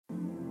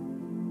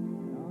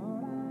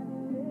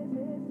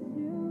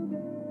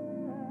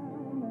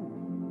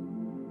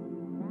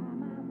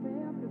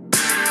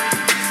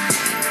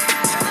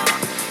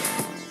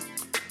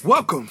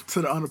Welcome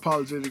to the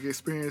Unapologetic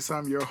Experience.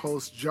 I'm your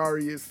host,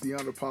 Jarius, the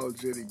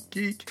Unapologetic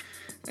Geek,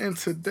 and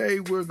today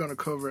we're going to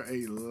cover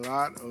a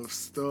lot of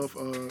stuff.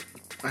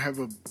 I have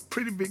a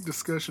pretty big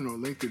discussion or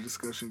lengthy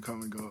discussion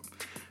coming up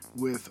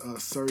with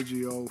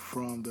Sergio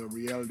from the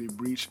Reality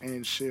Breach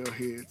and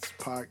Shellheads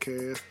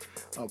podcast,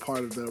 part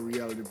of the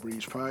Reality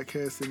Breach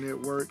podcasting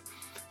network.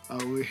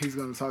 He's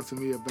going to talk to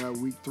me about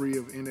week 3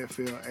 of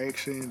NFL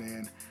action,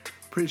 and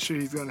pretty sure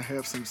he's going to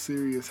have some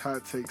serious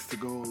hot takes to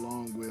go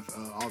along with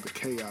all the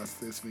chaos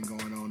that's been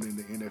going on in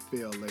the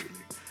NFL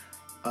lately.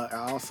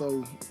 I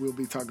also will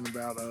be talking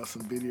about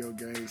some video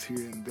games here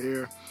and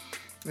there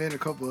and a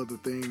couple other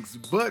things.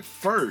 But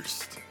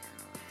first,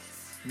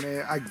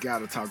 man, I got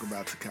to talk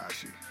about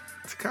Tekashi.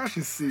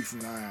 Tekashi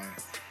SixNine.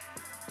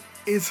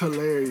 It's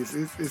hilarious.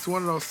 It's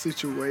one of those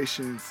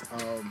situations.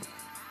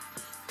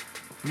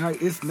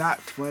 It's not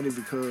funny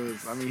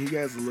because, he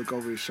has to look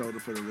over his shoulder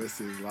for the rest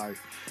of his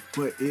life.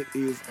 But it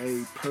is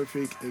a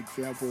perfect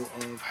example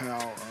of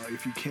how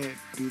if you can't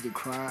do the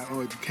crime,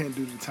 or if you can't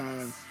do the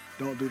time,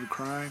 don't do the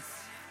crime.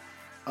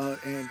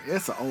 And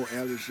it's an old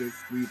adage that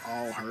we've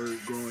all heard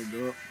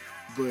growing up.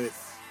 But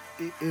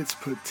it's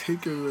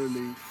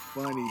particularly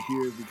funny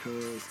here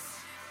because,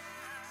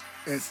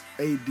 as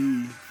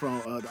AD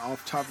from the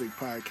Off Topic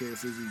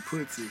podcast, as he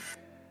puts it,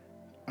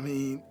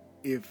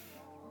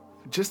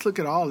 just look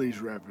at all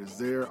these rappers.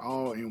 They're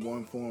all in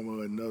one form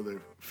or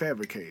another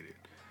fabricated.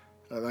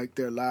 Like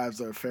their lives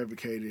are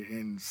fabricated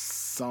in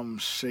some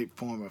shape,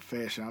 form, or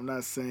fashion. I'm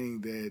not saying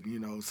that,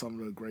 some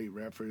of the great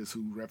rappers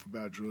who rap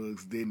about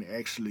drugs didn't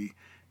actually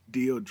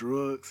deal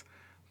drugs,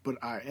 but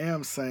I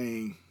am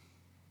saying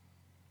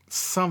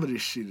some of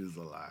this shit is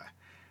a lie.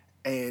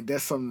 And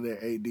that's something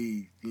that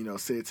AD,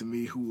 said to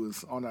me, who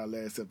was on our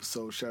last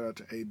episode. Shout out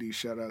to AD.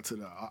 Shout out to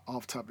the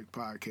Off Topic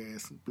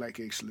podcast, Black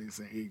Excellence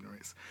and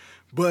Ignorance.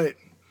 But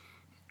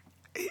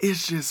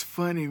it's just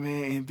funny,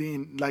 man. And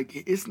then,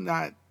 it's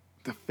not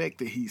the fact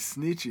that he's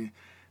snitching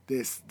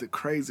that's the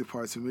crazy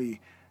part to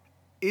me.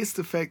 It's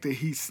the fact that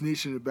he's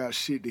snitching about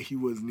shit that he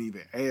wasn't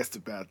even asked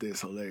about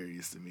that's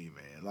hilarious to me,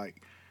 man.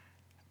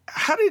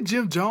 How did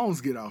Jim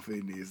Jones get off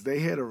in this? They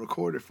had a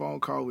recorded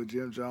phone call with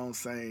Jim Jones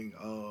saying,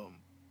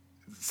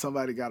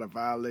 somebody got to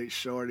violate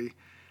Shorty,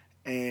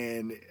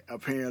 and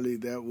apparently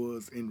that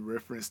was in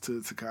reference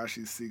to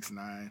Tekashi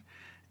SixNine.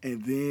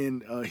 And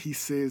then he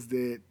says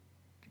that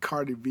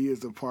Cardi B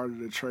is a part of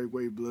the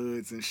Treyway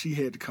Bloods, and she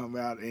had to come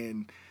out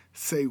and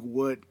say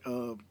what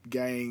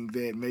gang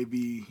that may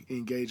be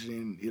engaged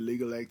in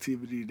illegal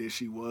activity that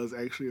she was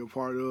actually a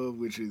part of,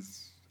 which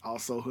is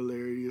also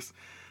hilarious.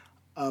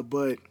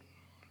 But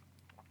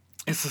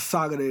it's a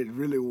saga that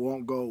really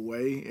won't go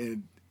away,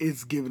 and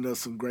it's giving us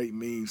some great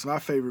memes. My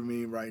favorite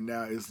meme right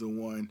now is the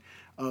one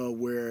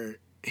where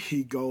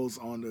he goes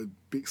on the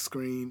big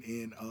screen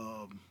in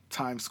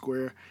Times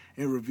Square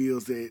and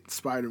reveals that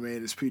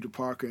Spider-Man is Peter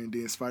Parker, and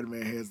then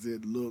Spider-Man has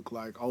that look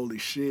like, holy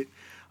shit.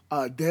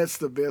 That's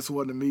the best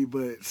one to me,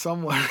 but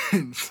someone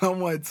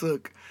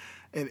took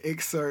an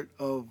excerpt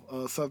of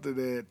something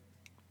that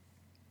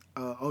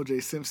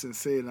O.J. Simpson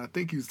said, and I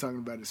think he was talking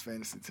about his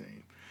fantasy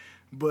team.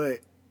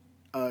 But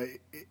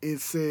it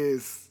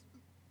says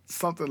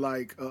something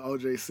like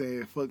OJ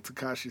saying, fuck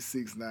Tekashi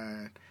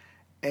SixNine.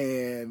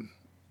 And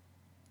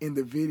in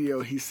the video,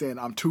 he's saying,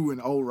 I'm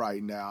 2-0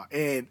 right now.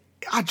 And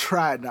I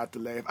tried not to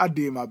laugh. I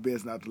did my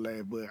best not to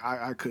laugh, but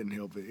I couldn't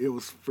help it. It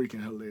was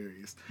freaking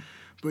hilarious.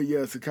 But yeah,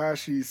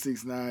 Tekashi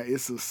SixNine,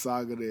 it's a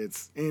saga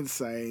that's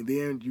insane.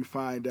 Then you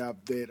find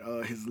out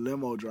that his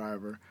limo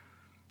driver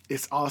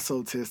is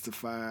also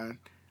testifying.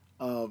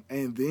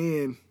 And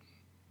then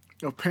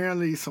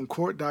apparently some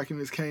court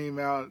documents came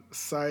out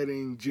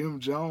citing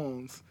Jim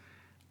Jones,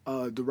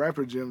 the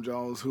rapper Jim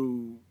Jones,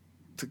 who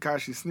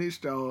Tekashi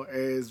snitched on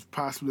as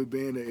possibly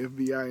being an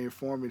FBI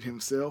informant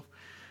himself.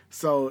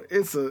 So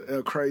it's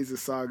a crazy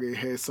saga. It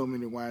has so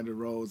many winding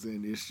roads,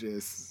 and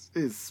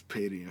it's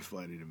petty and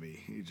funny to me.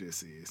 It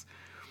just is.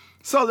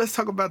 So let's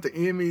talk about the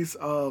Emmys.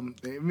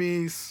 The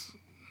Emmys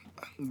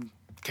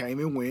came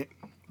and went.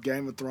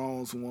 Game of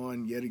Thrones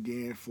won yet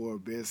again for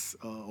best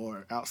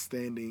or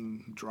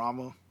outstanding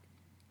drama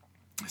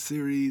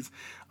series.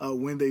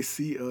 When They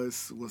See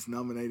Us was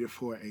nominated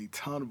for a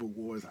ton of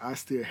awards. I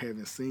still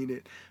haven't seen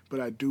it,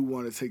 but I do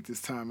want to take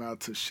this time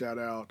out to shout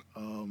out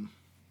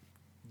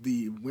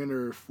the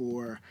winner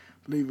for,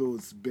 I believe it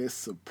was Best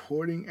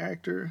Supporting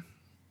Actor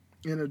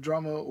in a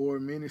Drama or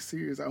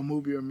Miniseries, a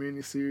movie or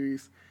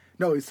miniseries.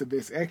 No, it's the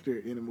Best Actor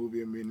in a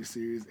Movie or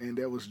Miniseries, and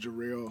that was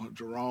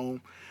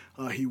Jerome.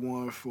 He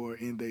won for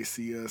When They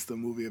See Us, the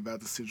movie about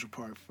the Central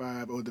Park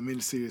 5, or the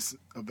miniseries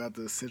about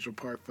the Central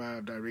Park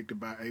 5, directed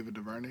by Ava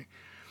DuVernay.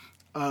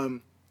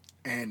 And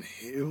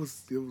it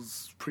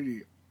was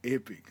pretty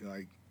epic.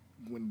 Like,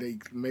 when they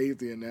made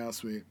the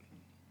announcement,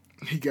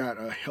 he got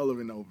a hell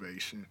of an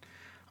ovation.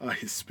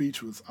 His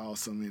speech was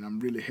awesome, and I'm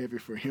really happy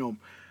for him.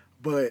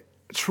 But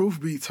truth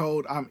be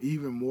told, I'm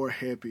even more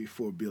happy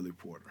for Billy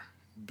Porter.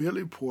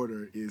 Billy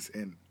Porter is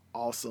an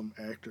awesome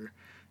actor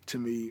to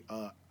me.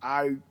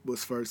 I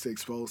was first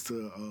exposed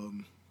to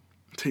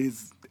to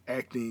his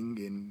acting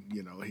and,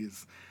 you know,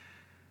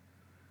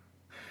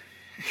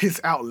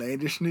 his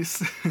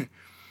outlandishness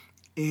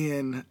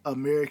in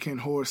American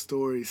Horror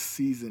Story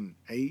season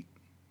 8.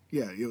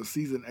 Yeah, it was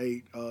season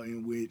 8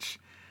 in which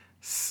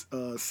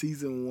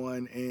season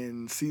 1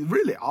 and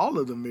really all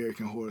of the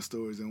American Horror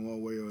Stories in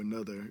one way or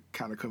another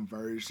kind of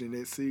converged in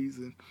that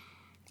season.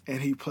 And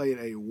he played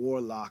a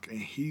warlock, and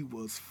he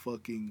was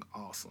fucking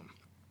awesome.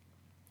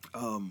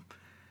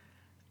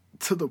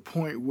 To the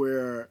point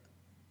where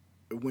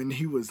when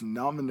he was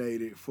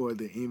nominated for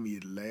the Emmy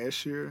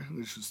last year,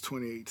 which was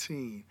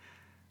 2018,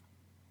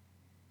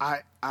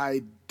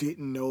 I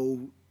didn't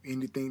know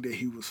anything that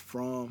he was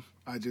from.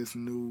 I just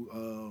knew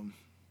I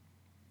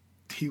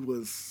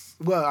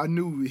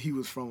knew he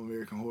was from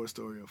American Horror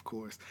Story, of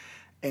course.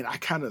 And I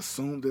kind of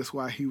assumed that's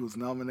why he was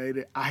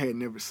nominated. I had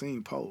never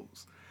seen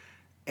Pose.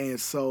 And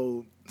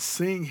so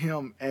seeing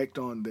him act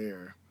on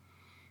there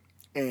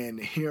and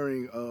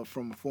hearing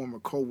from a former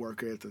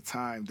coworker at the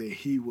time that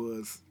he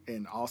was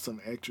an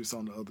awesome actress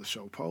on the other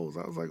show, Pose,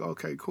 I was like,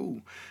 okay, cool.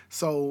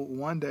 So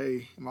one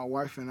day, my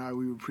wife and I,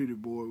 we were pretty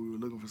bored. We were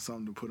looking for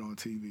something to put on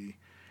TV.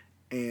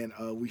 And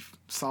we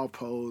saw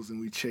Pose and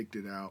we checked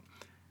it out.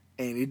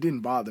 And it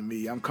didn't bother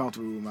me. I'm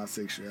comfortable with my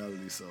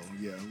sexuality, so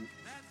yeah.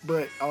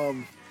 But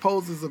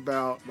Pose is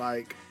about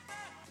like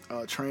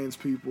trans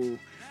people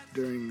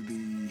during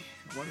the,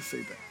 I want to say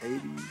the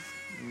 80s,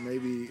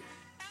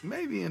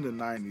 maybe in the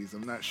 90s.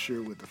 I'm not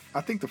sure I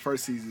think the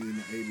first season in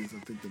the 80s. I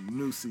think the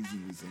new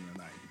season is in the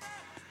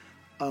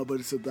 90s. But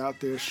it's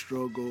about their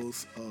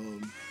struggles,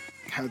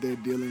 how they're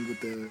dealing with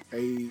the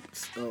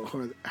AIDS,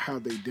 or how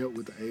they dealt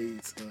with the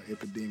AIDS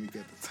epidemic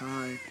at the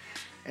time,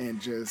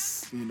 and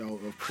just, you know,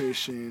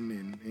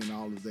 oppression and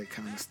all of that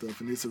kind of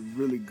stuff. And it's a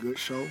really good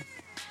show.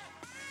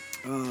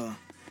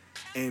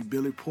 And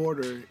Billy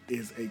Porter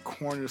is a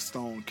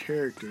cornerstone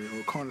character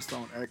or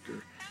cornerstone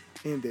actor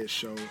in that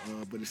show,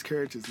 but his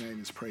character's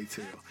name is Pray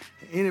Tell.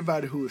 And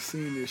anybody who has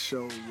seen this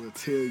show will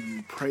tell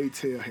you Pray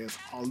Tell has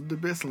all of the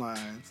best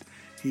lines.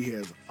 He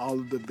has all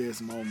of the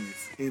best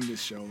moments in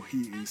this show.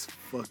 He is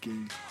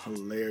fucking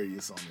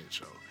hilarious on that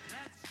show.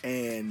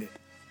 And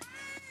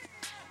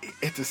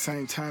at the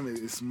same time,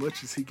 as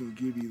much as he can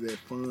give you that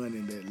fun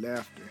and that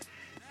laughter,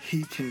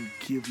 he can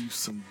give you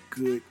some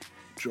good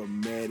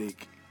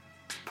dramatic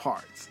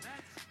parts.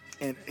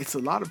 And it's a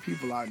lot of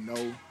people I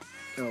know.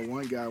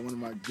 One guy, one of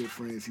my good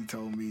friends, he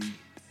told me,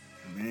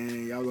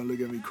 man, y'all gonna look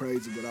at me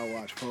crazy, but I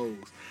watch Pose.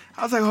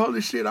 I was like,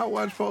 holy shit, I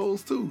watch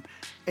Pose too.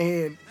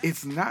 And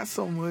it's not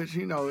so much,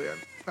 you know,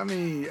 I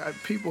mean,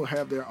 people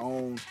have their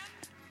own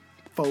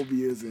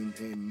phobias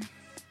and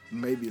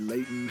maybe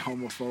latent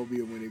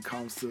homophobia when it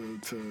comes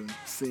to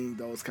seeing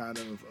those kind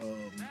of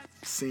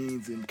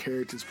scenes and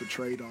characters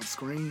portrayed on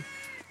screen.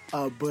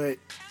 But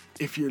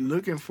if you're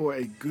looking for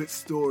a good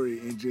story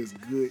and just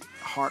good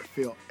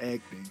heartfelt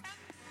acting,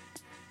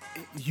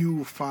 you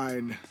will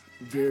find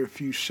very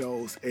few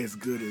shows as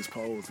good as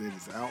Pose that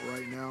is out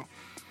right now.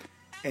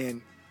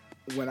 And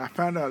when I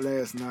found out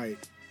last night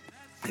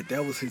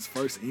that was his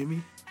first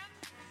Emmy,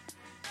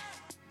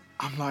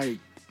 I'm like,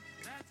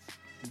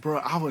 bro,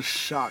 I was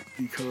shocked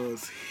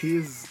because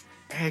his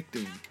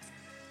acting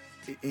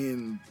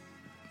in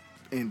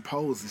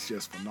Pose is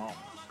just phenomenal.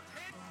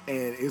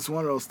 And it's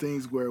one of those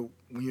things where,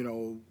 you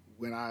know,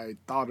 when I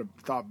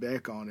thought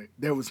back on it,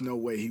 there was no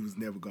way he was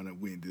never going to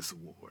win this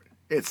award.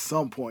 At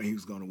some point, he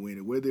was going to win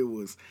it, whether it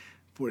was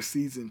for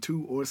season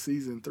 2 or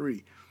season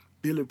 3.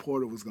 Billy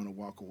Porter was going to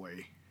walk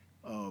away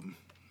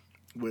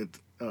with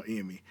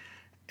Emmy.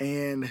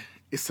 And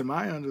it's to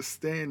my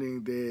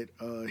understanding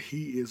that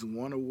he is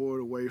one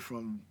award away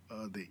from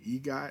the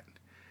EGOT.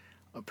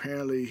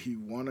 Apparently, he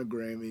won a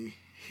Grammy.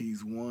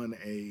 He's won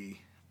a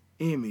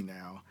Emmy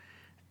now.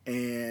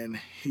 And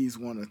he's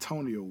won a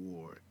Tony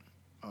Award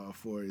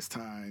for his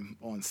time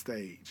on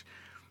stage.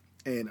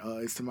 And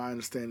it's to my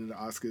understanding the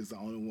Oscar is the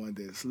only one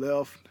that's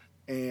left.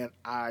 And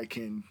I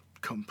can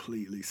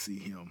completely see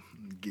him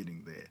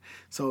getting that.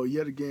 So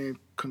yet again,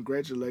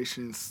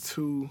 congratulations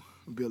to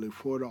Billy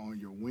Porter on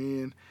your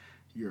win.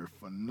 You're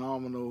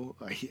phenomenal.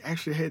 He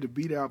actually had to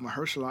beat out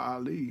Mahershala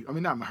Ali. I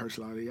mean, not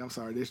Mahershala Ali. I'm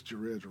sorry, that's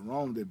Jarrell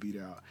Jerome that beat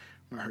out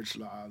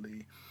Mahershala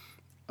Ali.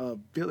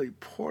 Billy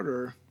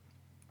Porter,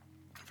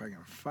 if I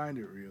can find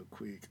it real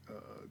quick,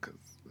 because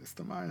it's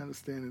to my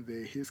understanding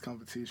that his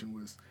competition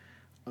was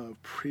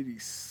pretty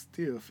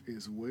stiff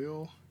as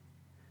well.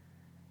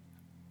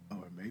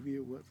 Or maybe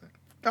it wasn't.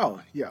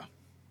 Oh, yeah.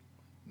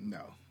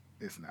 No,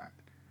 it's not.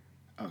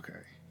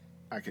 Okay.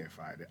 I can't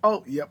find it.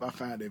 Oh, yep, I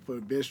found it.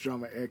 For Best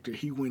Drama Actor,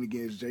 he went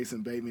against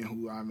Jason Bateman,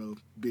 who I'm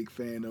a big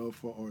fan of,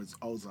 for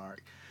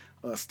Ozark.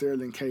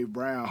 Sterling K.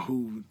 Brown,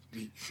 who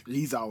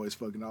he's always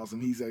fucking awesome.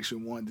 He's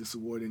actually won this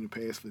award in the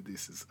past for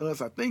This Is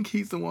Us. I think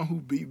he's the one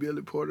who beat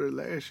Billy Porter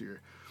last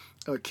year.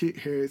 Kit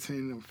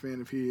Harington, I'm a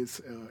fan of his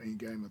in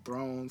Game of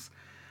Thrones.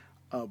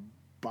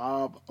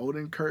 Bob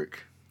Odenkirk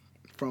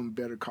from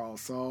Better Call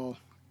Saul.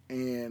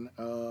 And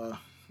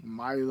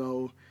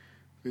Milo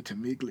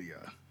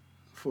Ventimiglia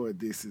for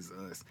This Is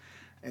Us.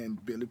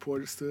 And Billy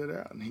Porter stood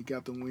out, and he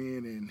got the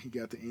win, and he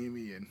got the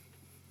Emmy, and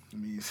I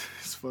mean,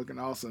 it's fucking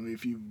awesome.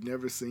 If you've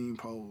never seen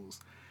Pose,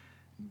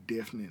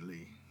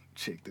 definitely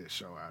check that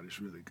show out. It's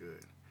really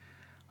good.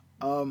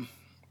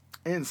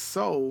 And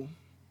so,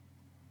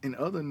 in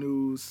other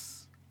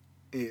news,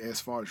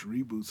 as far as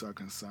reboots are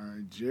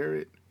concerned,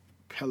 Jared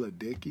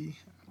Padalecki,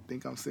 I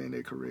think I'm saying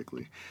that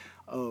correctly,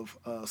 of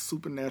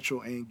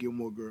Supernatural and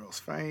Gilmore Girls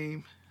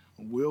fame,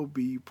 will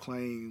be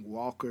playing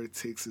Walker,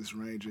 Texas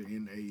Ranger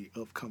in a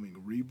upcoming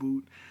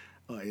reboot.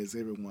 As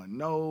everyone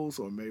knows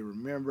or may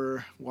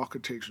remember, Walker,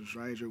 Texas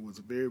Ranger was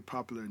a very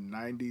popular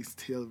 90s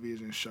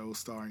television show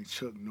starring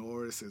Chuck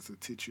Norris as a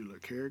titular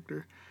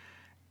character.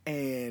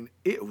 And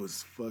it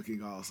was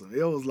fucking awesome.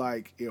 It was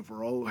like if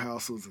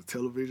Roadhouse was a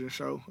television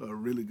show, a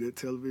really good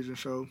television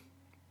show.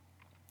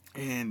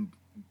 And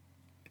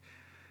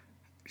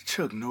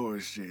Chuck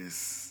Norris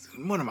just,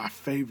 one of my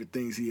favorite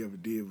things he ever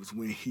did was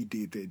when he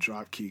did that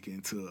drop kick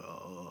into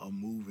a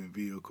moving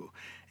vehicle.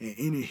 And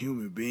any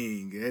human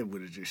being, that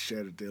would have just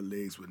shattered their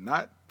legs, but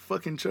not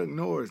fucking Chuck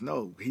Norris.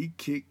 No, he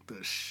kicked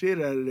the shit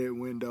out of that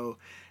window,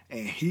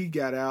 and he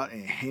got out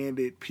and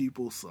handed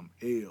people some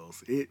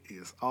L's. It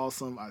is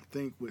awesome. I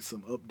think with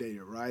some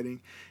updated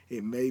writing,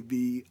 it may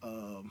be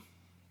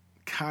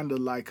kind of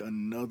like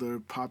another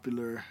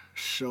popular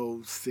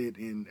show set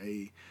in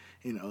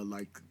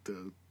like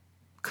the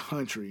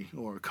country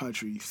or a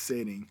country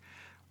setting,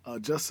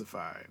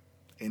 Justified.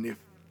 And if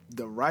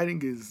the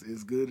writing is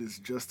as good as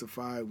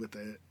Justified with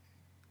the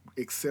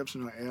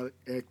exceptional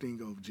acting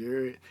of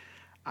Jared,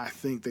 I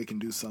think they can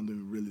do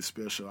something really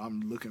special.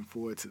 I'm looking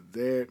forward to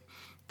that.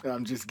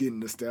 I'm just getting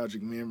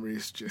nostalgic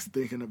memories just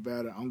thinking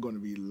about it. I'm going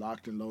to be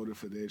locked and loaded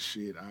for that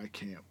shit. I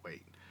can't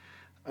wait.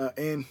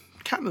 And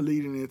kind of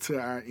leading into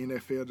our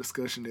NFL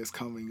discussion that's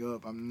coming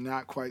up, I'm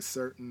not quite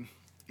certain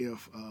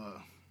if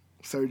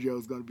Sergio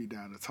is going to be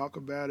down to talk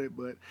about it,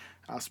 but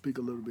I'll speak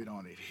a little bit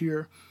on it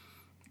here.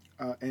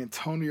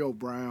 Antonio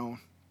Brown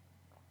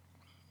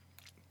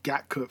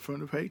got cut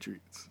from the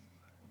Patriots.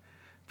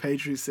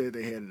 Patriots said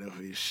they had enough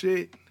of his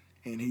shit,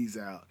 and he's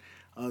out.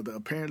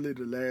 Apparently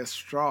the last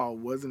straw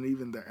wasn't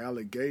even the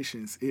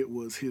allegations, it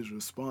was his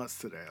response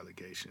to the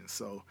allegations.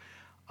 So,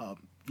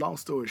 long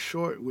story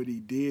short, what he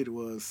did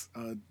was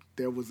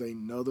there was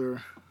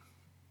another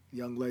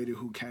young lady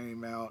who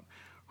came out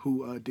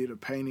who did a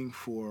painting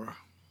for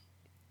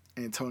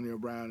Antonio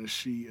Brown, and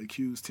she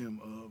accused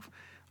him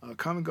of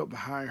coming up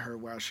behind her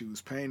while she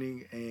was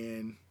painting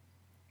and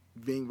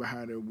being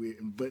behind her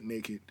butt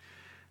naked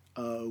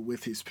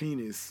with his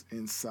penis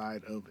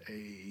inside of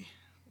a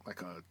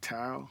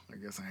towel, I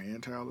guess a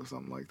hand towel or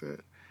something like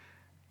that.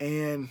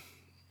 And,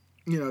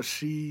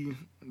 she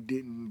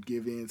didn't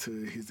give in to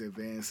his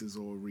advances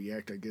or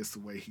react, I guess, the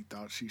way he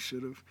thought she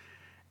should have.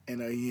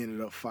 And he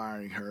ended up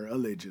firing her,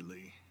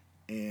 allegedly.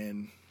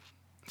 And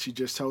she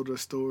just told her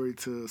story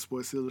to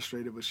Sports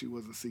Illustrated, but she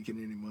wasn't seeking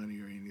any money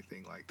or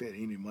anything like that,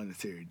 any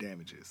monetary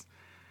damages.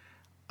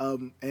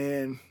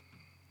 And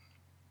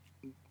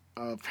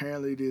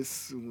apparently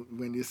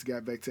when this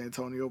got back to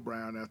Antonio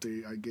Brown, after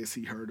I guess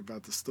he heard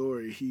about the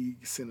story, he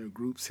sent a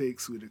group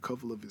text with a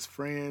couple of his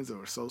friends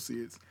or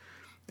associates,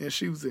 and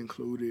she was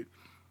included.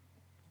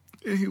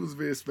 And he was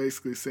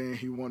basically saying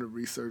he wanted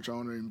research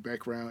on her and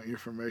background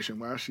information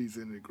while she's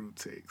in the group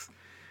text.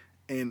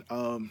 And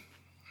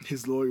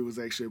his lawyer was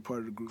actually a part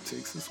of the group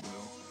text as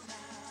well.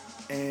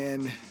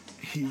 And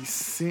he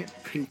sent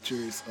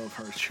pictures of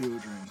her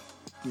children,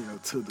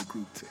 to the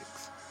group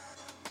text.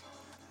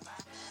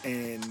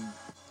 And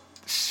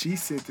she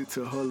sent it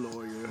to her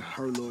lawyer.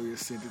 Her lawyer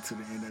sent it to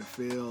the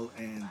NFL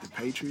and the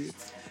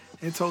Patriots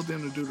and told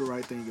them to do the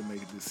right thing and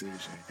make a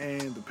decision.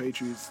 And the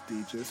Patriots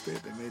did just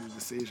that. They made a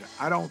decision.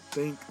 I don't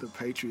think the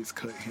Patriots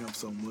cut him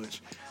so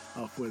much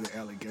for the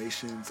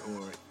allegations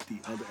or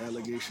the other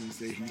allegations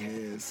that he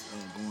has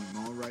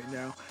going on right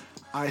now.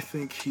 I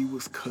think he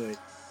was cut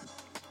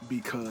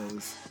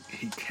because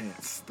he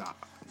can't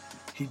stop.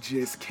 He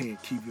just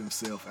can't keep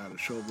himself out of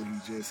trouble.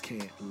 He just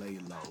can't lay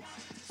low.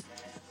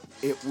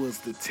 It was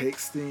the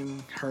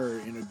texting her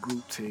in a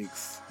group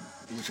text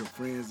with her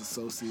friends,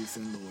 associates,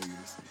 and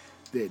lawyers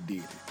that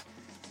did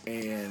it.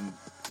 And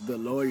the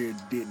lawyer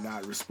did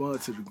not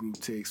respond to the group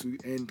text.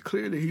 And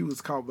clearly he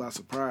was caught by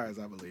surprise,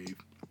 I believe.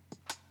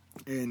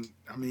 And,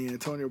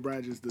 Antonio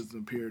Brown just doesn't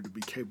appear to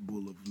be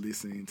capable of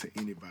listening to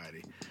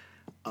anybody.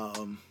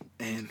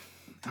 And,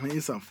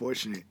 it's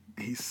unfortunate.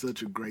 He's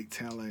such a great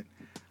talent.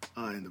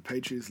 And the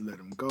Patriots let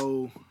him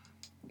go.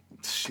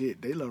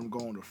 Shit, they let him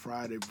go on a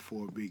Friday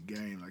before a big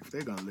game. Like, if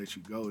they're going to let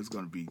you go, it's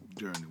going to be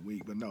during the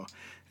week. But no,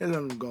 they let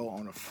him go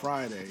on a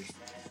Friday.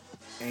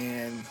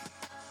 And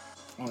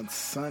on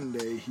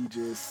Sunday, he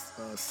just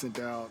sent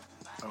out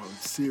a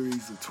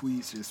series of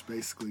tweets just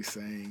basically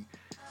saying,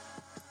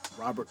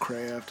 Robert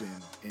Kraft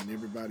and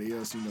everybody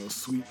else,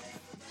 sweep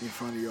in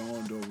front of your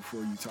own door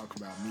before you talk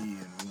about me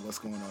and what's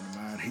going on in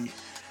mine. He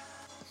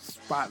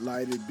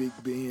spotlighted Big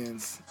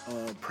Ben's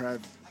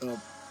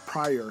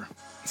prior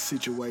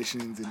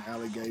situations and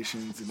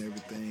allegations and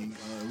everything,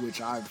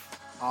 which I've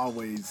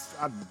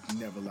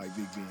never liked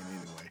Big Ben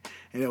anyway,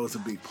 and that was a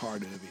big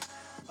part of it.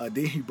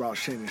 Then he brought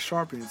Shannon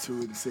Sharp into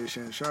it and said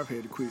Shannon Sharp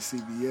had to quit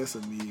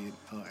CBS amid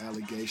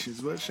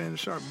allegations. But Shannon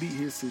Sharp beat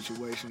his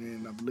situation,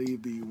 and I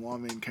believe the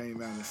woman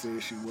came out and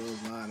said she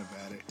was lying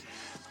about it.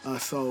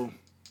 So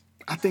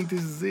I think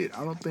this is it.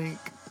 I don't think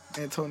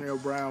Antonio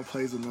Brown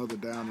plays another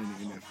down in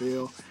the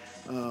NFL.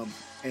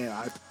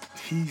 And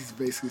he's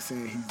basically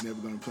saying he's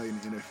never going to play in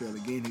the NFL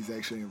again. He's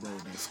actually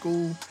enrolled in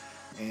school,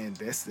 and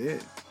that's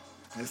it.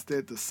 That's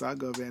that. The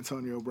saga of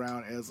Antonio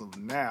Brown as of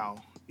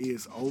now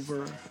is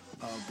over,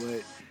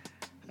 but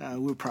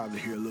we'll probably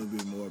hear a little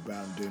bit more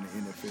about him during the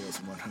NFL's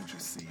 100th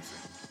season.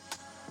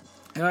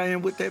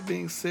 And with that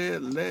being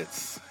said,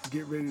 let's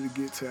get ready to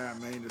get to our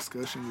main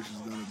discussion, which is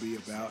going to be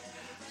about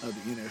the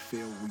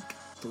NFL Week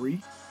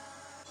 3.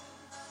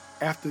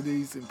 After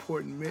this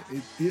important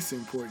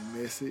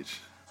message,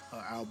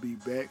 I'll be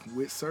back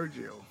with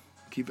Sergio.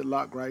 Keep it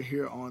locked right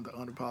here on the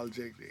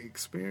Unapologetic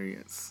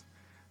Experience.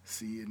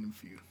 See you in a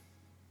few.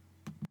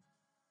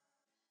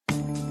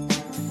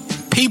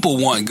 People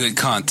want good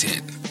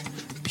content.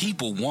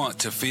 People want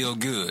to feel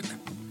good.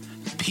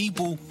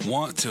 People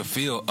want to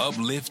feel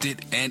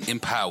uplifted and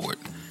empowered,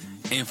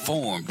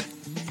 informed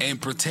and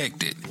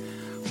protected,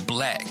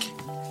 black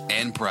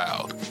and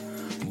proud,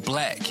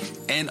 black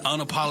and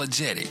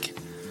unapologetic,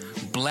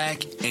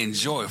 black and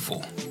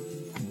joyful,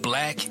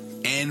 black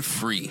and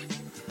free.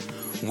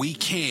 We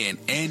can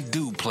and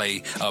do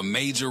play a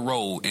major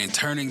role in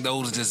turning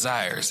those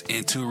desires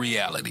into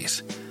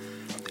realities.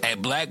 At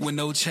Black with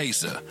No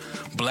Chaser,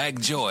 black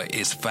joy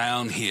is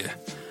found here.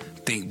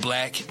 Think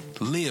black,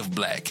 live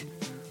black,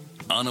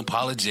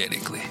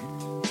 unapologetically.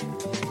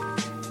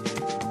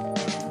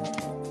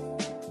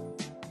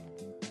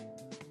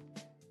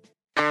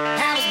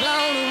 I was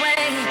blown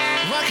away.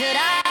 What could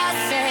I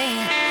say?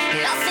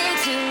 It all seemed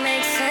to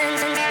make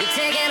sense. You're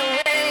taking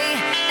away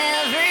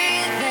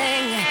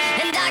everything,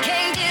 and I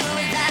can't deal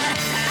with that.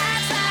 I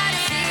try to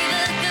see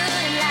the good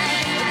in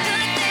life, the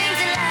good things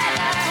in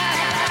life.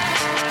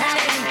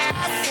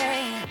 I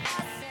say.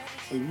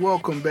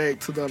 Welcome back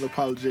to the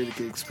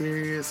Unapologetic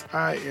Experience.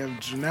 I am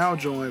now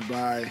joined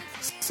by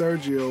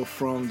Sergio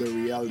from the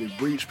Reality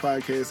Breach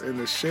podcast and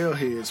the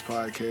Shellheads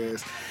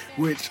podcast,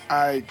 which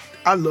I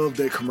love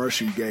that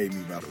commercial you gave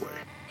me, by the way.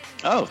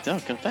 Oh, no,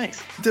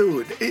 thanks.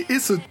 Dude,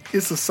 it's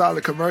a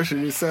solid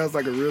commercial. It sounds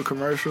like a real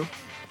commercial,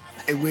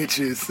 which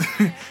is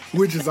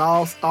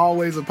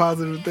always a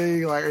positive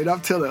thing. Like, and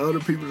I'm telling other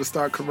people to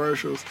start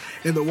commercials,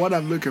 and the one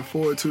I'm looking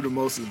forward to the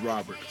most is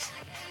Robert's.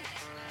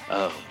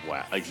 Oh,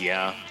 wow.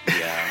 Yeah.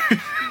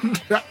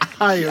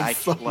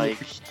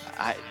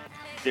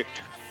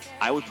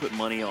 I would put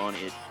money on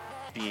it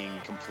being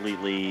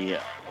completely,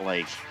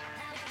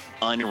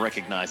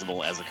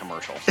 unrecognizable as a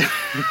commercial.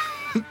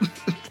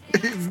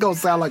 It's going to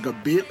sound like a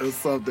bit or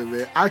something,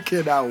 man. I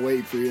cannot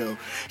wait for him.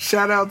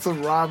 Shout out to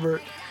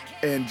Robert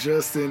and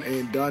Justin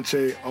and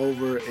Dante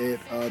over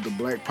at the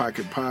Black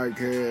Pocket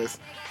Podcast.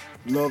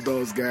 Love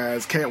those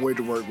guys. Can't wait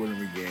to work with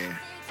them again.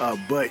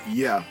 But,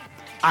 yeah,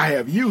 I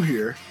have you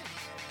here,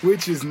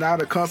 which is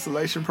not a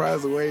consolation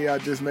prize the way I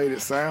just made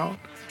it sound.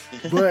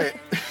 But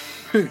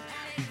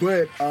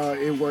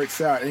it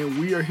works out. And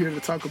we are here to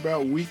talk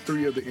about Week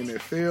 3 of the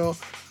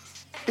NFL.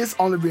 It's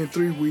only been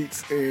 3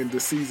 weeks, and the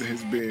season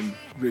has been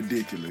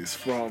ridiculous.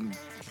 From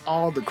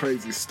all the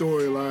crazy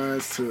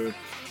storylines to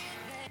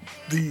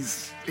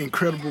these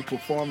incredible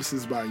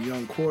performances by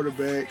young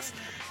quarterbacks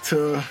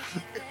to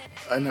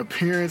an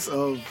appearance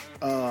of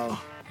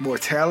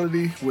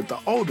mortality with the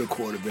older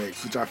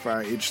quarterbacks, which I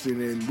find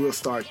interesting, and we'll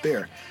start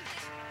there.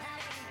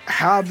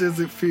 How does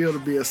it feel to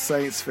be a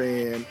Saints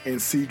fan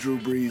and see Drew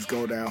Brees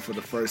go down for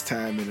the first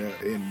time in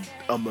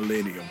a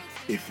millennium?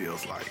 It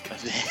feels like.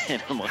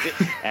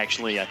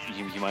 Actually,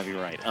 you might be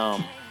right.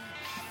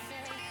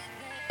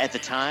 At the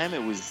time,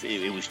 it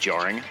was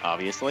jarring,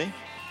 obviously.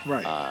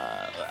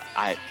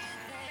 Right.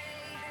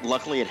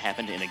 Luckily, it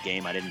happened in a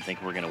game I didn't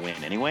think we were going to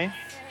win anyway.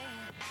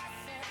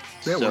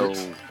 That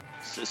works.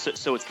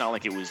 So it's not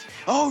like it was,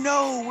 oh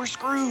no, we're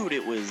screwed.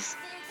 It was,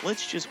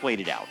 let's just wait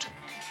it out.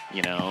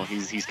 You know,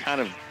 he's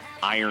kind of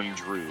Iron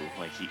Drew.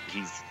 Like he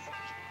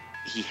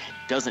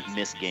doesn't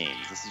miss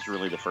games. This is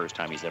really the first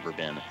time he's ever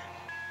been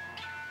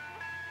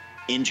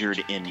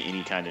injured in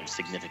any kind of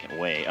significant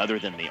way, other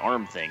than the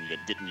arm thing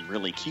that didn't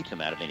really keep him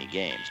out of any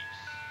games.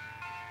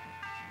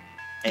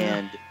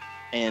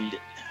 And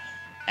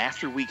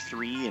after Week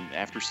 3, and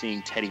after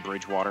seeing Teddy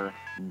Bridgewater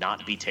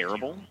not be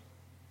terrible,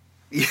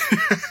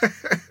 because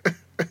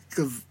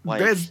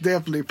that's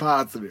definitely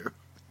positive.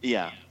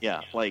 Yeah.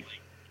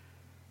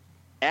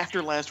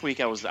 After last week,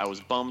 I was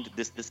bummed.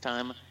 This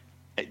time,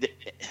 I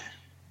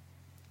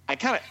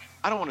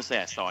don't want to say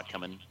I saw it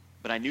coming,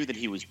 but I knew that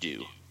he was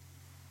due.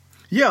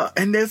 Yeah,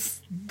 and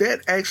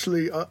that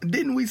actually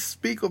didn't we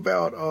speak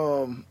about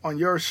on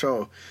your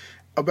show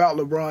about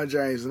LeBron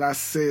James, and I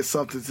said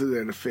something to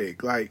that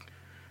effect, like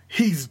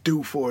he's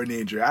due for an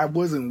injury. I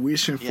wasn't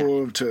wishing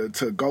for him to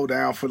go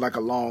down for like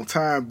a long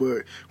time,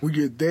 but when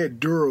you're that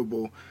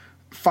durable,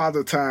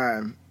 Father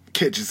Time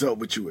catches up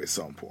with you at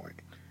some point,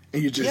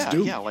 and you just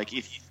do. Yeah, like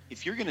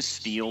if you're gonna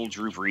steal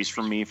Drew Brees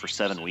from me for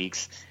 7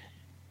 weeks,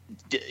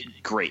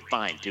 great,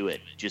 fine, do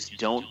it. Just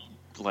don't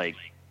have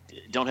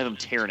him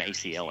tear an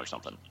ACL or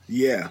something.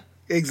 Yeah,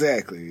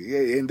 exactly.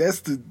 Yeah, and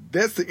that's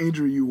the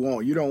injury you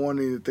want. You don't want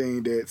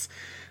anything that's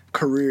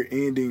career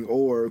ending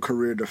or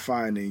career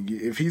defining.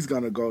 If he's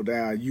gonna go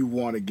down, you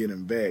want to get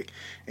him back.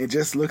 And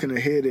just looking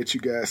ahead at you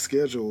guys'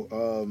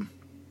 schedule,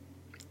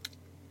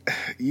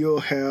 you'll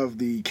have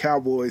the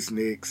Cowboys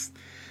next,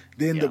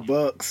 then the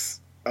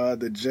Bucks,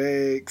 the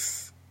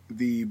Jags,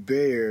 the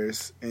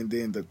Bears, and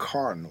then the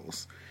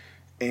Cardinals.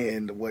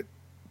 And what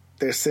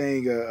they're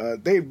saying,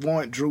 they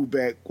want Drew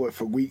back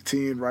for week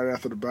 10 right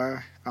after the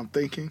bye, I'm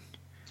thinking.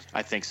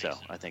 I think so.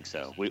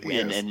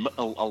 And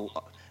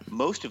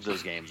most of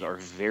those games are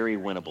very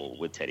winnable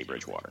with Teddy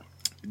Bridgewater.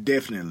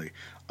 Definitely.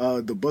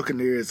 The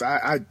Buccaneers,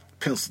 I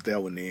penciled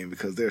that one in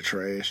because they're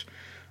trash.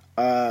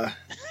 The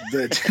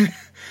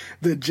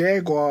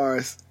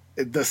Jaguars,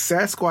 the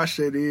Sasquatch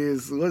that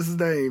is, what's his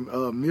name?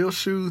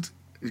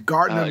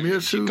 Gardner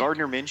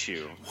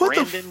Minshew.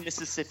 Brandon,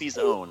 Mississippi's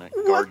own.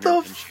 What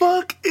the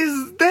fuck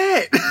is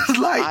that?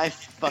 I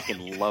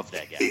fucking love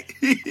that guy.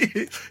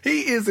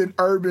 He is an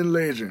urban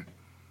legend.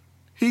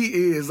 He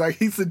is.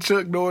 He's the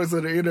Chuck Norris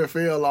of the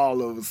NFL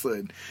all of a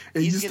sudden.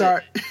 And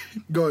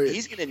go ahead.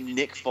 He's going to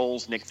Nick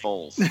Foles.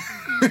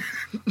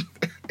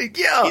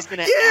 Yeah. He's going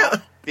to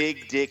out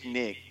Big Dick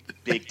Nick.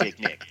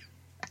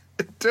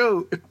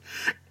 Dude,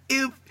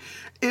 if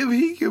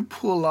he can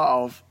pull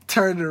off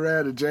turning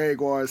around the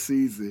Jaguar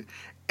season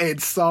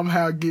and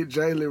somehow get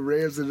Jalen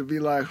Ramsey to be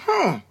like,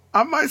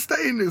 I might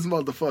stay in this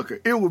motherfucker,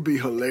 it would be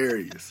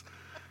hilarious.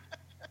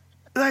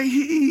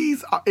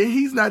 He's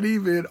not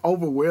even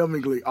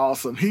overwhelmingly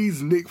awesome.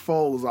 He's Nick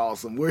Foles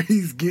awesome, where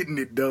he's getting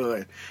it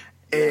done.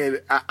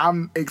 And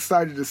I'm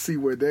excited to see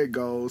where that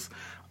goes.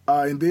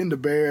 And then the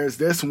Bears,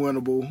 that's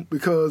winnable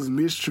because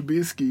Mitch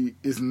Trubisky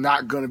is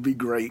not going to be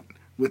great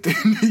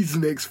within these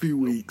next few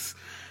weeks.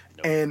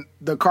 And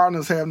the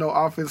Cardinals have no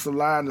offensive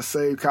line to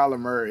save Kyler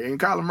Murray. And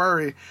Kyler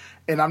Murray,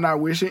 and I'm not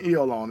wishing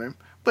ill on him,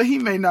 but he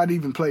may not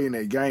even play in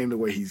that game the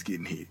way he's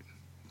getting hit.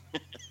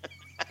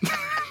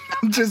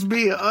 I'm just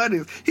being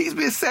honest. He's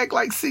been sacked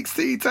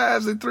 16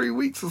 times in 3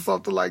 weeks or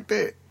something like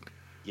that.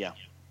 Yeah.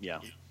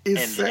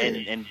 It's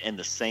and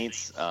the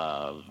Saints'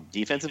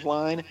 defensive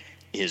line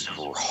is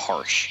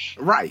harsh.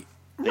 Right.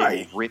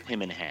 They will rip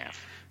him in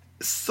half.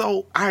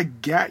 So I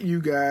got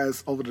you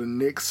guys over the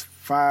next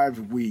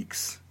 5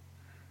 weeks.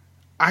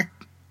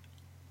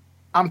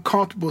 I'm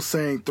comfortable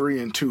saying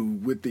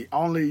 3-2 with the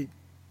only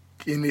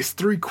in these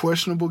 3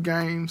 questionable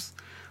games.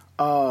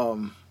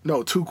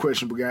 No, 2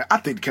 questionable games. I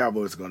think the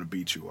Cowboys are going to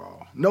beat you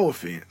all. No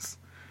offense,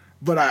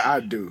 but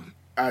I do.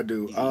 I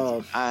don't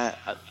know.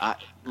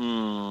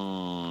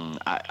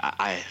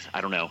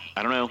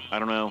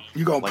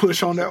 You gonna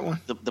push on that one?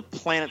 The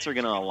planets are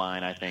going to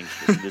align, I think,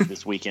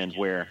 this weekend.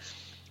 Where,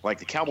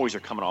 the Cowboys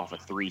are coming off of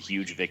 3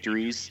 huge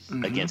victories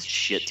against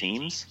shit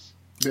teams.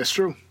 That's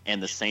true.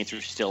 And the Saints are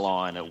still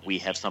on we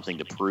have something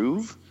to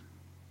prove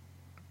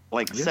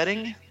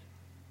setting.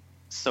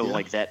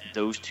 So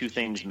those 2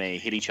 things may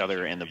hit each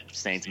other, and the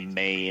Saints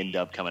may end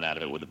up coming out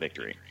of it with a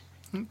victory.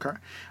 Okay.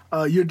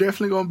 You're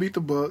definitely going to beat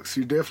the Bucks.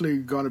 You're definitely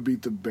going to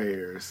beat the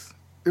Bears.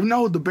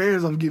 No, the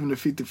Bears I'm giving a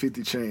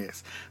 50-50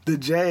 chance. The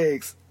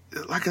Jags,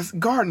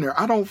 Gardner,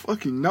 I don't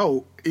fucking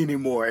know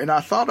anymore. And I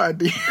thought I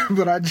did,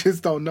 but I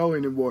just don't know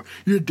anymore.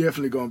 You're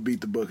definitely going to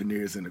beat the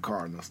Buccaneers and the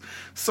Cardinals.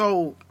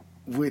 So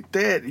with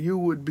that, you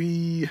would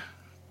be,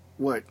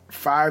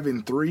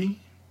 5-3?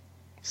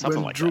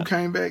 Something when Drew that.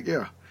 came back?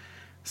 Yeah.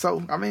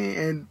 So,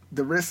 and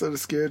the rest of the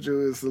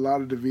schedule is a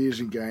lot of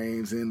division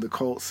games and the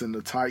Colts and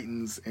the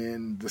Titans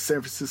and the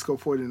San Francisco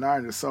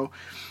 49ers. So,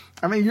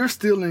 you're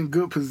still in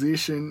good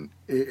position,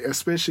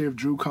 especially if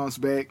Drew comes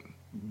back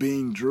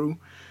being Drew.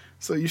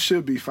 So you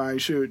should be fine. You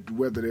should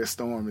weather that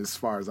storm as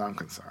far as I'm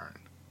concerned.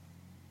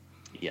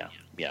 Yeah.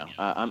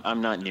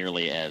 I'm not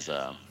nearly as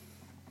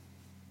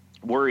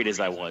worried as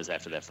I was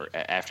after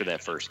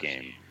that first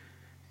game.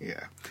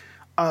 Yeah.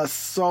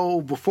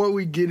 So before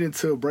we get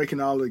into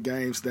breaking all the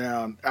games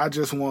down, I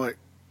just want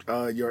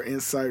your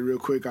insight real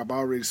quick. I've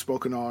already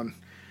spoken on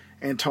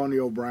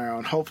Antonio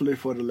Brown, hopefully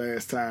for the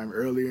last time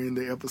earlier in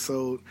the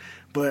episode.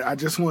 But I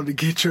just wanted to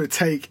get your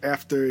take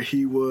after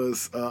he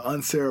was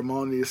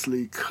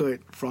unceremoniously cut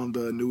from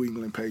the New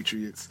England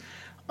Patriots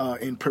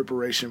in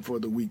preparation for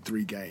the Week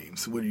 3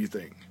 games. What do you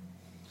think?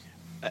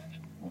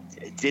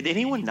 Did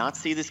anyone not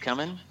see this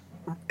coming?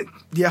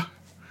 Yeah.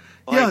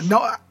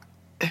 No.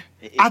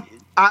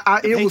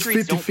 It was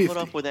 50-50. Don't put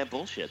up with that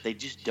bullshit. They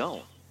just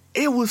don't.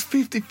 It was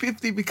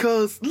 50-50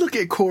 because look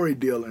at Corey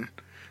Dillon.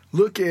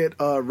 Look at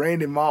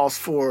Randy Moss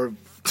for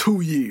 2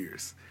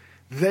 years.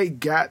 They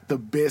got the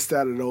best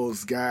out of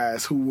those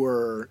guys who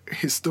were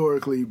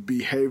historically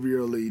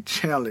behaviorally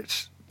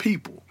challenged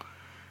people.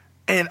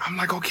 And I'm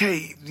like,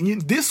 okay,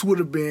 this would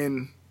have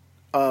been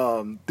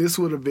Bill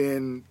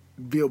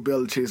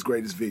Belichick's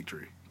greatest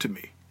victory to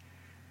me.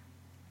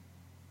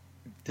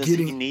 Does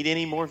he need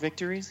any more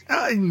victories?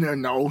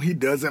 No, he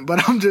doesn't.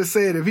 But I'm just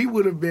saying, if he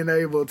would have been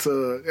able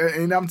to,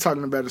 and I'm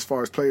talking about as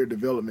far as player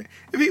development,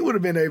 if he would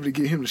have been able to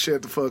get him to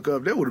shut the fuck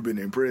up, that would have been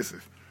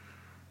impressive.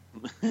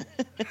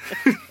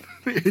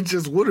 It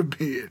just would have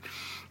been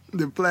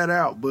flat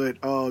out. But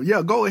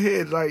yeah, go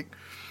ahead. Like,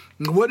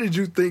 what did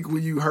you think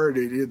when you heard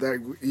it?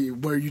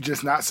 Were you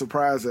just not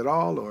surprised at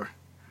all, or?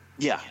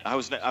 Yeah, I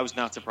was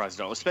not surprised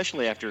at all,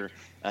 especially after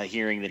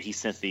hearing that he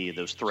sent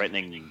those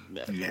threatening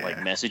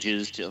like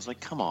messages. I was like,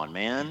 come on,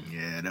 man.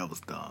 Yeah, that was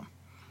dumb.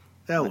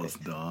 That was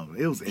dumb.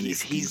 It was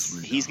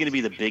inexcusably He's going to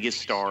be the biggest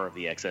star of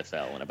the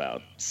XFL in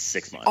about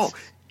 6 months. Oh,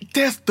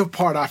 that's the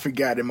part I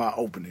forgot in my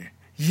opening.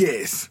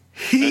 Yes,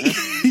 he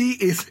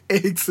is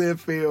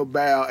XFL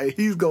bound, and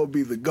he's gonna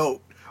be the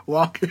GOAT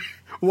walking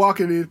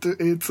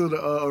into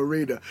the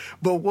arena.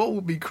 But what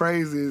would be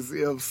crazy is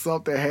if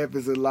something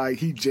happens and like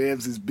he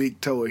jams his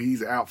big toe and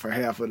he's out for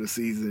half of the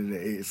season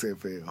in the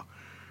XFL.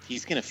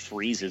 He's gonna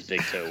freeze his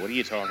big toe. What are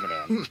you talking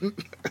about?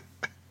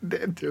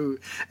 That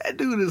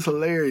dude is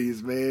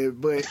hilarious, man.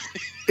 But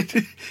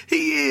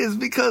he is,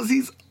 because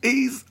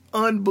he's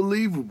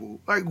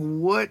unbelievable. Like,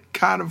 what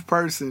kind of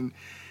person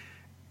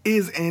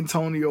is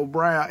Antonio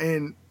Brown?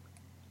 And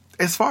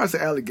as far as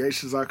the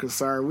allegations are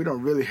concerned, we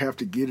don't really have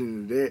to get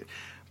into that.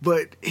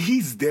 But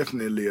he's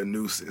definitely a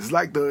nuisance.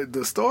 Like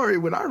the story,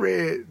 when I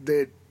read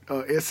that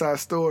SI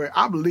story,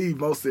 I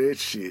believe most of that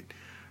shit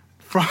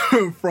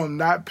from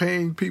not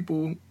paying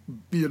people,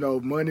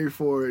 money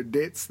for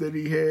debts that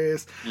he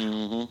has,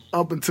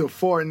 up until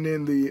farting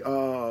in the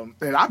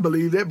and I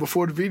believe that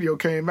before the video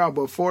came out,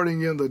 but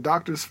farting in the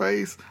doctor's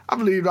face, I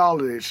believed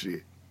all of that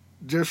shit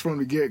just from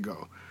the get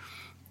go.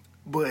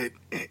 But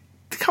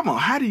come on,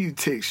 how do you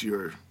text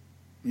your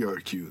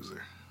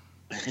accuser?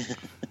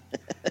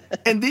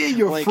 And then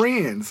your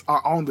friends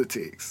are on the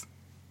text.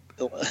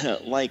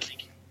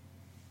 Like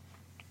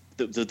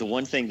the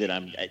one thing that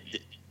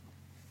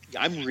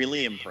I'm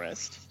really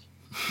impressed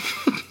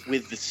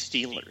with the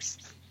Steelers.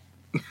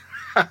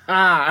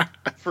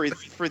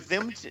 for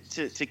them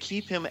to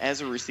keep him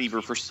as a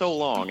receiver for so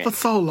long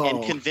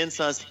and convince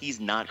us he's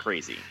not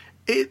crazy.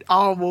 It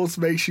almost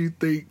makes you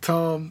think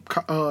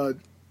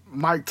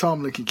Mike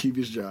Tomlin can keep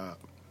his job.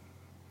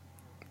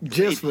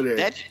 Just for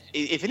that.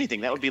 If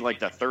anything, that would be like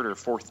the third or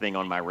fourth thing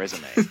on my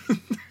resume.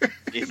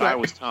 If I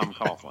was Tom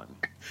Coughlin.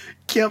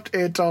 Kept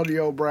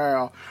Antonio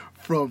Brown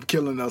from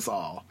killing us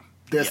all.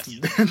 That's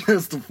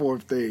the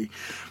fourth thing.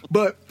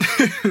 But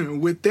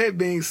with that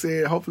being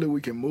said, hopefully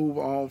we can move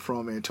on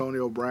from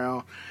Antonio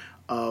Brown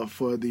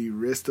for the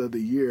rest of the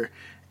year.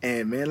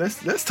 And man,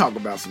 let's talk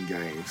about some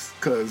games,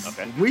 because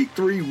week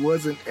 3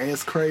 wasn't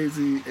as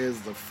crazy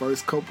as the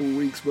first couple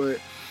weeks,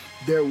 but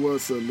there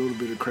was a little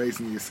bit of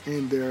craziness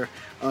in there.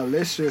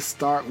 Let's just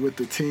start with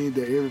the team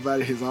that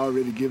everybody has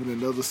already given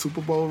another Super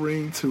Bowl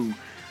ring to.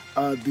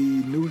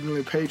 The New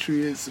England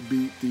Patriots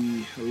beat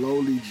the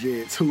lowly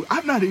Jets, who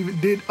I'm not even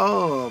did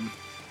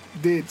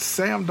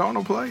Sam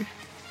Darnold play?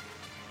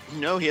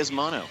 No, he has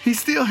mono. He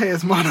still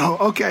has mono.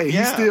 Okay,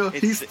 yeah,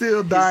 he's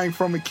still dying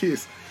from a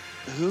kiss.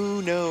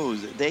 Who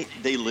knows?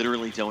 They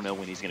literally don't know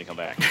when he's going to come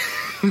back.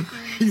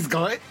 He's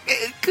going.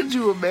 Could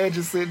you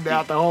imagine sitting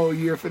out the whole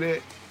year for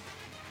that?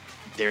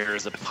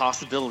 There's a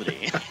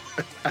possibility.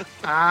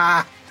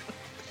 That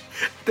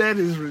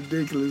is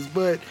ridiculous,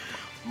 but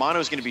mono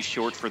is going to be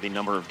short for the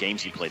number of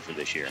games he played for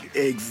this year.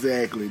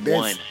 Exactly.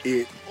 That's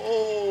it.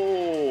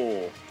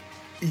 Oh.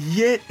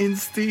 Yet and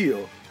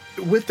still,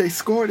 with a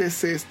score that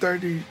says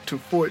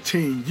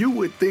 30-14, you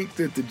would think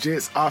that the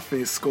Jets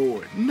offense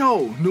scored.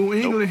 No, New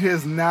England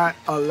has not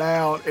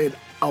allowed an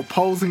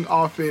opposing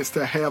offense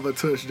to have a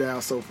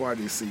touchdown so far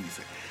this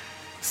season.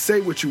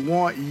 Say what you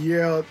want.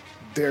 Yeah,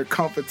 their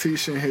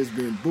competition has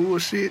been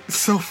bullshit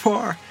so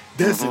far.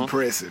 That's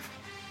impressive.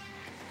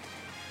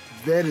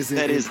 That is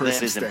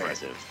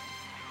impressive.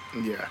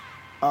 Yeah.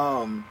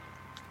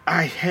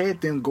 I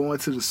had them going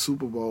to the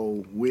Super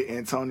Bowl with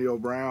Antonio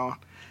Brown.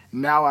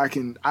 Now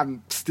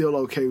I'm still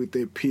okay with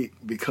their pick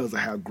because of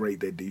how great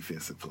that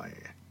defense is playing.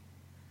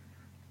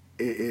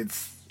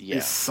 It's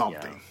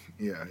something.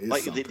 Yeah, it's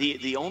like something.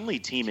 The only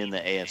team in the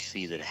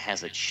AFC that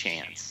has a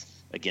chance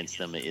against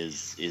them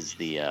is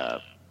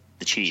the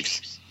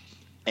Chiefs.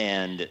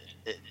 And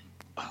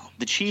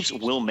the Chiefs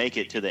will make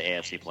it to the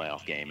AFC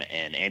playoff game,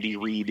 and Andy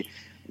Reid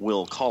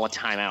will call a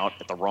timeout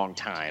at the wrong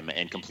time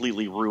and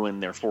completely ruin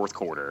their fourth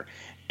quarter,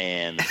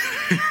 and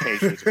the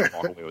Patriots will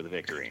walk away with a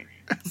victory.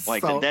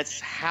 Like, that's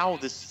how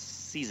this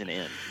season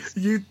ends.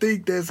 You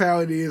think that's how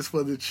it is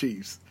for the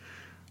Chiefs?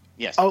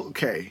 Yes.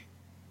 Okay.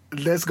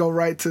 Let's go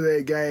right to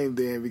that game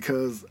then,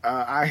 because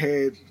I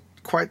had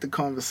quite the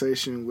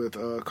conversation with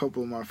a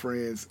couple of my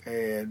friends,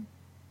 and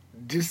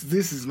this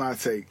is my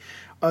take.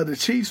 The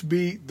Chiefs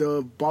beat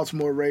the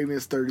Baltimore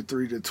Ravens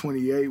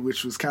 33-28,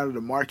 which was kind of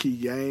the marquee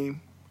game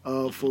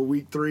for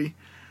week 3.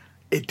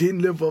 It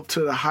didn't live up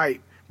to the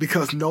hype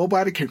because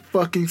nobody can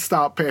fucking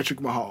stop Patrick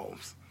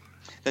Mahomes.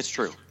 That's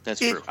true.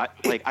 True.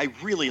 I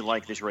really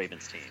like this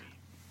Ravens team.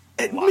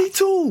 Me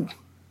too.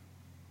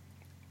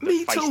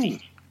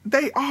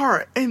 They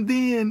are. And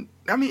then,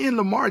 in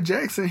Lamar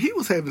Jackson, he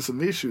was having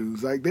some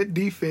issues. Like, that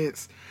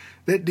defense,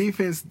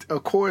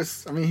 of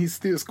course, he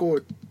still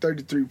scored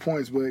 33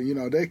 points, but,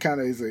 that kind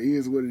of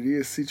is what it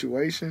is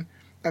situation.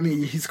 I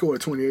mean, he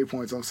scored 28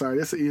 points. I'm sorry.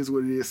 That's an is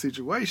what it is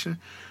situation.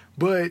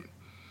 But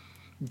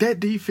that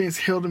defense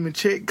held him in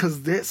check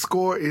because that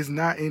score is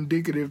not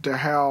indicative to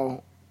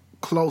how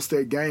close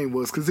that game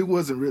was because it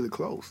wasn't really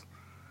close.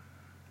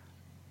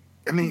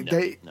 I mean,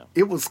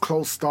 it was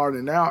close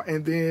starting out,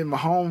 and then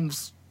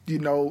Mahomes,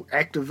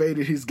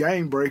 activated his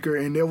game breaker,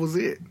 and that was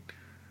it.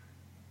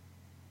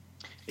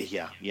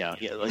 Yeah.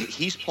 Like,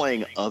 he's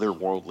playing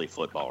otherworldly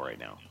football right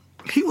now.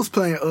 He was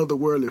playing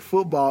otherworldly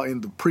football in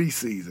the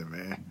preseason,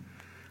 man.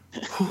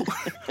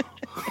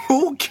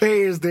 Who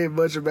cares that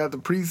much about the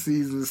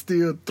preseason and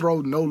still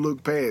throw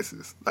no-look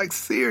passes? Like,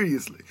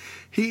 seriously.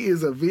 He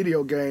is a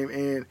video game,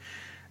 and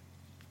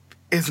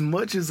as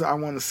much as I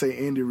want to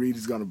say Andy Reid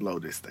is going to blow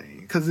this thing,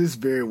 because it's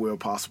very well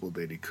possible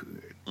that he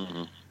could,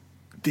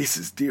 this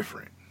is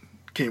different.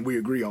 Can we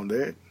agree on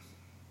that?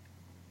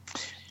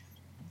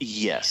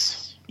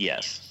 Yes.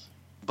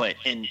 But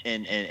and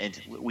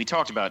we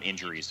talked about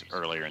injuries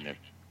earlier in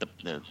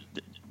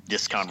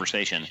this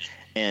conversation,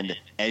 and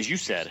as you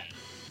said,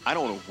 I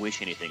don't want to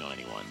wish anything on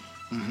anyone,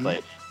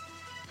 but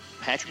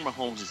Patrick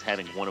Mahomes is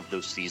having one of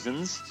those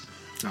seasons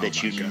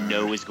that you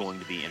know is going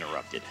to be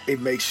interrupted. It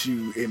makes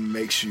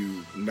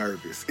you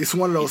nervous. It's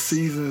one of those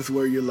seasons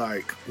where you're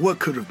like, what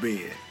could have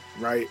been,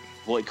 right?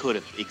 Well, it could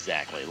have,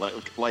 exactly. Like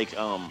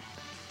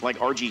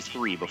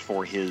RG3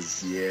 before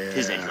his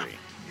injury.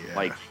 Yeah.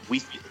 Like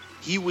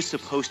he was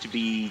supposed to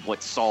be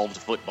what solved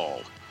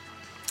football.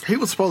 He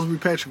was supposed to be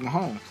Patrick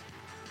Mahomes.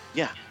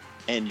 Yeah.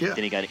 And then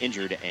he got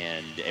injured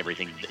and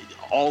everything.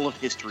 All of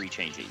history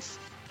changes.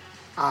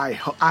 I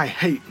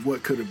hate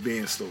what could have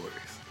been stories.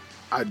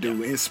 I do.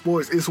 Yeah. In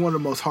sports, it's one of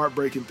the most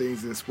heartbreaking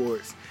things in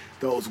sports,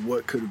 those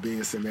what could have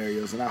been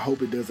scenarios. And I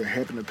hope it doesn't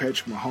happen to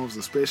Patrick Mahomes,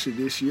 especially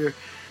this year,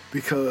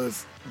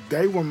 because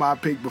they were my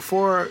pick.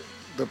 Before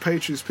the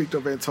Patriots picked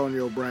up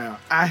Antonio Brown,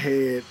 I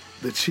had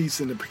the Chiefs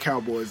and the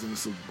Cowboys in the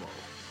Super Bowl.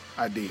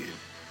 I did.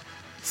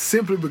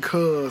 Simply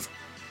because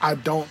I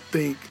don't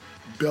think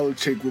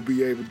Belichick will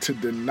be able to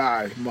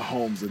deny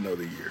Mahomes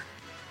another year.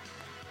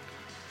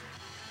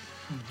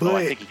 But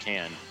I think he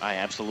can. I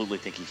absolutely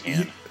think he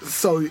can.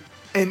 So,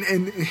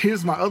 and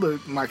here's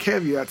my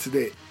caveat to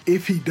that.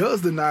 If he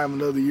does deny him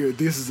another year,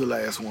 this is the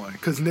last one.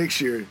 Because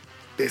next year,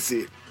 that's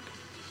it.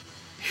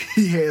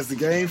 He has the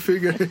game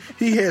figured.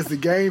 He has the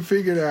game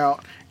figured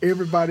out.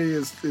 Everybody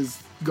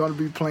is going to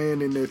be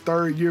playing in their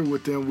third year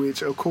with them,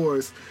 which of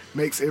course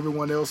makes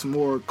everyone else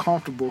more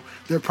comfortable.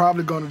 They're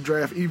probably going to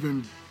draft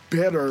even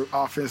better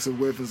offensive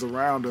weapons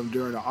around them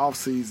during the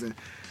offseason.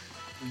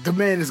 The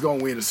man is going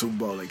to win the Super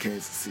Bowl in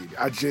Kansas City.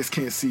 I just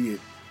can't see it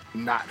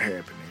not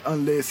happening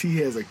unless he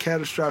has a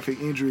catastrophic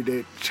injury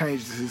that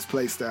changes his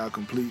play style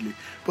completely.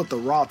 But the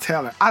raw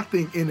talent, I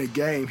think in a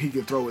game he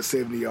can throw it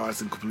 70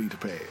 yards and complete the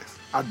pass.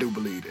 I do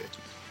believe that.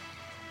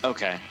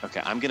 Okay.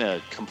 I'm going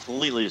to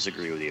completely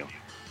disagree with you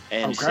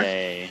and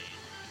say,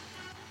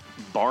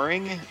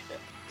 barring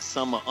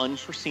some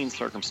unforeseen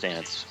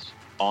circumstance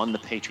on the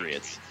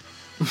Patriots,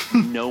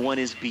 no one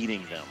is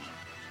beating them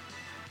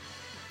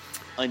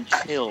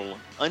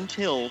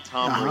until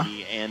Tom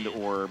Brady and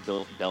or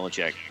Bill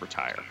Belichick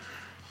retire.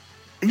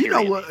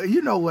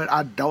 You know what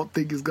I don't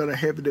think is going to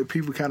happen that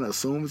people kind of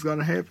assume is going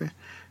to happen?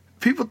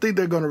 People think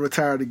they're going to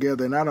retire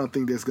together, and I don't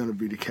think that's going to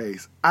be the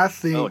case. I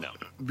think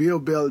Bill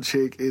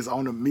Belichick is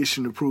on a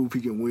mission to prove he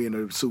can win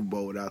a Super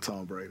Bowl without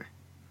Tom Brady.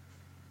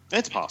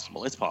 It's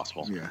possible.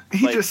 Yeah.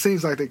 He just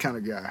seems like that kind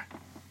of guy.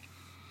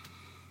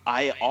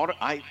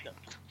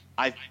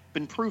 I've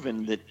been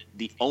proven that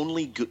the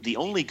only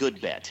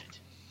good bet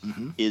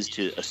is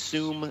to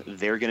assume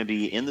they're going to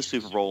be in the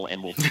Super Bowl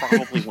and will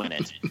probably win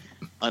it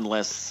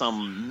unless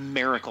some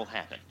miracle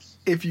happens.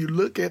 If you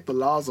look at the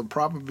laws of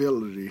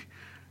probability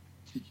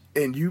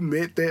and you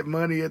met that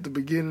money at the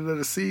beginning of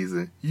the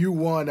season, you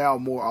won out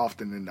more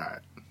often than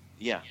not.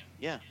 Yeah.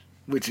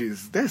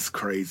 That's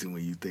crazy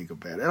when you think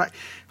about it. Like,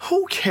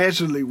 who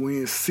casually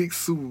wins 6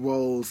 Super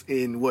Bowls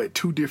in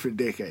 2 different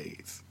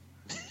decades?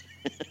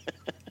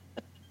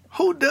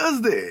 Who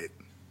does that?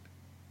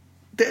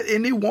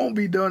 And it won't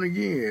be done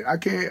again.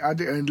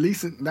 At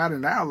least not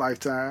in our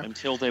lifetime.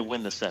 Until they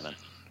win the 7th.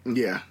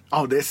 Yeah.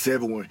 Oh, that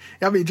 7th one.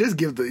 I mean,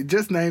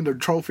 just name the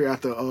trophy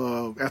after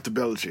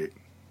Belichick. Yep.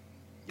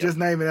 Just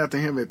name it after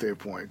him at that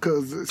point.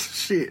 Because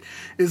shit,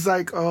 it's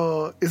like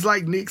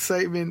Nick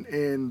Saban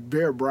and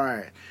Bear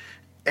Bryant.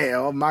 And,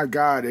 oh my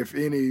God, if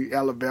any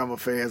Alabama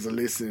fans are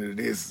listening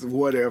to this,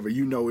 whatever,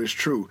 it's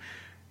true.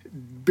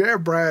 Bear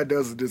Bryant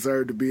doesn't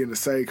deserve to be in the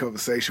same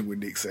conversation with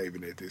Nick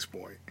Saban at this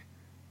point.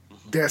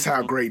 That's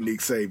how great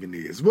Nick Saban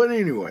is. But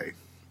anyway,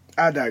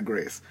 I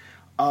digress.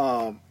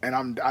 And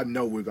I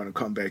know we're going to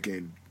come back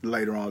in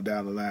later on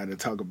down the line and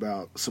talk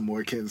about some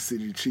more Kansas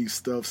City Chiefs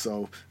stuff.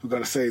 So we're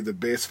going to save the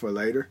best for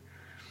later.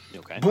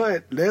 Okay.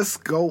 But let's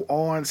go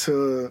on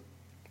to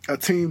a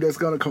team that's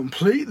going to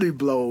completely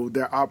blow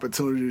their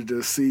opportunity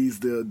to seize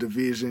the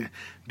division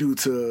due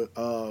to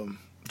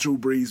Drew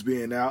Brees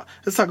being out.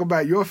 Let's talk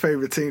about your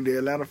favorite team, the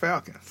Atlanta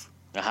Falcons.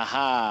 The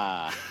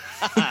Falcons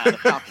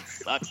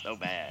suck so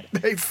bad.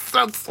 They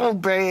suck so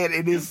bad.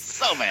 It is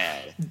so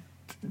bad.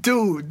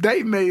 Dude,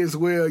 they may as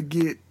well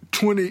get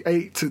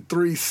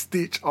 28-3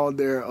 stitched on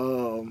their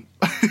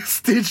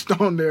stitched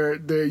on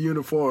their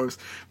uniforms,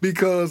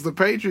 because the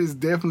Patriots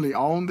definitely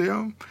own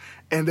them,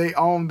 and they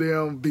own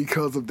them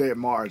because of that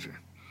margin.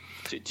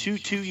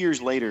 Two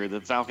years later,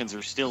 the Falcons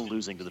are still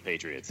losing to the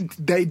Patriots.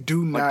 They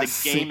do not.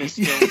 The game is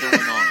still going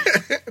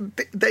on.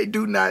 They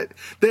do not.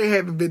 They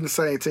haven't been the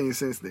same team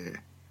since then.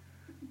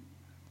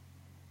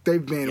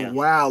 They've been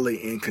wildly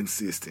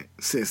inconsistent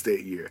since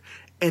that year,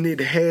 and it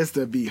has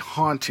to be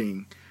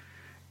haunting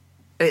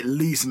at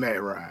least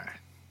Matt Ryan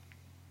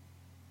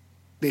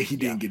that he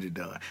didn't get it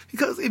done.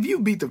 Because if you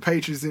beat the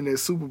Patriots in that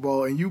Super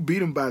Bowl and you beat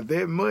them by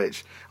that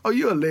much,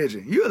 you're a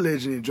legend. You're a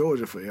legend in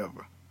Georgia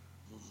forever.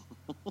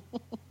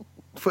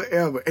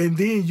 Forever. And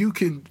then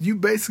you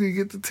basically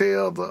get to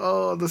tell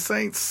the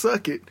Saints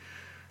suck it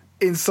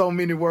in so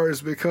many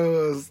words,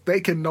 because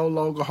they can no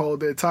longer hold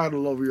that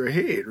title over your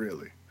head,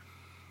 really.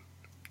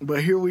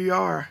 But here we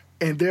are,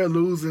 and they're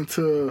losing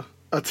to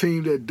a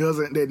team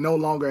that no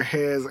longer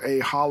has a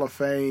Hall of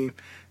Fame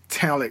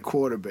talent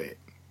quarterback.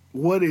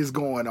 What is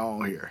going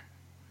on here?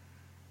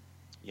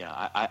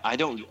 Yeah, I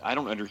don't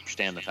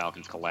understand the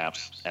Falcons'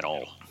 collapse at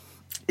all.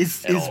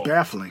 It's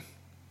baffling.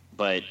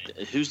 But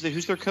who's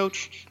their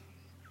coach?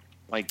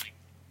 Like,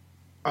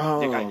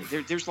 there's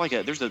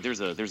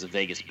a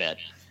Vegas bet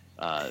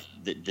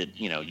that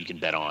you can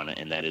bet on,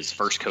 and that is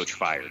first coach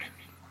fired.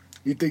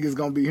 You think it's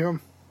gonna be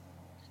him?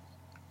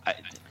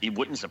 It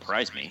wouldn't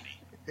surprise me.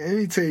 Let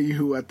me tell you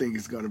who I think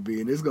it's going to be,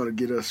 and it's going to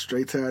get us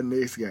straight to our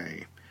next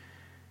game.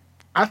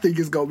 I think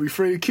it's going to be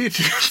Freddie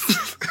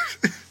Kitchens.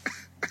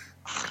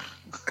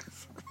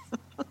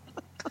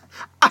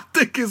 I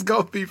think it's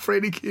going to be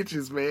Freddie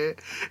Kitchens, man.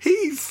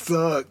 He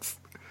sucks.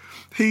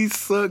 He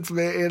sucks,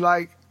 man. And,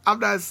 I'm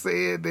not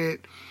saying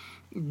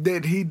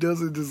that he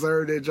doesn't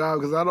deserve that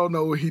job, because I don't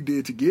know what he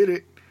did to get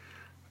it.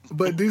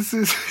 But this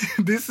is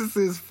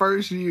his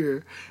first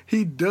year.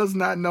 He does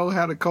not know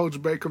how to coach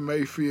Baker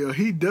Mayfield.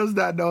 He does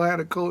not know how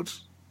to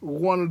coach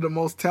one of the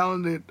most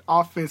talented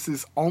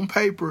offenses on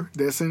paper.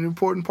 That's an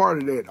important part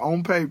of that,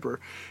 on paper,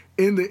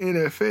 in the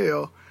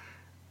NFL.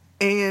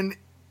 And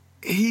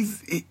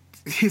his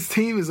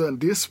team is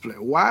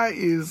undisciplined. Why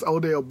is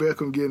Odell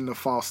Beckham getting a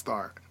false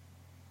start?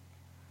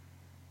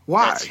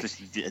 Why?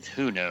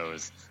 Who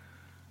knows?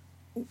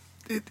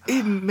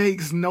 It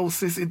makes no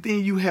sense. And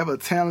then you have a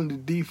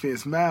talented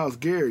defense. Myles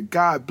Garrett,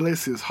 God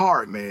bless his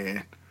heart,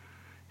 man.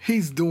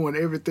 He's doing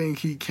everything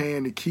he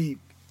can to keep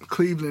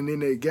Cleveland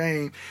in that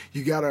game.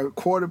 You got a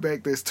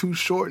quarterback that's too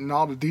short, and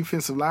all the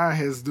defensive line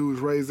has to do is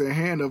raise their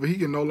hand up. He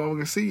can no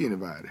longer see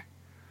anybody.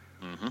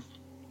 Mm-hmm.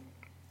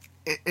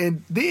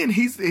 And then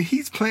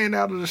he's playing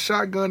out of the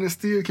shotgun and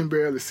still can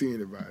barely see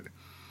anybody.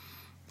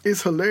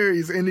 It's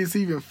hilarious, and it's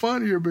even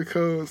funnier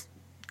because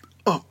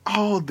of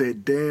all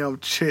that damn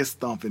chest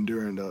thumping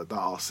during the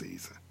off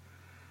season.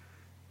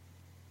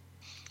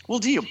 Well,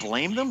 do you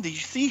blame them? Did you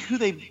see who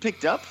they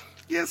picked up?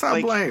 Yes, I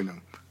blame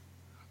them.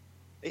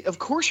 Of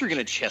course you're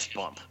going to chest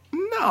bump.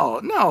 No.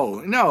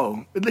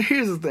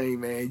 Here's the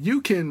thing, man.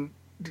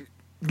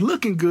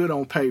 Looking good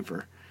on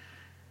paper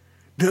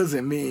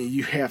doesn't mean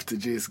you have to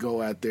just go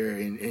out there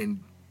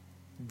and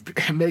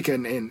make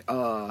an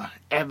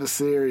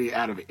adversary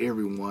out of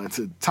everyone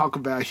to talk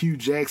about Hugh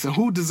Jackson,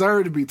 who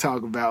deserved to be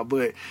talked about,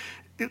 but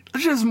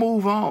just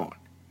move on.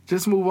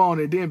 Just move on.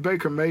 And then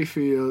Baker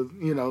Mayfield,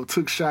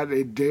 took shots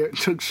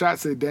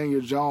at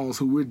Daniel Jones,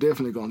 who we're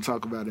definitely going to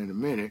talk about in a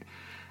minute.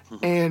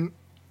 Mm-hmm. And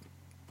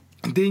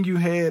then you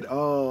had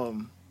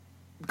Odell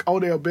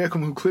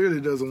Beckham, who clearly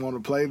doesn't want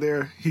to play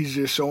there. He's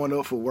just showing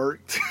up for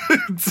work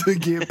to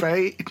get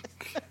paid.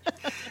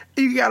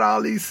 You got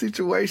all these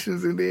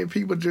situations, and then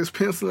people just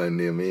penciling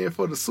them in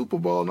for the Super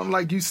Bowl. And I'm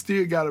like, you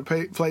still got to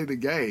play the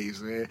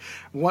games, man.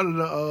 One of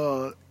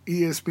the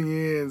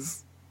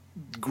ESPN's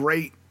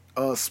great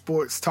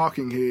sports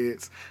talking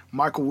heads,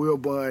 Michael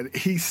Wilbon,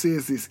 he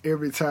says this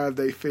every time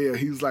they fail.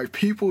 He was like,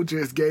 people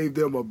just gave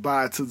them a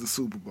bye to the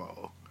Super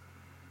Bowl.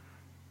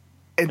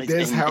 And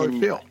that's how it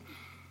felt.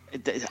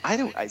 I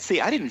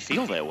didn't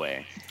feel that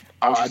way.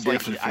 I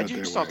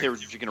just thought they were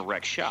just going to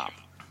wreck shop.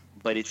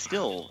 But it's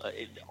still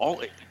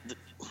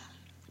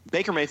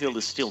Baker Mayfield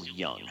is still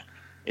young.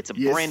 It's a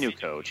brand new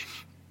coach.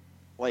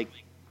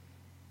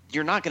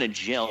 You're not going to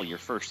gel your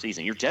first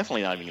season. You're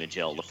definitely not even going to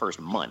gel the first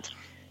month.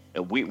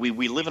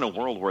 We live in a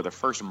world where the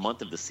first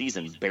month of the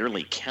season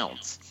barely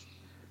counts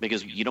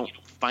because you don't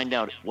find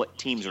out what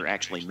teams are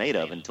actually made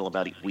of until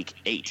about week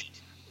 8.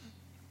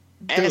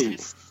 As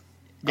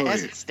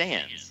it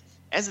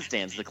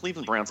stands, the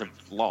Cleveland Browns have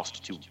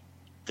lost to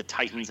the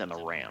Titans and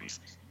the Rams.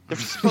 They're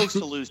supposed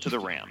to lose to the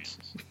Rams.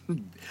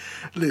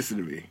 Listen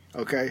to me,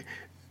 okay?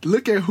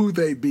 Look at who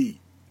they beat.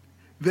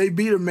 They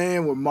beat a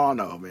man with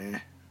mono,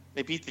 man.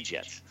 They beat the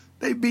Jets.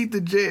 They beat the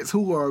Jets,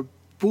 who are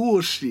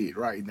bullshit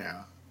right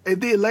now.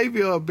 And then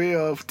Le'Veon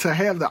Bell, to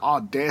have the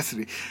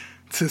audacity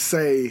to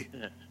say,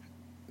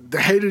 the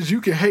haters, you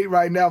can hate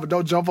right now, but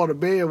don't jump on the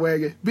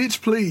bandwagon.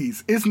 Bitch,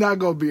 please. It's not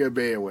going to be a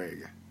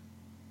bandwagon.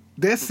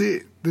 That's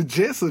it. The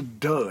Jets are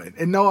done.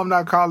 And no, I'm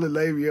not calling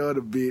Le'Veon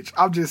a bitch.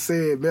 I'm just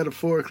saying,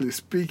 metaphorically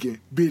speaking,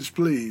 bitch,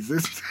 please.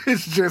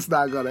 It's just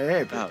not going to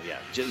happen. Oh, yeah.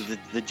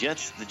 The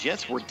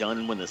Jets were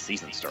done when the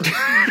season started.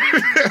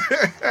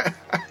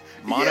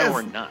 Mono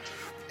or not.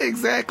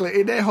 Exactly.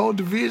 And that whole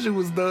division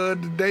was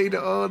done the day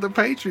the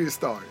Patriots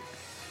started.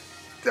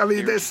 I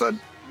mean,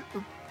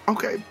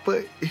 okay,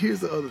 but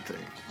here's the other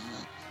thing.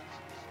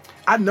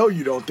 I know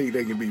you don't think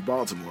they can beat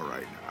Baltimore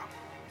right now,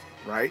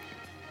 right?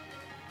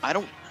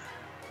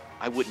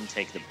 I wouldn't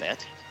take the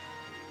bet.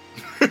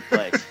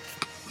 But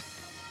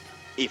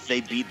if they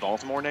beat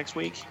Baltimore next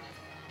week,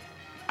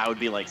 I would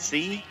be like,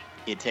 see,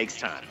 it takes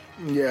time.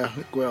 Yeah,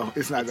 well,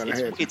 it's not going to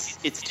happen.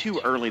 It's too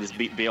early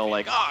to be all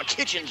like,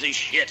 Kitchens is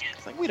shit.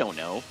 It's like, we don't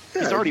know.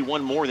 Yeah. He's already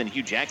won more than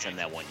Hugh Jackson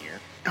that 1 year.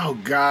 Oh,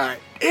 God.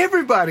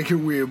 Everybody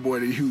can win more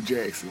than Hugh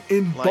Jackson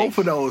in both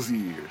of those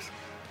years.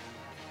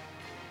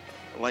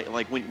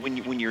 Like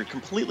when you're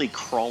completely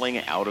crawling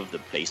out of the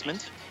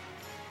basement,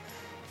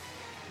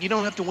 you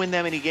don't have to win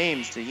that many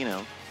games to,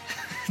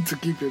 to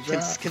keep your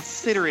job.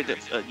 Consider it,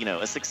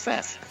 a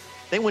success.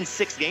 They win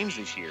 6 games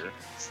this year.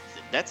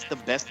 That's the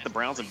best the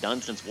Browns have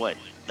done since what?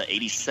 The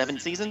 87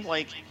 season?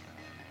 Wait,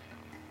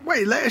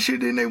 last year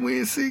didn't they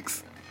win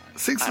 6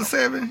 or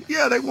 7?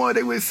 Yeah, they won.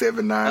 They went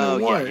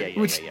 7-9-1,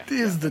 which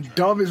is the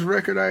dumbest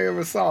record I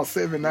ever saw.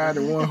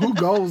 7-9-1. Who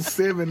goes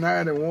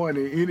 7-9-1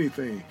 in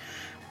anything?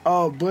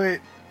 But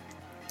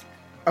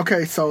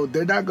okay, so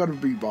they're not going to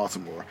beat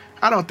Baltimore.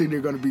 I don't think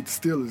they're going to beat the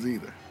Steelers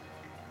either.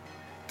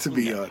 To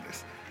be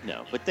honest.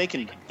 No, but they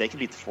can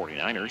beat the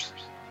 49ers.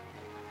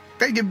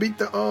 They can beat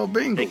the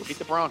Bengals. They can beat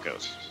the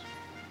Broncos.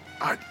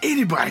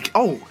 Anybody.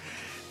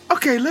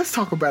 Okay, let's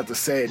talk about the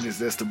sadness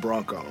that's the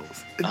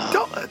Broncos.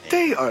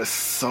 They are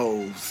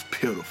so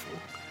pitiful.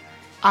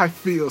 I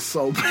feel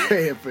so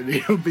bad for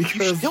them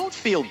because you don't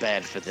feel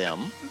bad for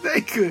them. They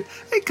could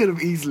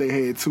have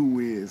easily had 2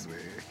 wins, man.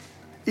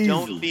 Easily.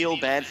 Don't feel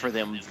bad for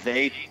them.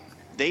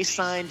 They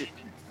signed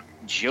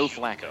Joe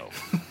Flacco.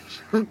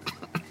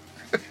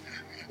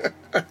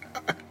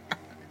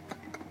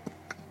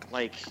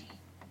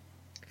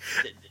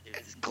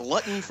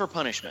 Glutton for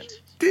punishment.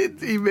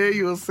 Did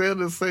Emmanuel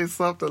Sanders say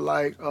something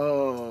like,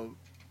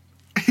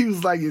 he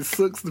was like, it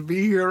sucks to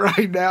be here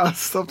right now?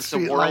 It's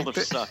a world of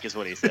suck is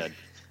what he said.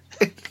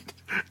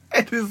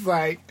 And it's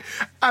like,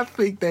 I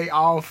think they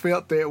all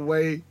felt that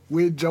way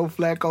when Joe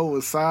Flacco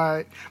was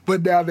signed,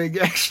 but now they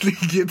actually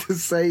get to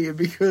say it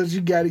because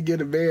you got to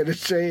get a man a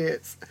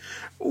chance.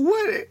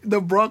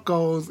 The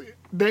Broncos,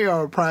 they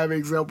are a prime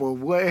example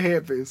of what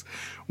happens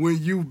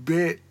when you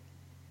bet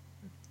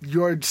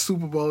your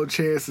Super Bowl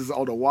chances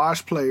on a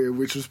wash player,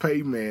 which was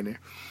Peyton Manning.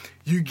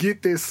 You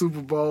get that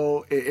Super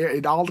Bowl,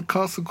 and all the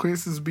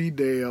consequences be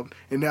damned,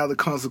 and now the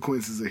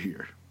consequences are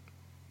here.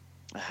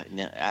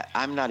 No,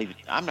 I'm not even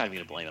going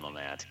to blame him on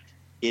that.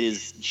 It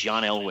is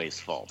John Elway's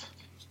fault.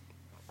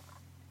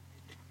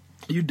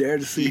 You dare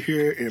to sit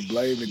here and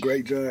blame the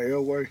great John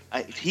Elway?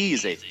 He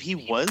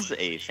was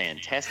a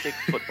fantastic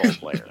football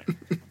player.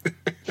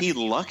 He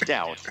lucked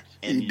out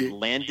and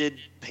landed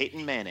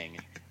Peyton Manning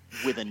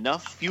with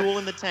enough fuel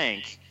in the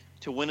tank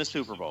to win a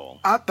Super Bowl.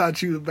 I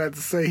thought you were about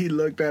to say he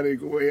looked at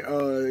it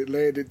and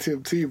landed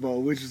Tim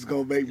Tebow, which is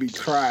going to make me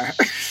cry.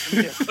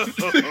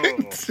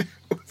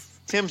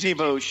 Tim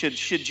Tebow should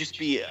just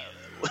be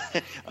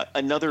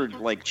another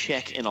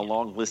check in a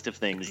long list of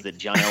things that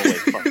John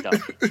Elway fucked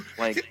up.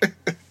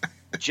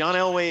 John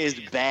Elway is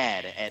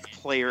bad at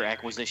player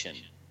acquisition.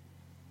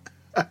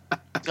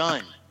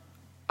 Done.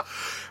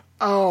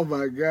 Oh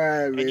my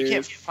God, man! And you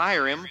can't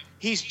fire him.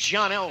 He's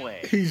John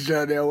Elway. He's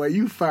John Elway.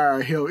 You fire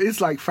him,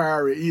 it's like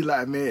firing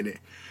Eli Manning.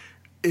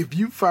 If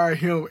you fire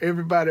him,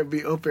 everybody will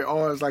be up in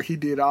arms like he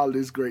did all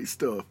this great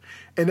stuff.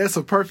 And that's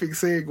a perfect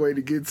segue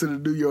to get to the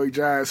New York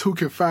Giants, who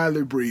can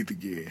finally breathe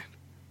again.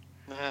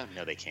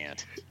 No, they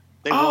can't.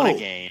 They won a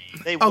game.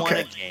 Won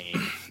a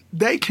game.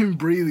 They can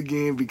breathe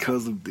again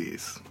because of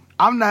this.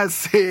 I'm not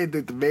saying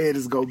that the man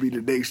is going to be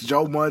the next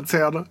Joe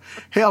Montana.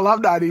 Hell,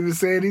 I'm not even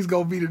saying he's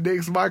going to be the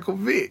next Michael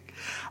Vick.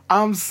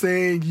 I'm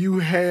saying you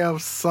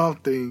have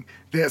something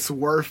that's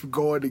worth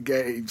going to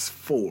games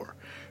for.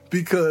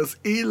 Because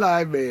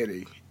Eli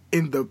Manning,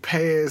 in the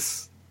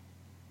past,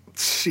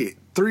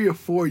 3 or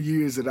 4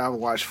 years that I've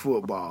watched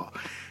football,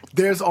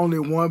 there's only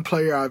one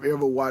player I've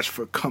ever watched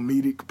for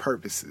comedic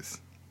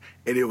purposes,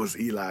 and it was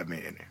Eli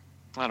Manning.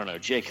 I don't know.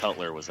 Jay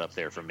Cutler was up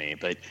there for me,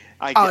 but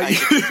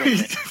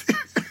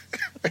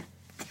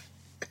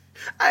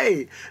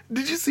Hey,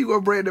 did you see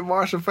what Brandon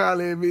Marshall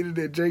finally admitted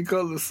that Jay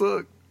Cutler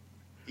sucked?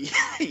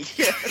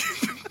 Yeah.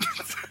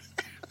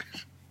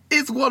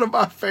 It's one of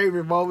my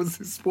favorite moments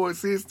in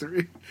sports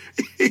history.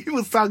 He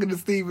was talking to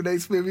Stephen A.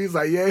 Smith. He was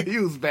like, yeah, he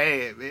was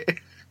bad, man.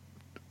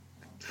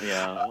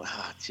 Yeah,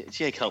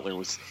 Jay Cutler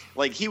was,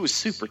 he was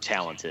super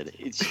talented.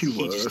 He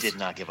just did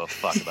not give a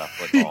fuck about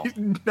football.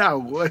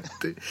 Not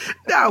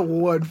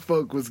one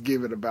fuck was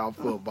given about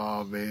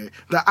football, man.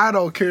 The I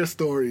don't care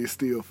story is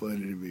still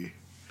funny to me.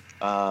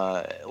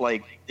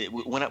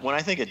 When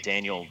I think of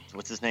Daniel,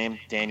 what's his name?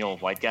 Daniel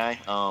White guy.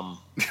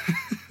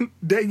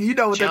 You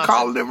know what they're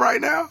calling him right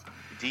now?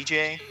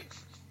 DJ?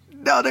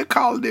 No, they're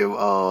calling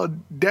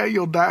him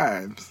Daniel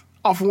Dimes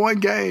off one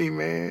game,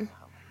 man.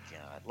 Oh,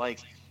 God. Like,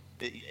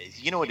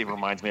 you know what it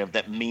reminds me of?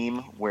 That meme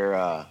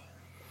where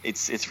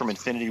it's from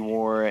Infinity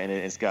War, and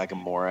it's got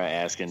Gamora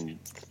asking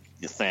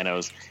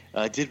Thanos,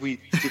 did we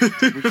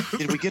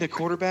get a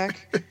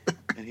quarterback?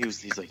 And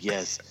he's like,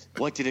 yes.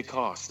 What did it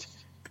cost?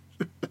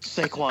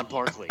 Saquon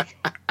Barkley.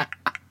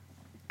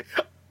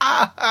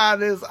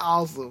 That's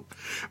awesome.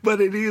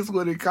 But it is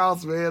what it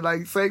costs, man.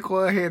 Like,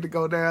 Saquon had to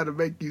go down to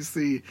make you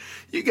see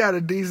you got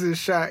a decent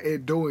shot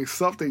at doing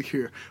something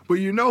here. But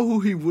you know who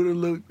he would have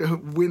looked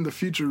when the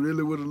future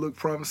really would have looked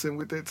promising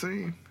with that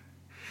team?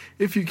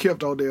 If you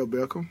kept Odell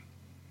Beckham.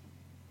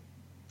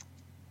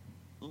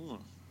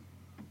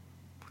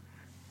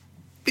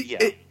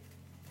 Yeah.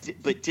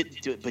 But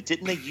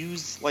didn't they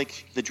use,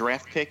 like, the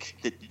draft pick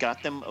that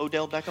got them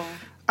Odell Beckham?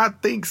 I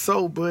think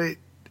so, but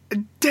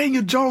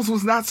Daniel Jones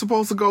was not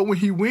supposed to go when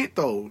he went,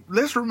 though.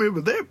 Let's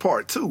remember that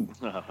part, too.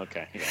 Oh,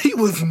 okay. Yeah. He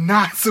was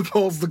not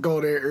supposed to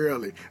go there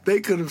early. They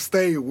could have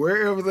stayed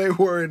wherever they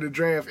were in the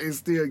draft and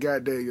still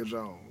got Daniel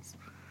Jones.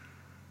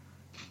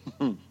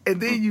 And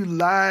then you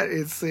lied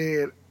and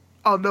said,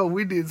 oh, no,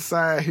 we didn't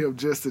sign him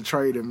just to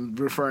trade him,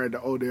 referring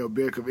to Odell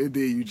Beckham, and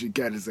then you just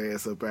got his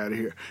ass up out of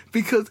here.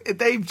 Because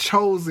they've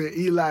chosen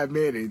Eli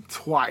Manning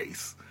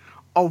twice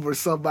over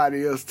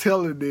somebody else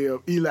telling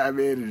them Eli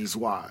Manning is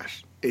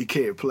washed. He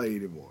can't play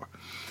anymore.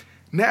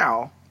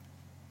 Now,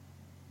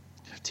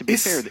 to be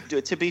fair,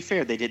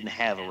 they didn't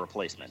have a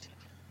replacement.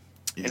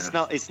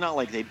 Yeah. It's not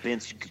like they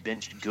benched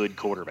good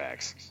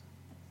quarterbacks.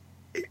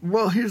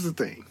 Well, here's the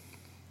thing.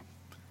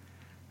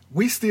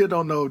 We still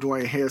don't know if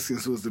Dwayne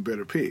Haskins was the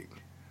better pick.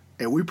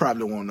 And we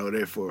probably won't know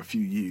that for a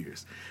few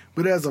years.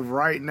 But as of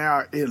right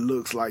now, it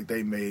looks like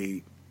they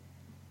made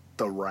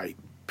the right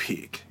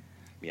pick.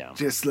 Yeah.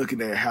 Just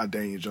looking at how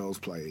Daniel Jones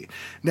played.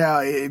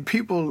 Now,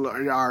 people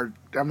are,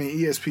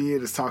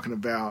 ESPN is talking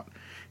about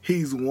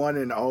he's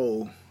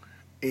 1-0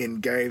 in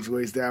games where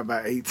he's down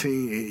by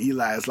 18, and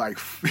Eli is like,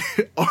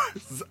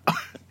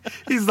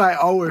 he's like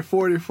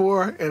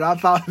 0-44, and I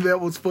thought that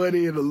was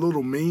funny and a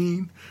little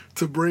mean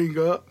to bring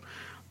up.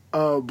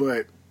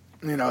 But,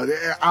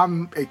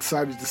 I'm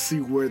excited to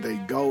see where they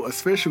go,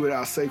 especially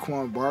without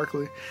Saquon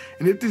Barkley.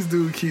 And if this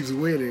dude keeps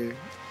winning,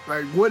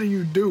 like, what do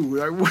you do?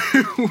 Like,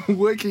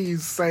 what can you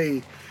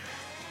say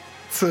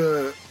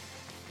to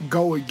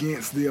go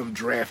against them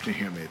drafting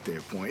him at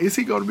that point? Is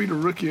he going to be the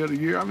rookie of the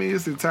year? I mean,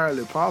 it's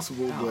entirely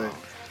possible, but...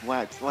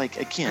 What? Like,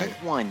 again,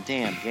 one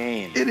damn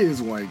game. It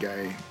is one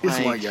game. It's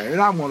one game.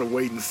 And I want to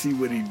wait and see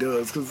what he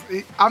does, because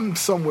I'm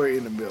somewhere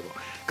in the middle.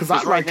 Because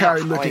I like how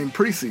he looked in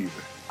preseason.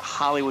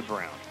 Hollywood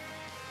Brown.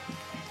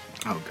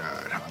 Oh,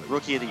 God. Hollywood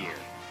Rookie of the year.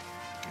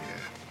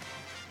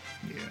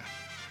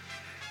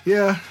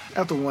 Yeah,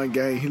 after one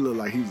game, he looked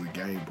like he was a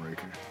game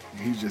breaker.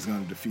 He's just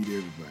going to defeat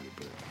everybody,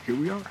 but here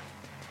we are.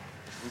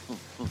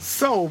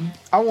 So,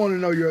 I want to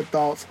know your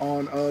thoughts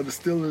on the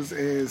Steelers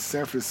and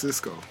San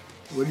Francisco.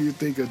 What do you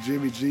think of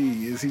Jimmy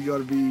G? Is he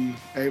going to be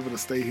able to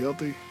stay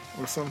healthy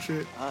or some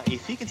shit?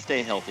 If he can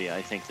stay healthy,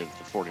 I think that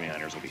the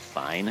 49ers will be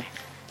fine.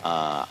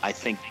 I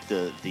think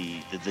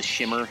the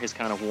shimmer has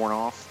kind of worn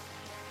off.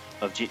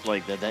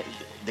 That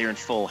they're in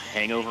full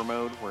hangover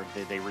mode where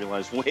they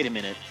realize, wait a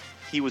minute,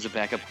 he was a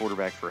backup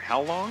quarterback for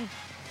how long?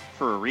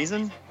 For a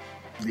reason?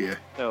 Yeah.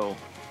 So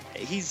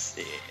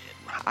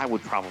I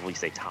would probably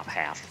say top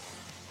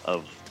half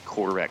of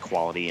quarterback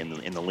quality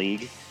in the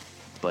league,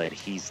 but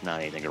he's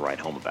not anything to write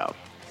home about.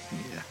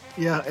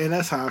 Yeah, and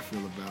that's how I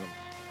feel about him.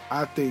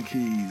 I think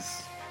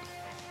he's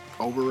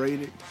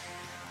overrated.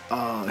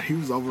 He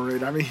was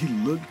overrated. I mean, he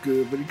looked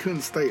good, but he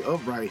couldn't stay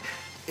upright.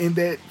 In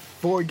that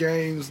 4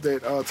 games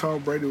that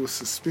Tom Brady was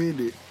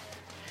suspended,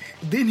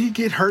 didn't he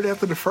get hurt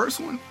after the first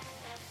one?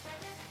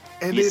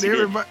 And yes, then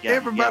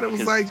everybody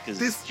was like,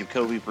 "This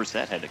Jacoby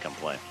Brissett had to come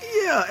play."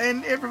 Yeah,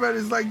 and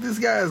everybody's like, "This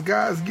guy is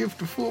God's gift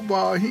to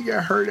football." And he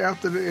got hurt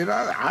after and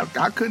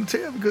I couldn't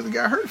tell because he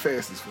got hurt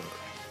fast as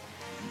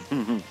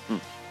fuck.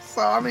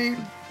 So I mean,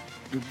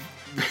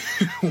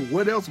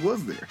 what else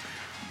was there?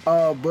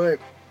 But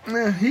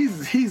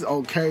he's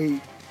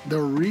okay.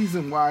 The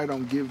reason why I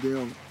don't give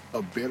them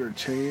a better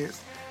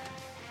chance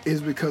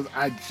is because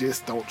I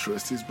just don't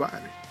trust his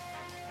body.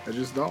 I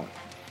just don't.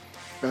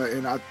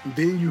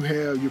 Then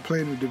you're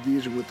playing a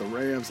division with the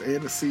Rams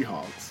and the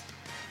Seahawks,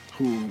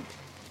 who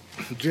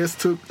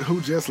just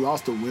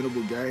lost a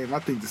winnable game. I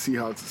think the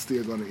Seahawks are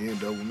still going to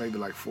end up with maybe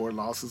like 4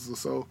 losses or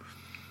so,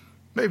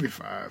 maybe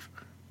 5.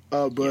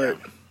 But yeah.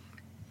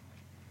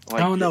 I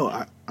don't know.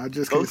 I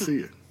just can't see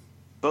it.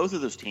 Both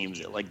of those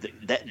teams, like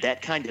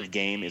that kind of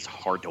game, is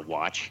hard to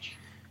watch,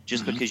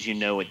 just because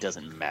it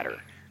doesn't matter.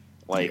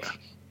 Like. Yeah.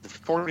 The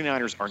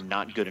 49ers are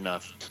not good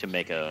enough to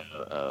make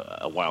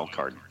a wild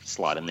card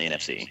slot in the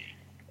NFC.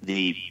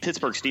 The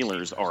Pittsburgh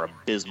Steelers are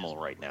abysmal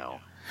right now.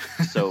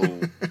 So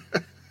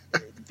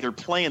they're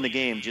playing the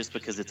game just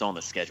because it's on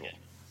the schedule.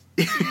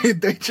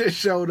 They just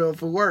showed up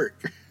for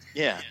work.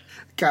 Yeah.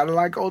 Kind of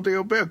like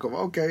Odell Beckham.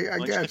 Okay, I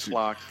got you.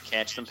 Clock,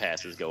 catch some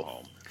passes, go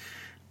home.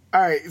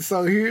 All right,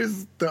 so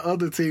here's the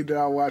other team that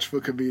I watch for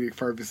comedic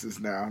purposes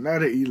now. Now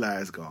that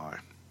Eli's gone.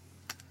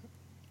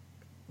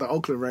 The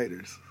Oakland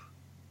Raiders.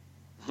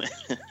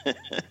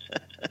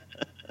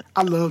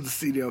 I love to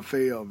see them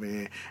fail,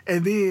 man.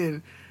 And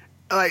then,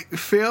 like,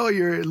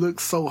 failure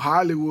looks so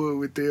Hollywood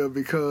with them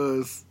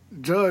because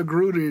John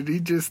Gruden, he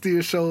just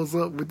still shows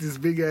up with this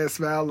big-ass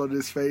smile on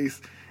his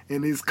face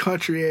and his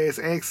country-ass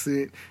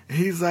accent. And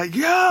he's like,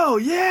 yo,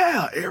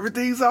 yeah,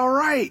 everything's all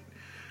right.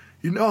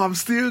 You know, I'm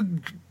still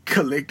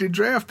collecting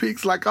draft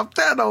picks like I'm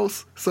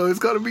Thanos, so it's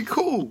going to be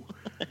cool.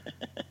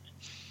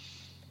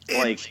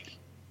 Like...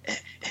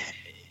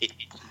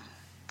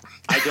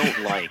 I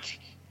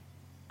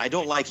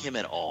don't like him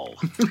at all.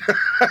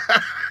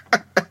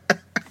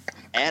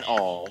 At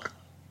all.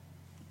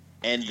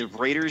 And the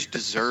Raiders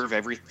deserve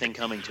everything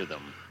coming to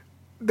them.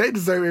 They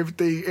deserve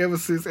everything ever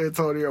since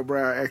Antonio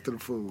Brown acted a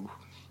fool.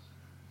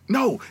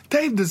 No,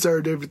 they've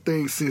deserved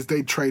everything since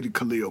they traded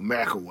Khalil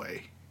Mack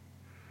away.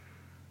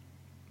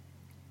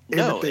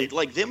 No,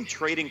 like them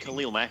trading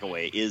Khalil Mack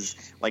away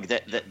is like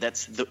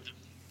that's the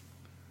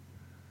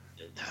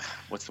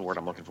what's the word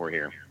I'm looking for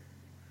here?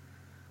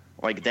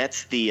 Like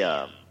that's the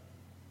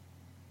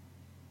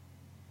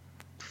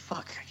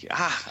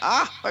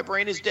my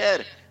brain is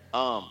dead.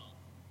 Kind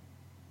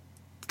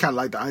of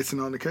like the icing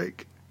on the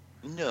cake.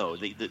 No,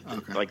 okay.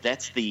 Like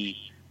that's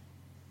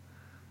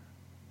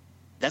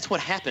what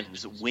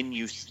happens when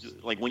you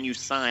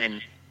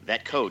sign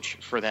that coach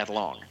for that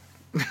long.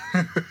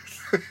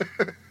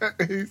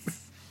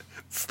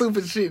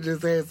 Stupid shit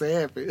just has to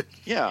happen.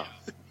 Yeah,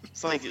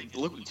 it's like,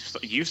 look,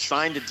 you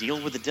signed a deal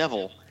with the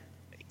devil.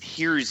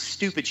 Here's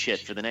stupid shit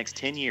for the next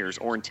 10 years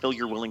or until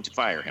you're willing to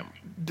fire him.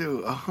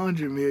 Dude,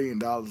 $100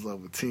 million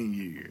over 10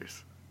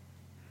 years.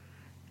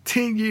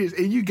 10 years,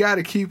 and you got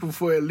to keep him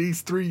for at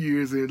least 3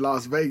 years in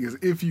Las Vegas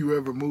if you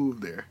ever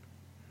move there.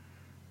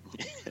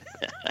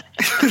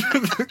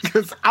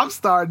 Because I'm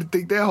starting to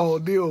think that whole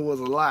deal was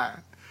a lie.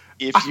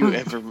 If you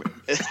ever...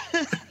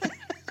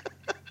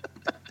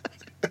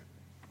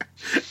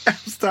 I'm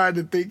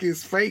starting to think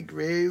it's fake,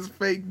 man. It's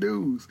fake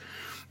news.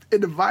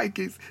 And the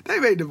Vikings,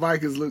 they made the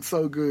Vikings look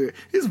so good.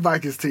 This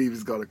Vikings team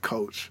is going to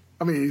coach.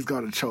 I mean, he's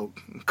going to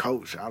choke.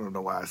 Coach, I don't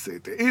know why I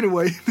said that.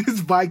 Anyway, this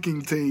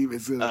Viking team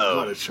is going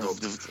to choke.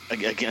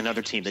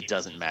 Another team that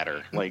doesn't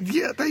matter. Like,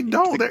 yeah, they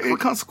don't. They're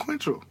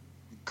inconsequential.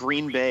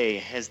 Green Bay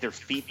has their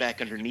feet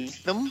back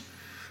underneath them.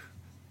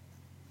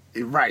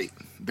 Right.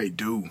 They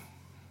do.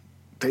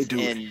 They do.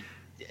 And,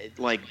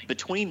 like,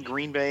 between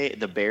Green Bay,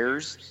 the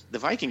Bears, the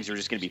Vikings are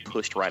just going to be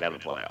pushed right out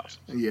of the playoffs.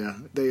 Yeah,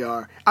 they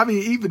are. I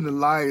mean, even the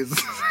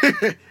Lions,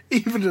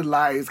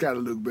 got to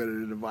look better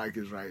than the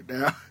Vikings right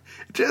now.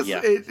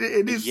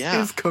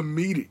 It's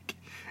comedic.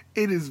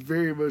 It is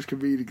very much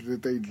comedic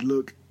that they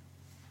look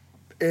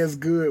as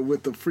good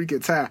with the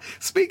freaking tie.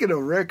 Speaking of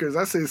records,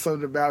 I said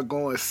something about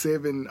going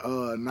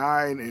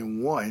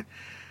 7-9-1.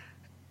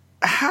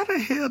 How the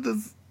hell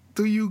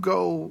do you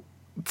go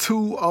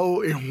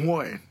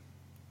 2-0-1?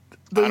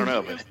 I don't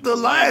know, but the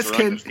Lions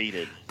can't.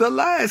 Undefeated. The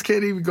Lions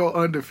can't even go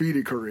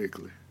undefeated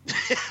correctly.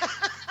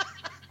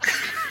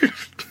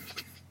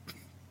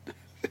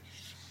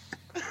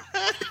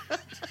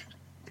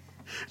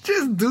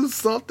 Just do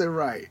something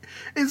right.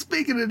 And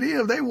speaking of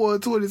them, they won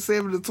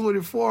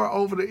 27-24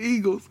 over the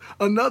Eagles,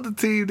 another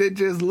team that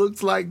just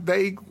looks like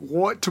they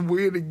want to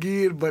win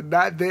again, but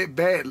not that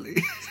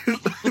badly.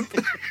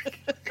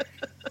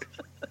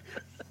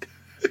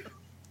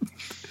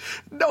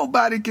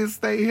 Nobody can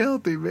stay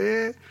healthy,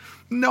 man.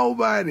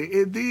 Nobody.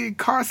 And then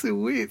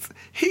Carson Wentz,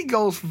 he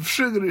goes from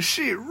sugar to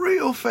shit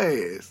real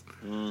fast.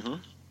 Mm-hmm.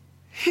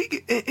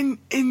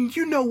 And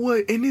you know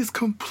what? And it's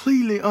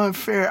completely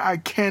unfair. I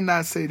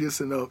cannot say this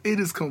enough.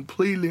 It is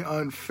completely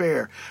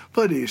unfair,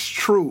 but it's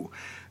true.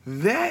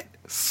 That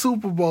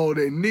Super Bowl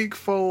that Nick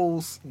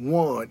Foles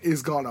won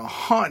is going to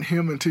haunt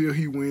him until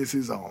he wins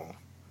his own.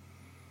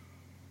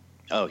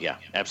 Oh, yeah,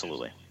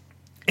 absolutely.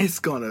 It's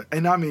gonna,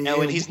 and I mean, no,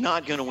 and he's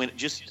not gonna win.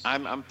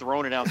 I'm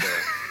throwing it out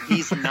there.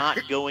 He's not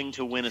going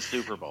to win a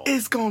Super Bowl.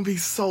 It's gonna be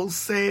so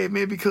sad,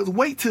 man. Because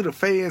wait till the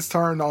fans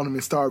turn on him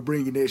and start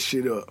bringing that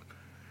shit up.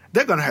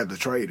 They're gonna have to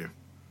trade him.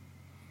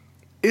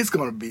 It's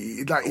gonna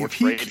be like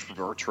trade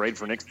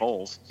for Nick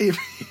Foles. If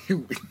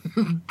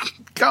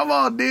come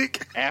on,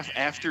 Nick.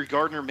 After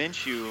Gardner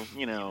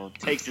Minshew,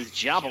 takes his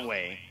job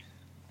away.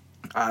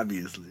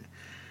 Obviously.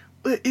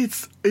 But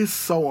it's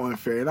so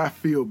unfair, and I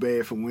feel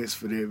bad for Wentz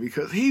for that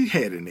because he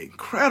had an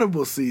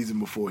incredible season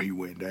before he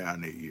went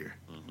down that year.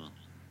 Mm-hmm.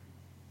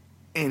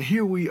 And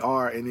here we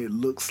are, and it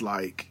looks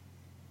like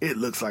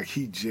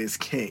he just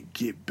can't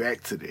get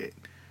back to that.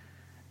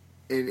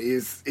 And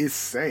it's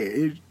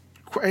sad.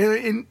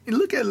 And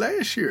look at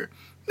last year.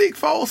 Nick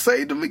Foles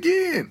saved him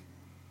again.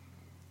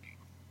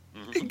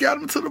 Mm-hmm. He got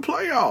him to the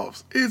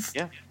playoffs.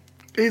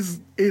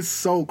 It's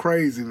so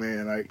crazy,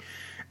 man. Like,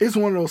 it's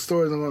one of those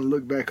stories I'm going to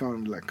look back on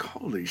and be like,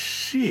 holy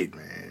shit,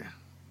 man.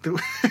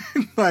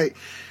 Like,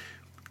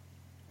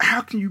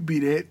 how can you be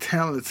that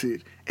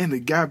talented and the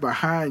guy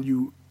behind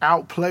you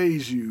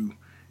outplays you?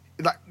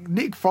 Like,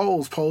 Nick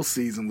Foles'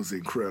 postseason was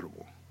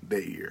incredible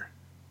that year.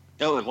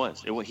 Oh, it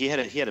was. He had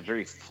a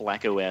very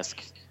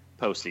Flacco-esque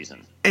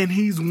postseason. And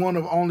he's one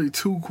of only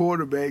 2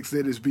 quarterbacks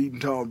that has beaten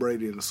Tom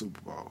Brady in the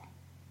Super Bowl.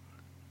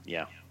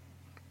 Yeah.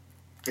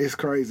 It's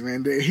crazy,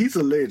 man. He's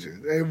a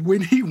legend. And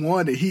when he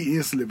won it, he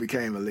instantly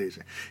became a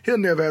legend. He'll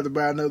never have to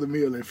buy another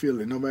meal in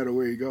Philly, no matter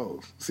where he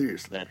goes.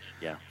 Seriously.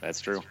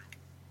 That's true.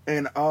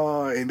 And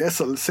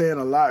that's saying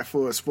a lot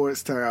for a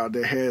sports town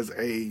that has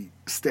a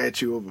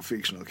statue of a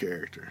fictional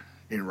character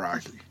in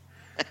Rocky.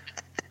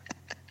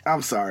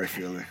 I'm sorry,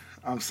 Philly.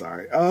 I'm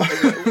sorry.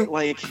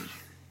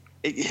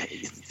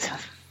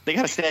 They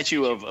got a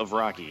statue of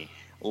Rocky,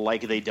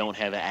 like they don't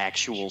have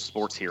actual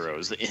sports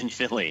heroes in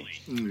Philly.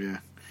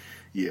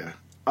 Yeah.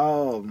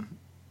 And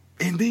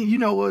then you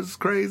know what's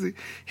crazy?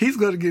 He's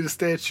going to get a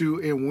statue,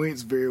 and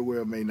Wentz very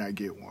well may not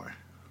get one.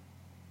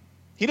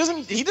 He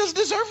doesn't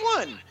deserve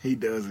one. He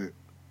doesn't.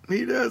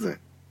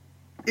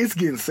 It's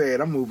getting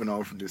sad. I'm moving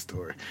on from this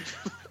story.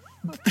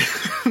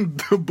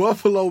 The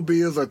Buffalo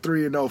Bills are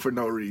 3-0 for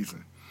no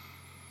reason.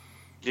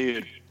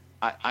 Dude,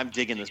 I'm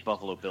digging this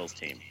Buffalo Bills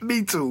team.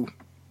 Me too.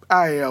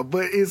 I am,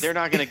 but they're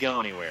not going to go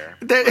anywhere.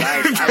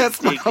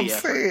 That's what I'm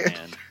saying.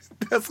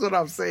 That's what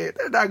I'm saying.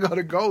 They're not going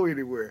to go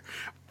anywhere.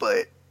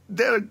 But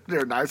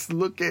they're nice to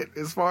look at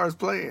as far as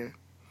playing.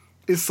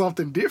 It's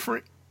something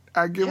different.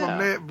 I give them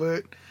that,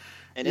 but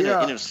in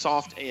a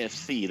soft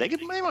AFC, they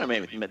could make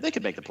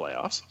the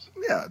playoffs.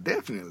 Yeah,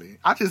 definitely.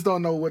 I just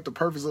don't know what the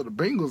purpose of the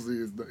Bengals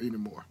is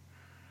anymore.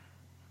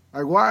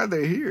 Like, why are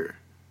they here?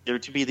 They're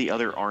to be the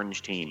other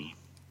orange team.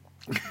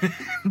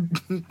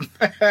 In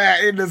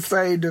the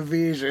same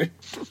division.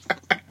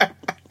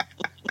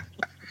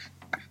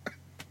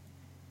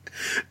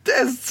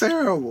 That's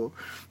terrible.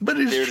 But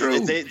it's true.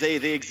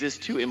 They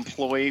exist to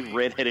employ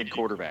redheaded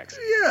quarterbacks.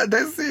 Yeah,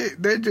 that's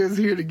it. They're just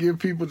here to give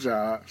people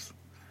jobs.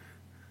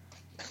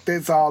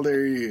 That's all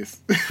there is.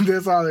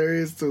 That's all there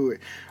is to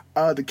it.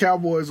 The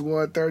Cowboys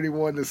won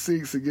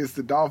 31-6 against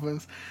the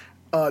Dolphins.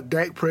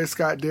 Dak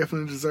Prescott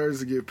definitely deserves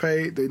to get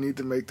paid. They need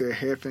to make that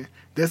happen.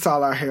 That's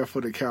all I have for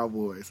the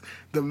Cowboys.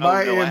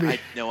 I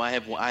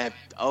have.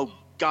 Oh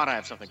God, I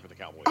have something for the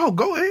Cowboys. Oh,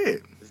 go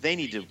ahead. They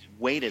need to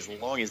wait as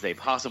long as they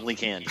possibly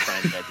can to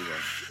sign that deal.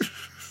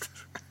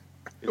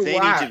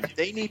 Why?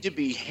 They need to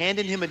be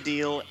handing him a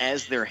deal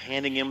as they're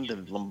handing him the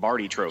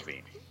Lombardi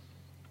Trophy.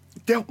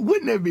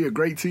 Wouldn't that be a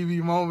great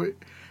TV moment?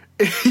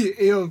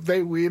 If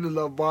they win the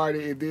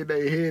Lombardi and then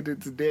they hand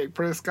it to Dak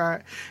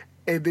Prescott,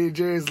 and then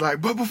Jerry's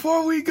like, "But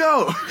before we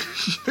go,"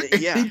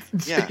 he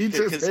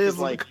just has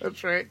a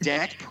contract.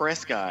 Dak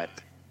Prescott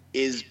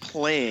is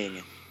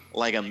playing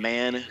like a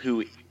man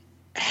who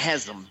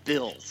has some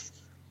bills.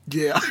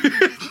 Yeah.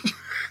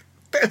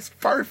 That's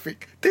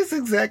perfect. That's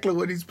exactly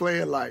what he's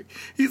playing like.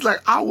 He's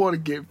like, I want to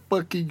get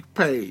fucking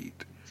paid.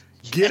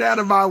 Get out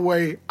of my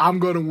way. I'm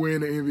going to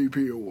win the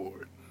MVP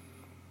award.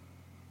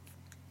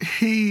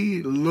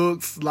 He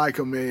looks like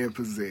a man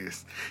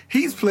possessed.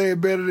 He's playing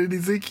better than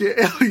Ezekiel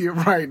Elliott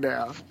right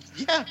now.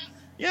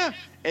 Yeah.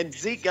 And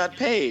Zeke got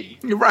paid.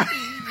 Right.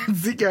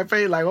 Zeke got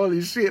paid like,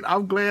 holy shit,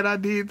 I'm glad I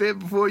did that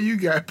before you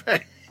got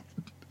paid.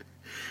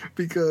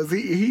 Because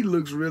he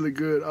looks really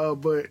good.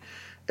 But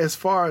as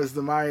far as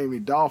the Miami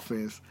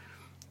Dolphins,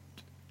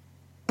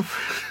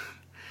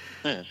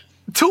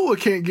 Tua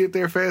can't get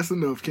there fast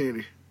enough, can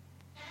he?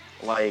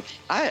 Like,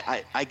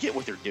 I get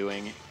what they're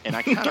doing, and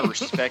I kind of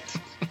respect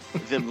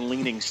them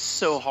leaning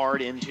so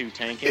hard into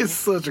tanking. It's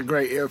such a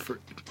great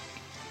effort.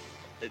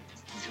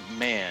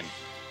 Man.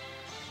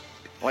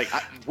 Like,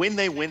 when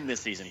they win this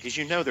season, because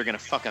you know they're going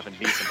to fuck up and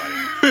beat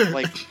somebody.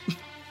 Like,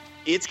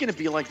 it's going to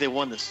be like they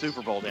won the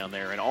Super Bowl down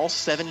there, and all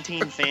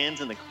 17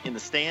 fans in the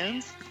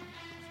stands,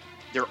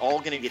 they're all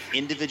going to get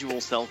individual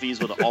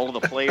selfies with all of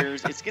the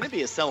players. It's going to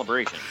be a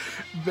celebration.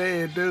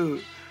 Man,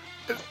 dude,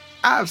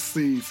 I've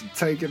seen some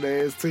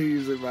taking-ass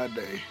teams in my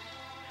day.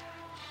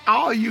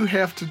 All you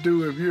have to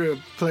do if you're a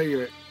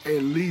player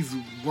at least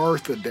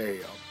worth a damn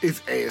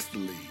is ask to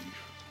leave.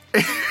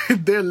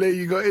 They'll let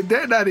you go. And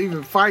they're not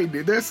even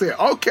fighting it. They're saying,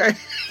 okay,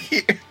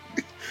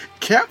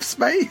 cap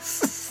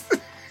space.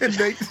 And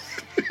they...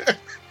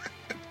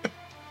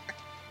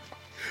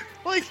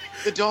 Like,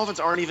 the Dolphins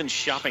aren't even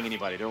shopping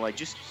anybody. They're like,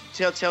 just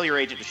tell your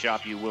agent to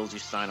shop you. We'll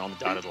just sign on the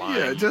dotted line.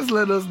 Yeah, just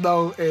let us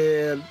know,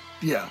 and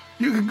yeah,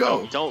 you can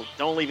go.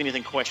 Don't leave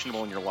anything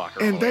questionable in your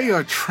locker. And they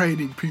are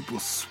trading people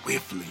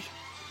swiftly.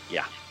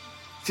 Yeah.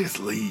 Just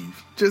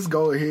leave. Just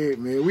go ahead,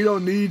 man. We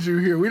don't need you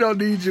here. We don't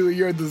need you and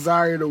your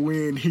desire to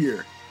win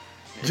here.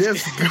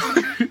 Just go.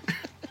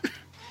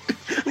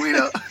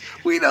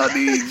 We don't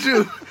need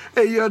you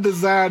and your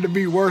desire to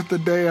be worth a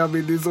damn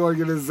in this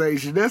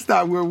organization. That's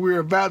not where we're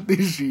about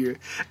this year.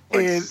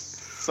 Like, and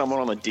someone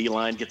on the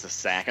D-line gets a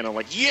sack and they're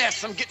like,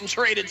 yes, I'm getting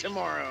traded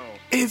tomorrow.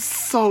 It's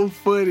so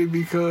funny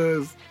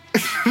because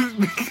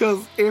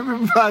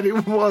everybody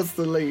wants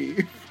to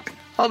leave.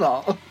 Hold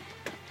on.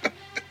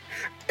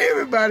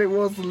 Everybody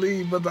wants to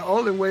leave, but the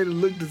only way to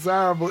look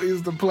desirable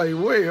is to play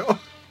well.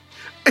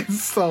 And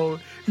so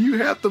you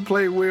have to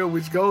play well,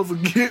 which goes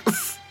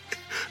against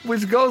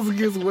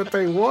what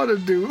they want to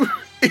do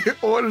in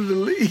order to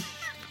leave.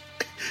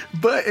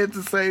 But at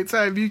the same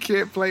time, you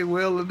can't play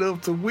well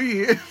enough to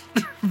win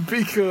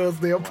because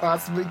they'll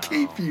possibly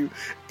keep you.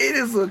 It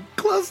is a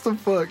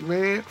clusterfuck,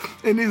 man.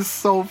 And it's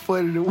so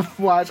funny to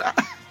watch.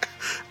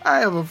 I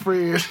have a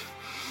friend,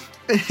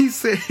 and he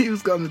said he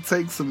was going to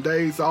take some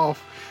days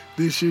off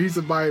this year. He's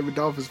a Miami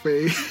Dolphins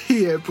fan.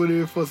 He had put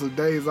in for some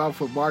days off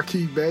for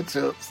marquee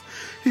matchups.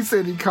 He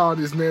said he called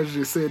his manager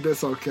and said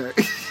that's okay.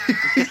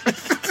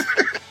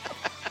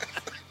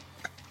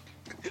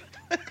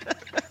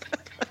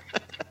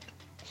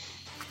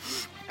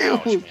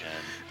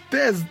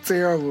 That's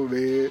terrible,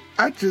 man.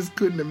 I just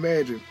couldn't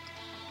imagine.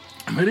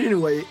 But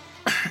anyway,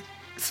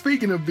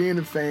 speaking of being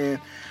a fan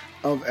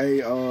of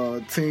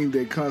a team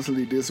that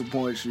constantly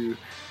disappoints you,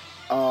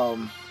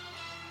 I'm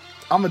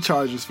a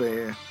Chargers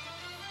fan.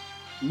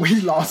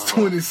 We lost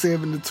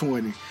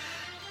 27-20.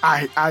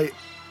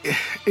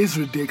 It's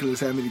ridiculous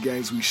how many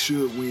games we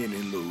should win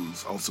and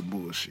lose on some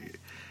bullshit.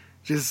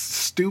 Just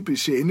stupid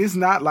shit. And it's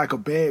not like a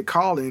bad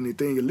call or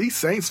anything. At least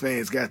Saints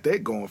fans got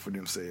that going for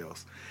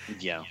themselves.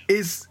 Yeah.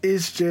 It's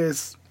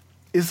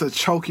a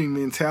choking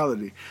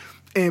mentality.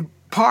 And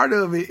part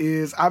of it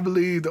is I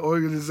believe the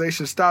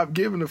organization stopped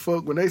giving a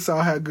fuck when they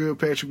saw how good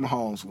Patrick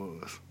Mahomes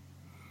was.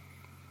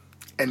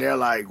 And they're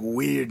like,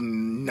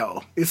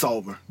 no, it's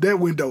over. That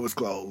window is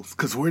closed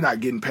because we're not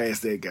getting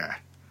past that guy.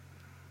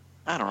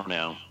 I don't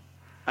know.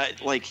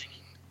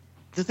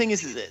 The thing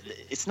is that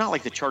it's not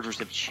like the Chargers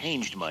have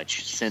changed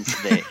much since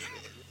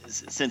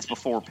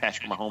before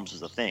Patrick Mahomes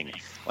was a thing.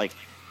 Like,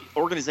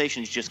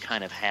 organizations just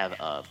kind of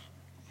have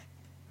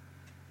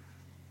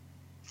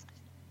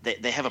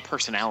they have a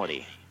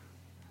personality.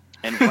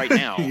 And right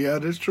now, yeah,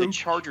 that's true. The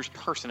Chargers'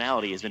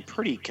 personality has been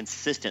pretty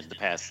consistent the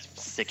past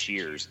 6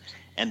 years,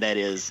 and that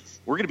is,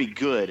 we're going to be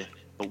good,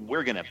 but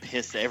we're going to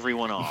piss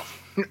everyone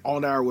off.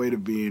 On our way to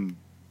being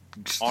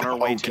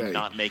to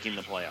not making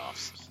the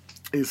playoffs.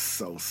 It's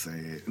so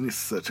sad, and it's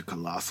such a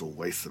colossal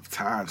waste of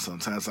time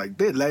sometimes. Like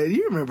that,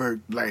 you remember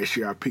last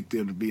year I picked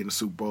them to be in the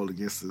Super Bowl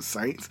against the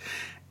Saints,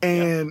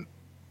 and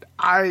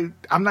I'm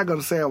not going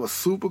to say I was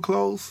super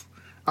close.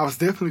 I was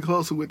definitely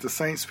closer with the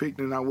Saints pick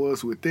than I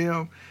was with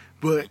them,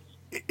 but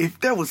if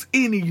there was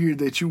any year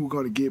that you were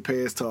going to get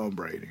past Tom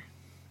Brady,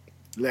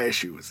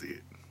 last year was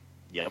it.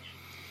 Yep.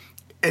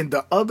 And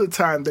the other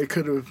time they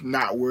could have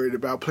not worried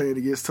about playing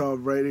against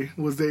Tom Brady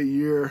was that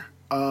year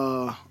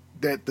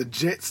that the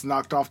Jets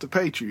knocked off the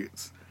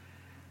Patriots.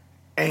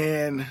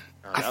 And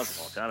that was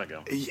a long time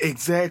ago.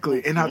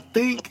 Exactly. And I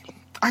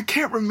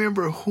can't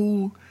remember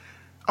who.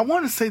 I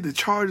want to say the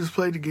Chargers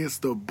played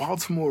against the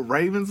Baltimore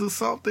Ravens or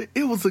something.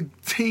 It was a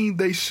team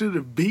they should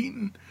have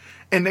beaten,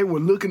 and they were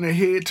looking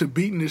ahead to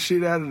beating the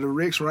shit out of the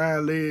Rex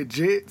Ryan-led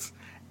Jets,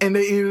 and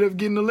they ended up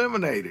getting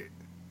eliminated.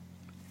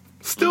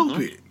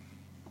 Stupid. Mm-hmm.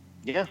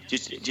 Yeah,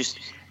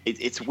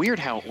 it's weird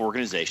how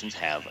organizations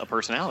have a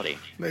personality.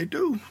 They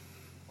do.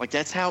 Like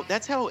that's how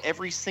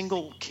every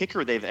single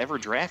kicker they've ever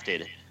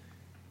drafted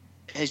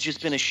has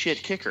just been a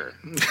shit kicker.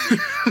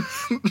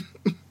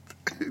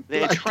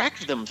 They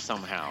attract them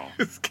somehow.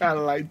 It's kind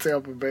of like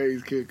Tampa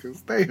Bay's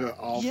kickers. They are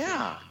awful.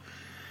 Yeah.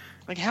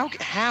 Like how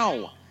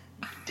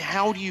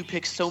do you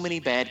pick so many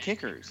bad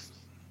kickers?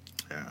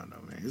 I don't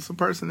know, man. It's a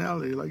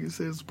personality, like you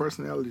said. It's a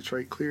personality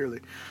trait. Clearly.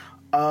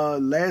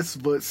 Last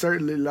but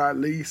certainly not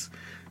least,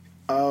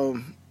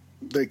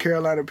 the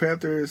Carolina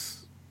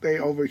Panthers, they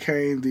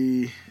overcame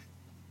the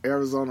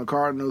Arizona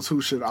Cardinals,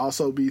 who should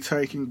also be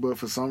tanking, but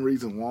for some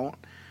reason won't.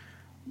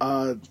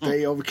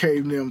 They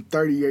overcame them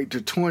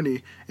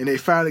 38-20, and they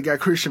finally got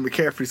Christian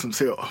McCaffrey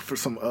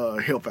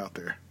some help out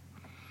there.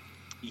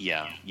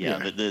 Yeah.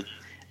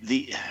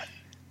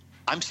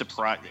 I'm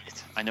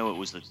surprised. I know it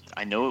was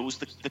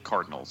the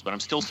Cardinals, but I'm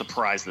still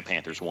surprised the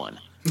Panthers won.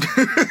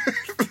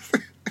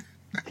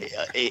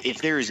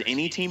 If there is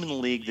any team in the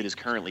league that is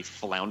currently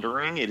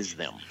floundering, it is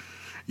them.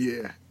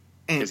 Yeah.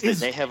 Because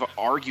they have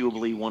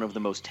arguably one of the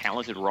most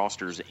talented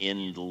rosters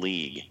in the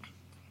league.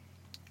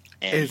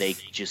 And they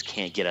just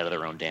can't get out of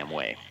their own damn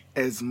way.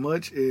 As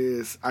much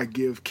as I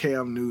give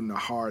Cam Newton a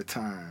hard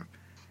time,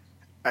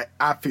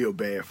 I feel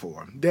bad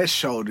for him. That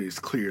shoulder is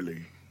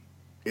clearly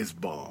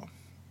bomb.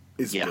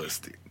 It's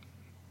busted.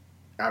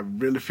 I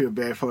really feel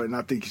bad for it, and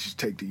I think he should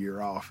take the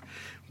year off.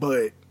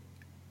 But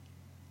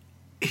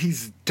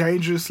he's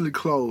dangerously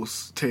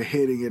close to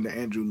heading into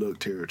Andrew Luck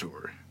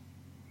territory.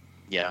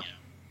 Yeah.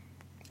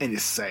 And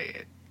it's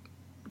sad.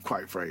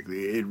 Quite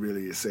frankly, it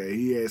really is sad.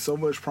 He had so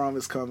much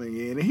promise coming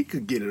in, and he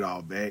could get it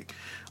all back.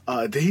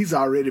 He's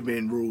already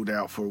been ruled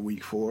out for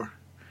week 4,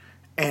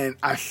 and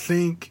I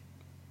think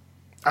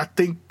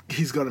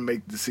he's going to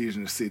make the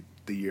decision to sit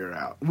the year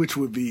out, which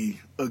would be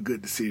a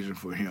good decision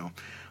for him,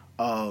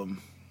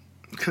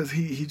 because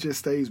he just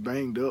stays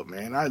banged up,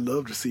 man. I'd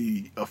love to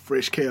see a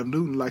fresh Cam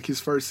Newton like his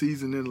first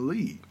season in the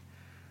league.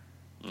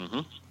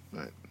 Mm-hmm.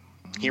 But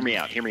hear me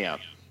out.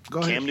 Go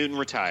ahead. Cam Newton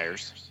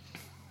retires.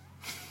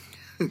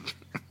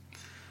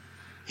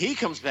 He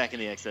comes back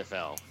in the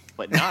XFL,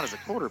 but not as a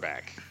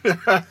quarterback,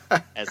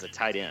 as a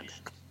tight end.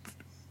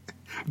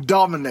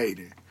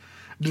 Dominated.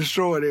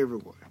 Destroyed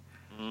everyone.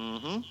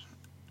 Mm-hmm.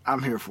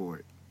 I'm here for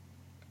it.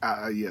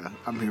 Yeah,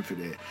 I'm here for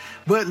that.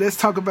 But let's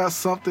talk about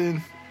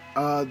something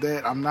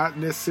that I'm not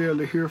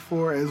necessarily here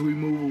for as we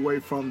move away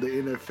from the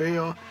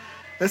NFL.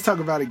 Let's talk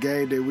about a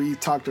game that we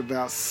talked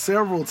about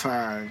several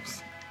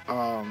times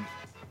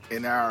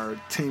in our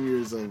 10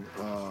 years of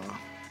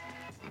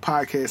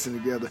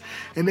podcasting together.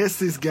 And that's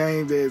this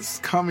game that's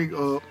coming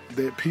up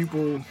that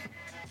people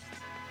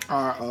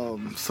are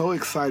so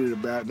excited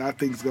about, and I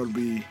think it's going to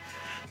be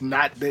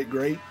not that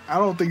great. I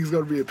don't think it's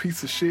going to be a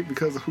piece of shit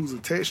because of who's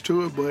attached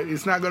to it, but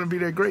it's not going to be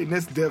that great, and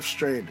that's Death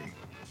Stranding.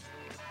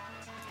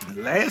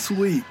 Last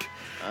week,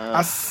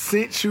 I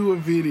sent you a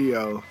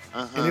video,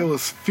 and it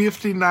was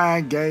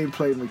 59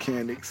 gameplay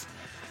mechanics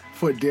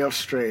for Death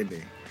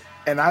Stranding.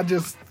 And I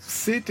just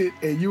sent it,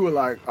 and you were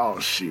like, oh,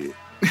 shit.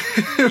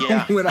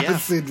 When I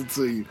sent it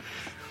to you.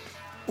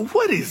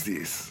 What is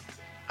this?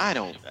 I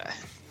don't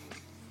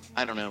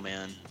know,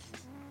 man.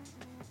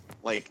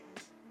 Like,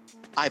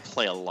 I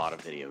play a lot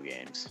of video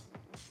games.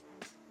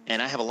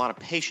 And I have a lot of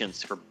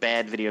patience for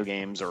bad video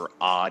games or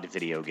odd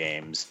video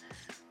games.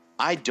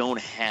 I don't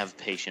have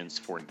patience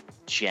for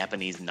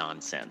Japanese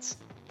nonsense.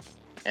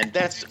 And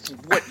that's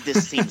what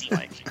this seems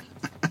like.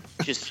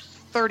 Just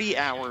 30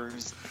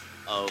 hours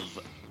of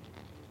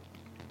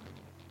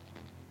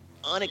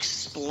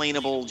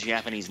unexplainable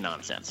Japanese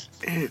nonsense.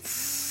 It's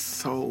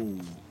so...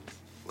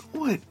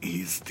 What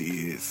is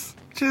this?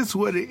 Just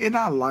what it... And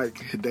I like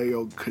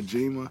Hideo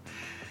Kojima.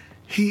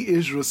 He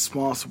is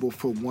responsible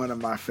for one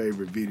of my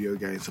favorite video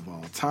games of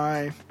all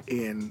time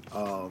in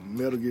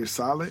Metal Gear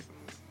Solid.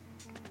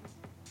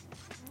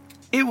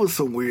 It was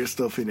some weird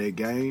stuff in that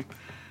game.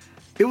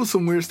 It was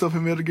some weird stuff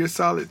in Metal Gear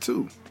Solid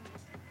too.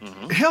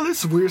 Mm-hmm. Hell,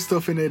 it's weird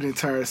stuff in that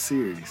entire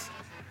series.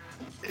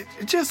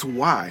 Just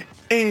why?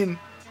 And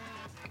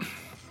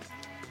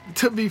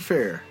to be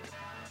fair,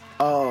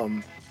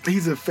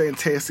 he's a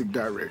fantastic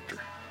director.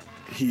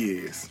 He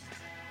is.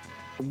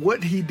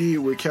 What he did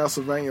with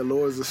Castlevania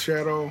Lords of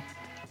Shadow,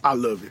 I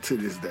love it to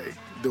this day.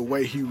 The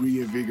way he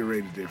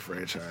reinvigorated that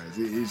franchise.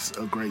 It's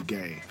a great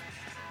game.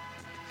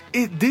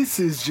 This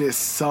is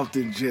just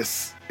something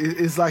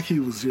it's like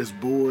he was just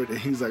bored and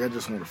he's like, I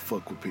just want to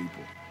fuck with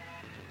people.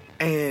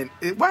 And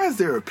why is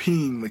there a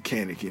peeing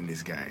mechanic in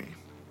this game?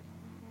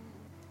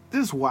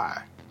 This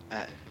why.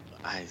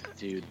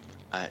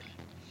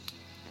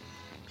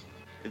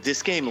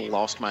 This game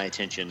lost my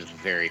attention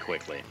very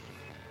quickly.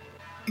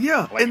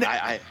 Yeah. Like,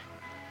 and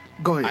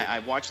go ahead. I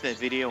watched that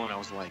video and I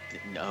was like,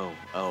 no,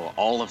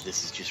 all of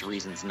this is just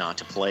reasons not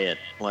to play it.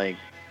 Like,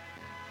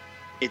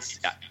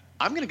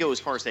 I'm going to go as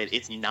far as saying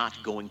it's not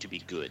going to be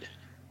good.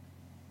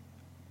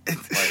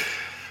 Like,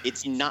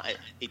 it's not.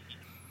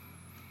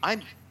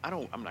 I'm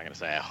not going to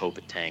say I hope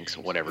it tanks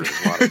or whatever.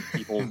 There's a lot of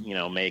people,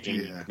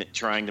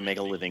 trying to make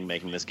a living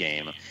making this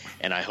game,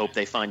 and I hope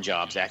they find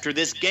jobs after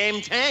this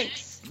game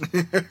tanks.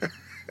 I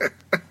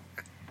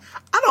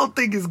don't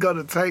think it's going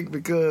to tank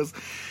because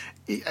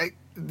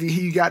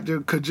he got the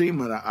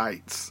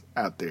Kojima-ites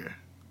out there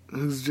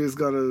who's just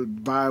going to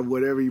buy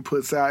whatever he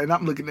puts out. And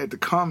I'm looking at the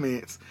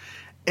comments,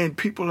 and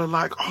people are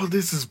like, oh,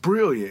 this is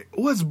brilliant.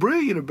 What's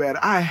brilliant about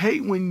it? I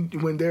hate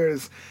when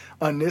there's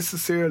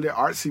unnecessarily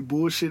artsy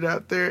bullshit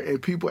out there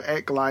and people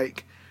act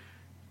like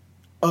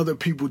other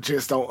people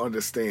just don't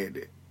understand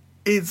it.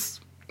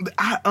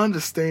 I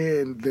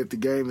understand that the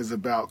game is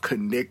about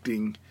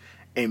connecting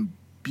and,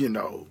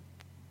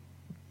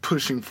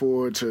 pushing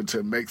forward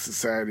to make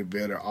society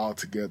better all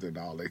together and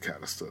all that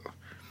kind of stuff.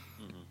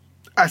 Mm-hmm.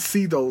 I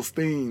see those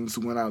themes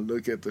when I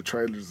look at the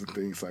trailers and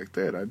things like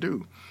that. I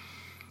do.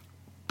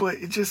 But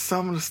it's just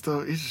some of the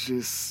stuff is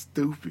just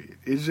stupid.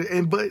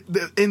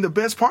 And the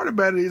best part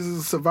about it is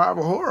the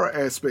survival horror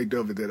aspect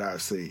of it that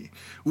I've seen.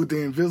 With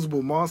the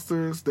invisible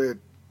monsters that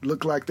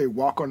look like they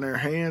walk on their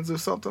hands or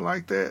something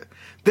like that.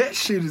 That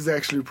shit is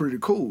actually pretty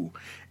cool.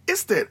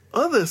 It's that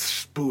other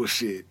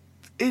bullshit.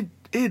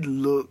 It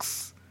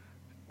looks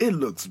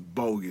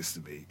bogus to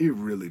me. It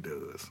really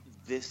does.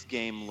 This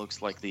game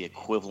looks like the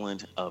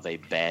equivalent of a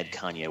bad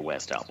Kanye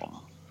West album.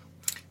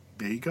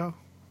 There you go.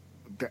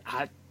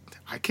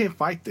 I can't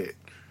fight that.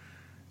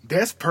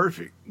 That's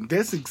perfect.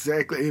 That's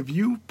exactly, if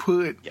you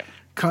put bad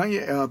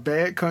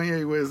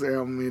Kanye West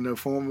album in the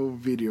form of a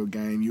video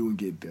game, you would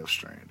get Death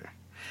Stranding.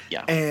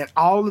 Yeah. And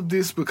all of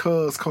this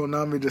because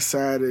Konami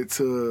decided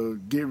to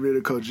get rid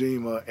of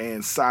Kojima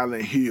and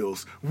Silent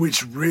Hills,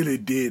 which really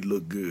did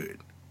look good.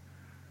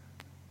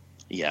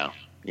 Yeah.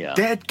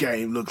 That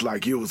game looked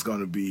like it was going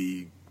to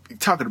be,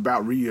 talking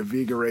about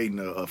reinvigorating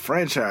a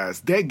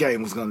franchise, that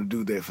game was going to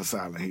do that for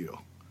Silent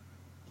Hill.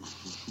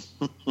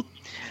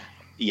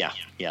 Yeah.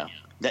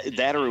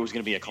 That or it was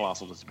going to be a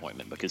colossal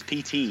disappointment because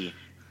PT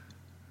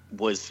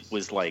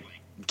was like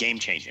game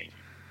changing.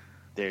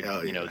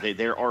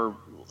 There are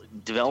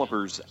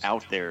developers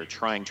out there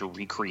trying to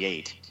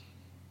recreate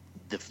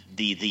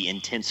the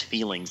intense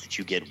feelings that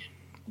you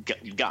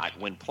got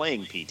when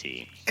playing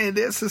PT. And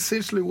that's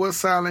essentially what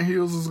Silent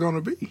Hills is going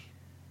to be.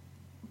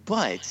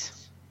 But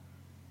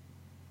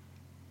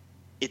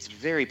it's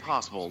very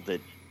possible that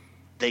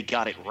they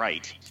got it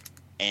right,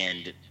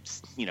 and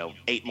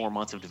 8 more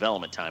months of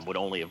development time would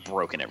only have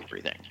broken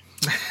everything.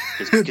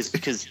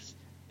 because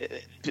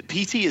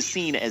PT is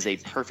seen as a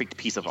perfect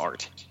piece of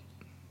art.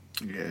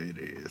 Yeah, it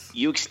is.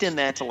 You extend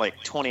that to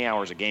like 20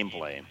 hours of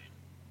gameplay,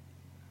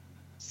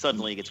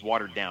 suddenly it gets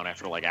watered down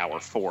after like hour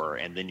 4,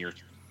 and then you're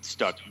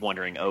stuck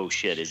wondering, oh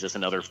shit, is this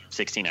another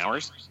 16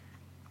 hours?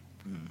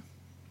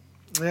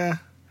 Yeah,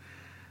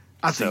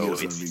 I think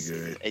it's going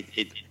to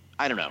be good.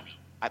 I don't know.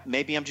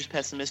 Maybe I'm just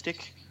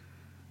pessimistic.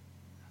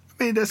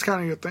 I mean, that's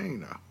kind of your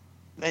thing, though.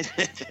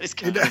 It's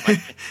kind of my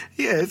thing.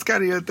 Yeah, it's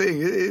kind of your thing.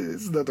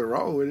 It's nothing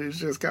wrong with it. It's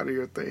just kind of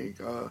your thing.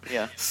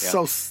 Yeah.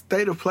 So,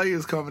 State of Play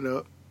is coming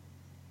up.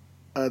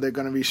 They're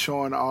going to be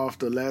showing off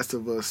The Last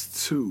of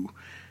Us 2.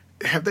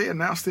 Have they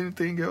announced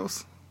anything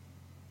else?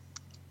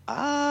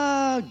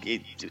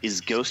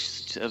 Is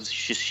Ghost of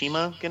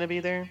Tsushima going to be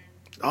there?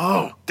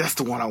 Oh, that's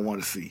the one I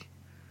want to see.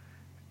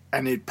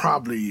 And it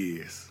probably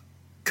is.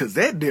 Because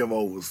that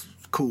demo was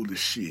cool as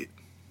shit.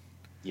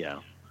 Yeah.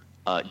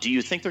 Do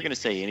you think they're going to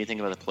say anything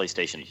about the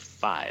PlayStation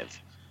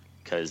 5?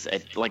 Because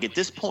at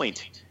this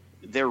point,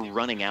 they're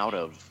running out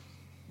of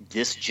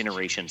this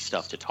generation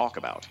stuff to talk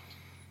about.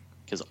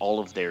 Because all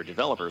of their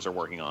developers are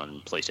working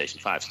on PlayStation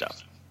 5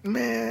 stuff.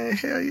 Man,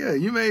 hell yeah.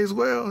 You may as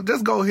well.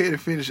 Just go ahead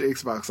and finish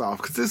Xbox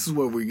off. Because this is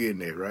what we're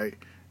getting at, right?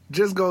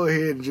 Just go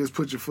ahead and just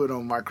put your foot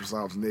on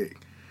Microsoft's neck.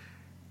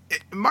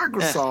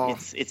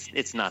 Microsoft,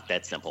 it's not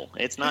that simple.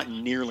 It's not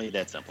nearly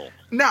that simple.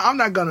 No, I'm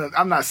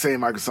not saying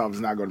Microsoft is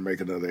not gonna make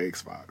another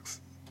Xbox,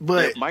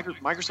 but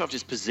Microsoft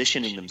is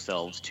positioning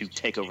themselves to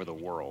take over the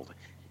world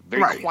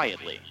very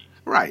quietly.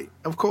 Right,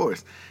 of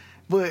course.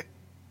 But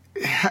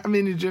how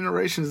many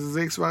generations has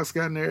Xbox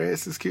gotten their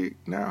asses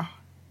kicked now?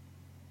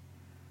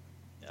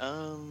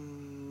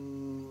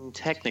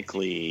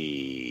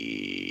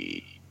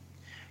 Technically,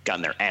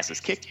 gotten their asses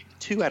kicked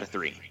 2 out of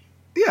 3.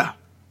 Yeah,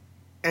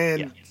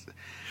 and.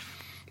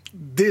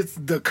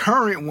 The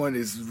current one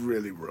is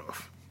really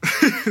rough.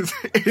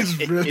 it's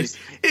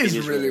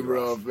really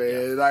rough,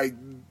 man. Yeah. Like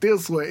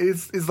this one,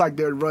 it's like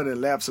they're running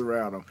laps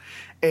around them.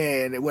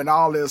 And when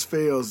all else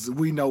fails,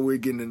 we know we're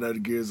getting another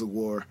Gears of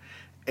War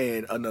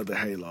and another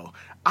Halo.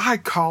 I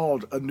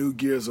called a new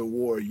Gears of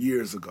War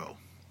years ago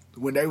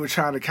when they were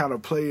trying to kind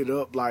of play it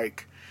up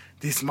like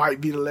this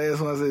might be the last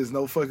one. I said, there's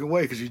no fucking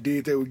way, because you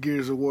did that with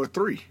Gears of War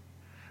 3.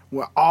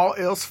 When all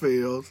else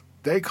fails,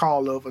 they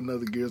call up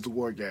another Gears of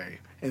War game.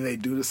 And they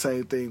do the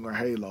same thing with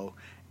Halo.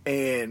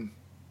 And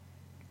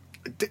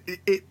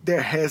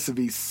there has to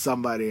be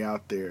somebody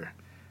out there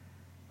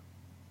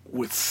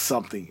with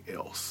something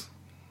else.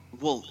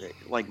 Well,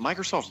 like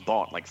Microsoft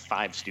bought like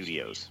 5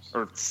 studios,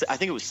 or I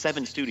think it was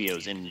 7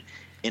 studios in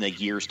a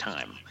year's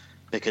time,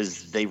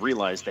 because they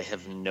realized they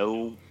have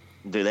nothing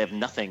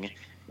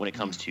when it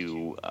comes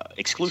to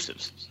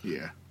exclusives.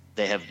 Yeah.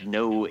 They have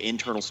no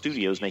internal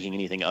studios making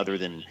anything other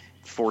than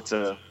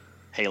Forza,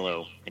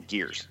 Halo, and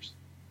Gears.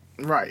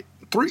 Right.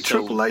 3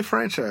 AAA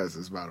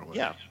franchises, by the way.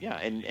 Yeah.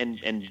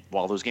 And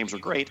while those games are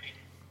great,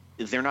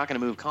 they're not going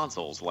to move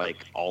consoles like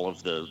all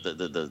of the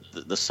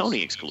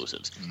Sony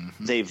exclusives.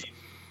 Mm-hmm. They've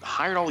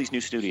hired all these new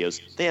studios.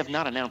 They have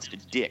not announced a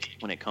dick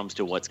when it comes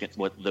to what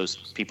those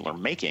people are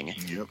making.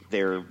 Yep.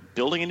 They're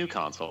building a new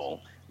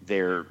console.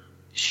 They're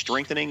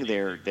strengthening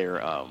their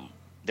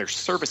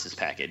services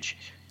package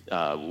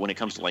when it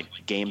comes to like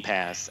Game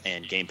Pass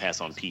and Game Pass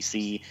on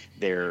PC.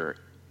 They're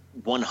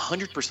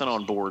 100%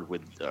 on board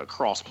with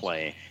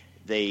crossplay.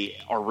 They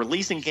are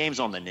releasing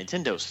games on the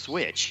Nintendo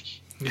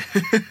Switch.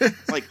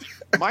 Like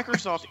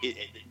Microsoft,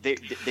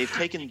 they've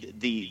taken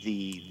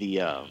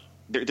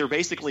they're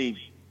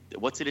basically,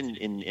 what's it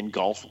in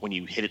golf when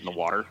you hit it in the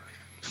water?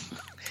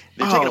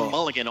 They're taking a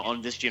mulligan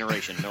on this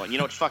generation. They're like, you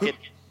know what, fuck it.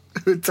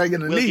 Taking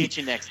a knee. We'll get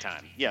you next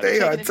time. Yeah, they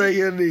are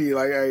taking a knee.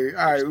 Like, hey,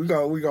 all right,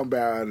 we're gonna bow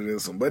out of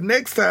this one, but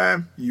next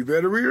time you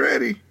better be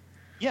ready.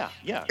 Yeah.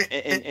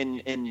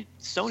 And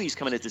Sony's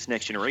coming at this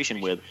next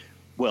generation with,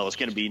 well, it's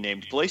going to be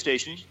named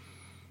PlayStation.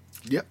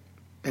 Yep.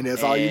 And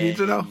that's all you need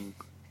to know.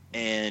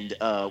 And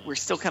we're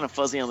still kind of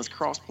fuzzy on this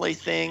crossplay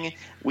thing.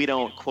 We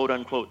don't, quote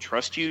unquote,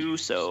 trust you,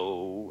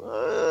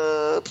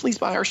 so please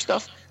buy our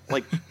stuff.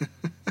 Like,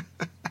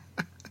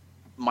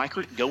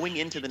 going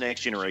into the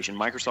next generation,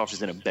 Microsoft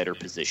is in a better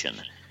position.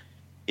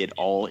 It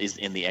all is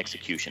in the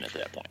execution at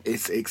that point.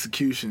 It's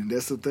execution.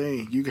 That's the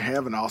thing. You can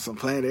have an awesome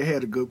plan. They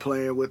had a good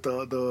plan with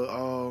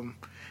the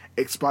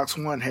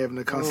Xbox One having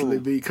to constantly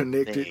be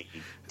connected.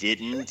 They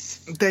didn't.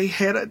 They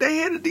had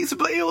a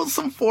decent plan. It was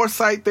some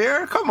foresight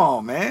there. Come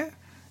on, man.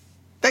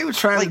 They were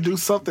trying to do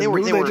something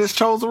new. They just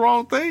chose the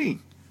wrong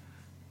thing.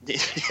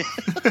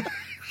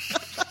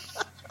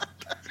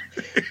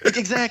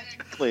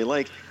 Exactly.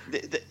 Like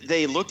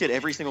they looked at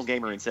every single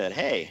gamer and said,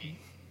 "Hey,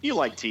 you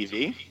like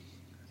TV."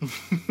 We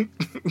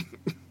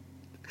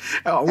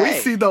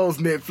see those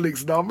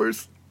Netflix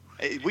numbers.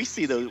 We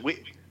see those.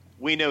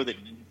 We know that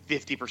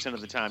 50% of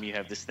the time you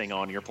have this thing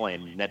on, you're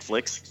playing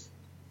Netflix.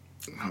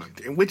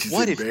 Which is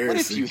embarrassing. What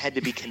if you had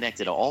to be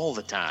connected all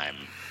the time?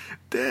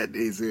 That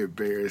is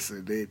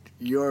embarrassing. That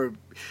your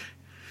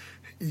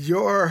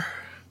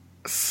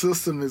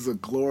system is a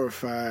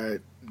glorified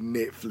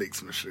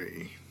Netflix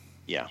machine.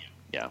 Yeah.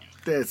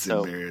 That's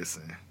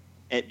embarrassing.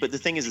 But the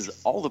thing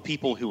is all the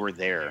people who were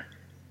there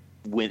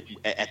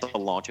at the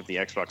launch of the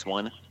Xbox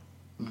One,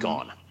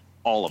 gone.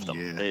 All of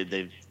them. Yeah.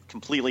 They've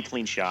completely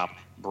cleaned shop.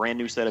 Brand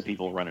new set of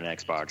people running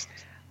Xbox.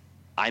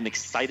 I'm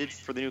excited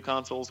for the new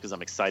consoles because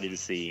I'm excited to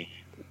see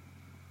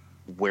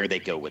where they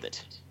go with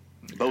it.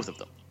 Both of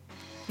them.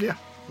 Yeah,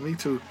 me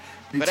too.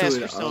 But as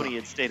for Sony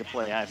and State of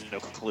Play, I have no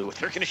clue what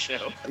they're going to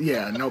show.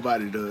 Yeah,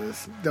 nobody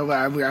does.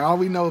 All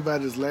we know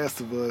about is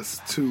Last of Us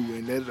 2,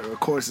 and that, of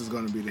course, is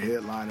going to be the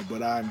headliner.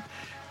 But I'm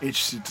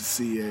interested to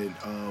see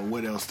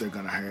what else they're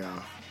going to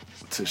have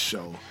to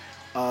show.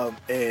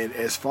 And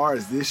as far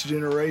as this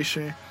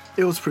generation,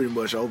 it was pretty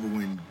much over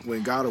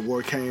when God of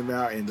War came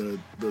out, and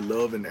the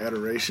love and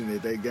adoration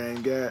that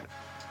game got.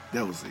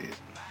 That was it.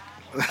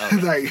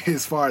 Like,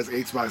 as far as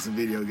Xbox and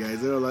video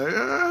games, they were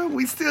like,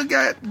 we still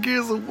got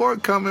Gears of War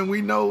coming.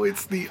 We know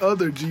it's the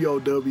other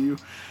GOW,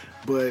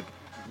 but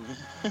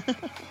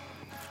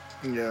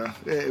yeah,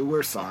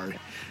 we're sorry,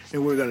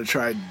 and we're gonna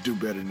try to do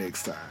better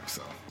next time.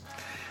 So,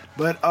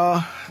 but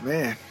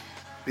man,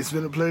 it's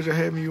been a pleasure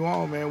having you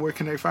on, man. Where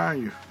can they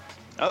find you?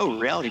 Oh,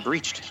 Reality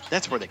Breached.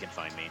 That's where they can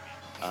find me.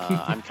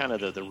 I'm kind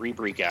of the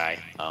Rebreak guy.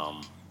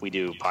 We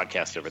do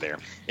podcasts over there.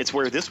 It's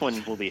where this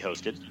one will be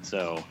hosted.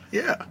 So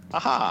yeah,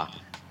 aha.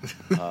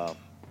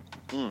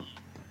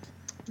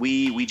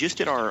 We just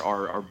did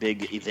our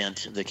big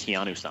event, the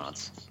Keanu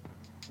Sans,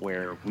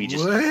 where we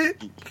just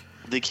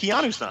the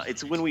Keanu Sans.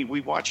 It's when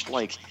we watched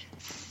like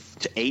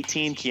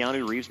 18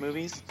 Keanu Reeves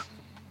movies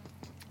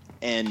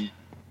and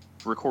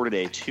recorded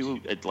a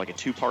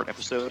two-part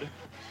episode,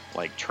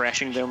 like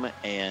trashing them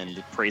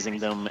and praising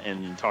them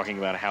and talking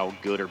about how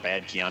good or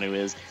bad Keanu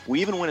is.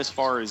 We even went as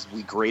far as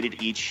we graded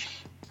each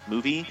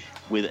movie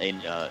with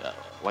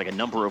a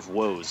number of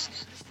woes,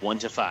 1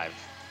 to 5.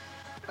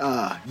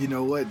 You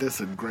know what? That's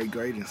a great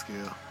grading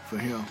scale for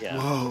him. Yeah.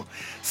 Whoa.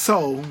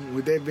 So,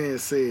 with that being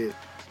said,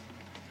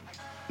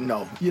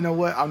 no. You know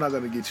what? I'm not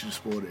going to get you to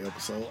spoil the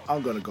episode.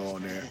 I'm going to go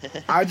on there.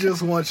 I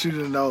just want you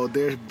to know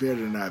there's better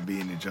not be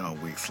any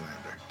John Wick slander.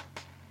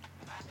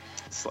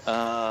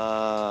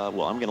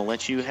 Well, I'm going to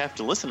let you have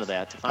to listen to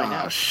that to find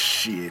out. Oh,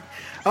 shit.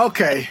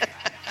 Okay.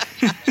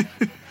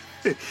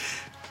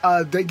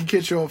 They can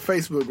catch you on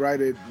Facebook, right,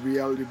 at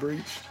Reality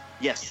Breach?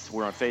 Yes,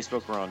 we're on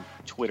Facebook. We're on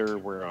Twitter.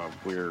 We're on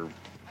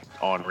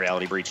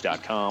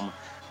realitybreach.com.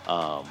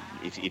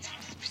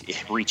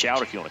 If reach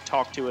out if you want to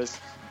talk to us,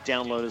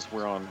 download us.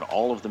 We're on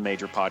all of the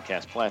major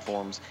podcast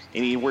platforms.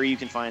 Anywhere you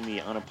can find the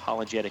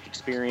Unapologetic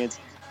experience,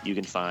 you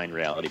can find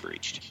Reality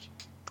Breached.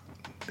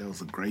 That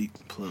was a great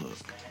plug.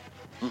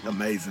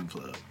 Amazing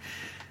plug.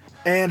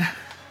 And,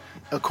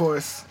 of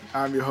course,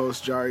 I'm your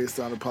host, Jarius,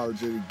 the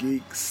Unapologetic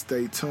Geek.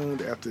 Stay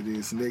tuned after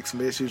this next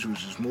message,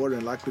 which is more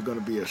than likely going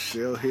to be a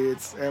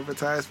Shellheads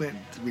advertisement,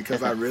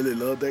 because I really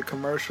love that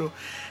commercial,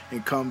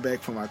 and come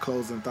back for my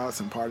closing thoughts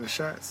and parting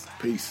shots.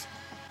 Peace.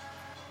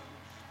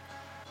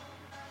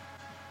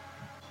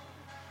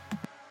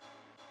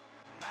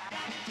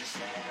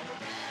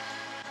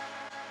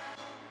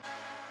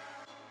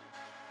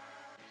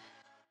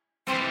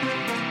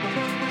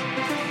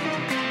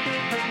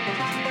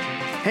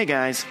 Hey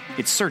guys,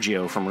 it's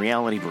Sergio from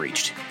Reality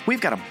Breached.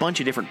 We've got a bunch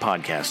of different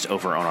podcasts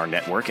over on our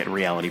network at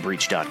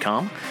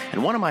realitybreach.com,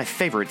 and one of my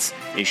favorites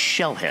is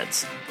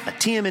Shellheads, a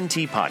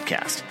TMNT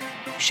podcast.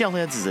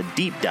 Shellheads is a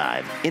deep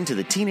dive into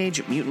the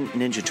Teenage Mutant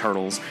Ninja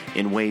Turtles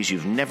in ways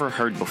you've never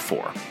heard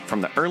before.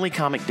 From the early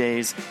comic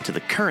days to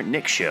the current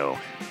Nick show,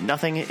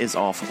 nothing is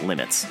off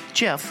limits.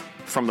 Jeff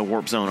from the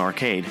Warp Zone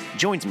Arcade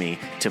joins me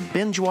to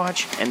binge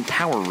watch and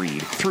power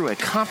read through a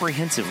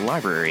comprehensive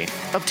library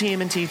of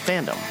TMNT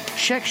fandom.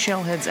 Check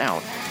Shellheads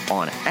out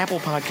on Apple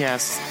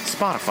Podcasts,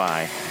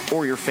 Spotify,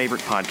 or your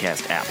favorite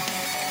podcast app.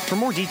 For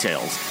more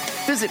details,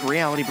 visit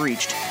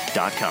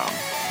realitybreached.com.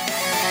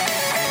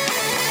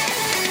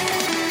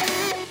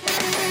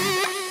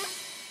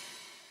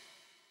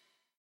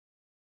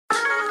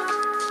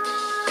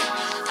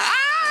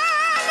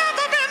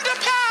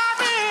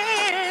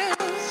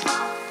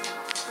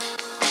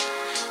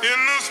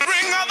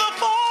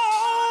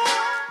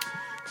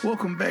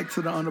 Welcome back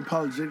to the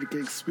Unapologetic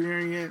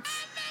experience.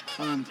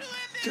 I'm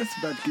just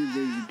about to get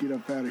ready to get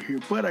up out of here,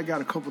 but I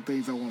got a couple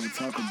things I want to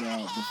talk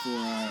about before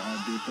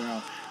I dip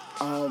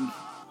out.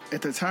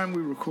 At the time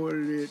we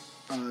recorded it,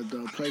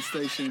 the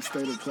PlayStation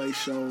State of Play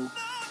show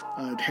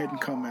hadn't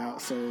come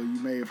out, so you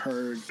may have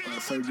heard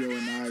Sergio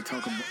and I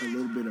talk a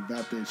little bit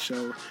about that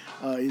show.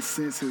 It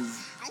since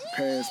has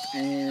passed,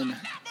 and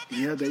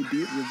yeah, they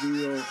did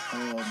reveal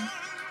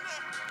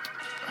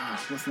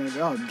what's the name?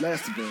 Oh,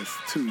 Last of Us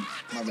 2,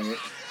 my bad.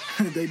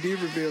 They did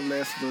reveal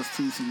Last of Us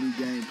 2, some new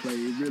gameplay.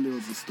 It really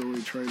was a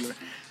story trailer.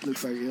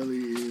 Looks like Ellie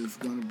is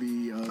going to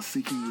be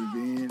seeking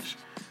revenge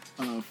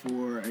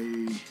for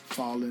a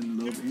fallen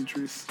love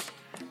interest,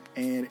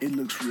 and it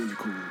looks really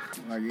cool.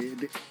 Like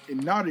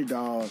Naughty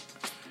Dog,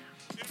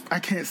 I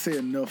can't say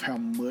enough how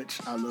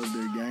much I love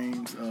their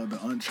games. The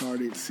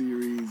Uncharted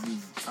series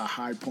is a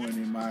high point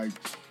in my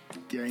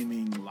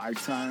gaming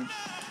lifetime,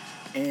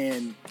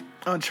 and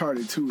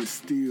Uncharted 2 is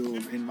still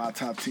in my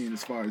top 10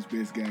 as far as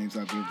best games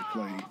I've ever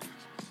played.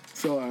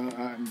 So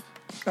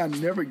I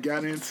never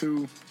got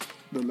into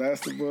The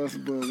Last of Us,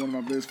 but one of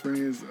my best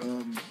friends,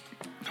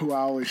 who I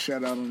always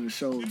shout out on the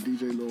show,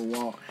 DJ Lil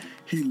Walt,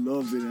 he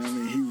loves it. And I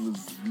mean, he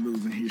was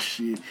losing his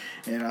shit.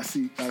 And I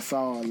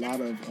saw a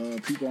lot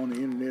of people on the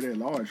internet at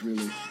large,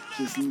 really,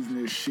 just losing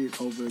their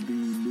shit over the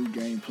new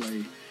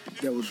gameplay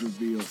that was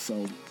revealed.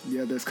 So,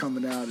 yeah, that's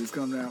coming out. It's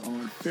coming out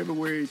on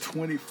February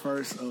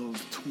 21st of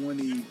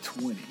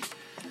 2020.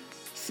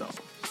 So,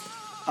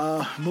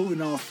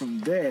 moving on from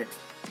that,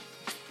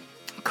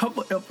 a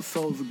couple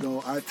episodes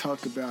ago, I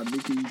talked about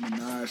Nicki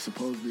Minaj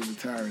supposedly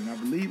retiring. I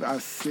believe I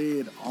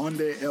said on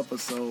that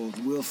episode,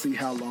 we'll see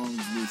how long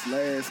this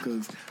lasts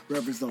because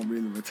rappers don't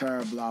really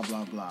retire, blah,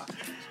 blah, blah.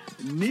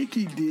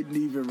 Nicki didn't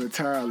even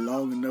retire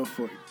long enough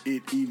for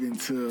it even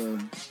to...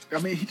 I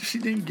mean, she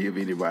didn't give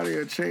anybody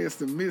a chance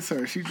to miss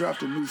her. She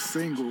dropped a new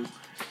single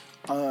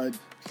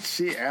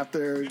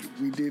after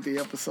we did the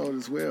episode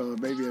as well,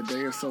 maybe a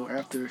day or so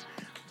after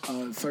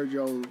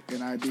Sergio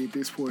and I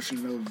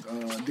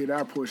did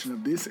our portion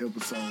of this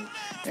episode.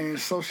 And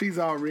so she's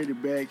already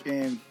back,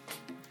 and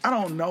I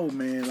don't know,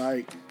 man,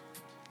 like,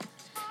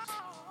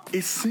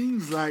 it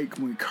seems like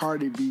when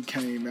Cardi B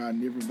came out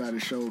and everybody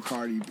showed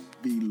Cardi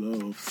B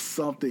love,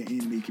 something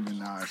in Nicki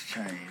Minaj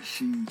changed.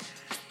 She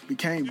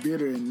became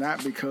bitter, and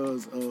not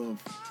because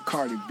of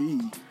Cardi B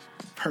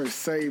per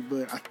se,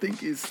 but I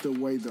think it's the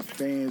way the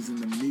fans and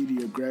the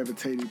media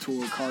gravitated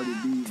toward Cardi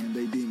B, and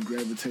they didn't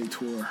gravitate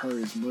toward her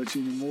as much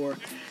anymore,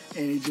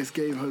 and it just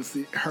gave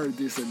her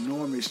this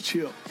enormous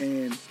chip.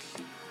 And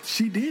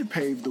she did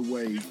pave the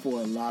way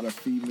for a lot of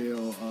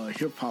female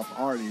hip-hop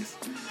artists,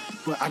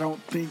 but I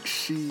don't think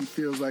she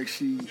feels like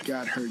she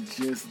got her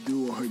just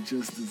due or her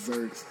just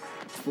desserts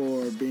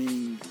for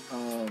being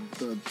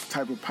the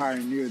type of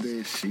pioneer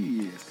that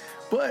she is.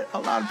 But a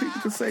lot of people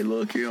could say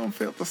Lil' Kim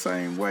felt the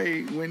same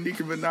way when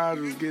Nicki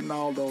Minaj was getting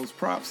all those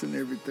props and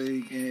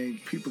everything,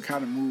 and people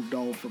kind of moved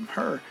on from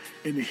her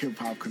in the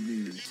hip-hop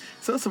community.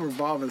 So it's a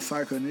revolving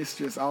cycle, and it's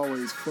just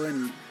always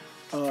funny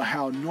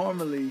how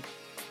normally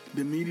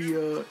the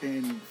media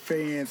and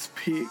fans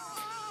pick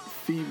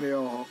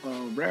female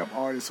rap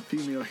artists or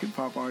female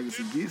hip-hop artists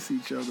against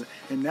each other,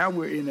 and now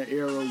we're in an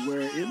era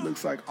where it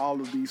looks like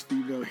all of these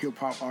female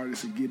hip-hop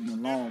artists are getting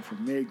along,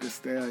 from Meg Thee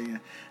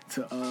Stallion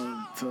to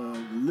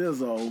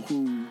Lizzo,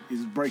 who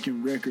is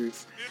breaking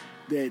records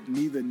that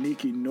neither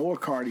Nicki nor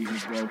Cardi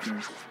has broken,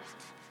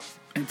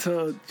 and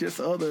to just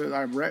other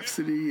like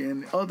Rhapsody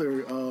and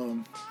other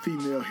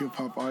female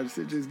hip-hop artists.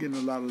 They're just getting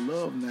a lot of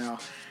love now,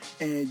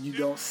 and you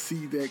don't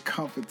see that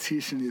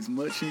competition as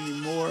much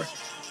anymore.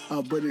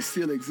 But it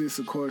still exists,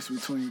 of course,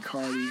 between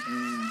Cardi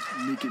and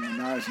Nicki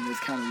Minaj, and that's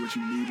kind of what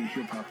you need in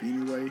hip-hop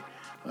anyway.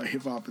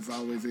 Hip-hop is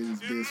always at its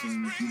best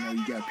when,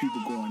 you got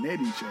people going at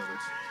each other.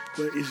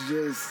 But it's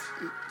just,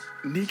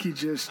 Nicki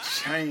just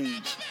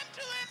changed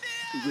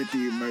with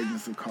the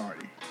emergence of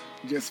Cardi.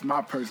 Just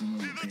my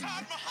personal opinion.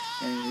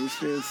 And it's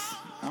just,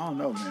 I don't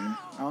know, man.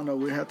 I don't know.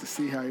 We'll have to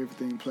see how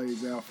everything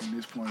plays out from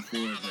this point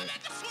forward. But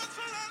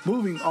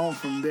moving on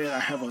from that, I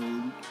have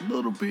a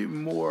little bit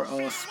more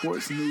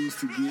sports news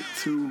to get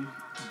to.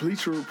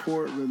 Bleacher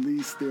Report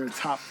released their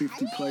top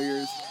 50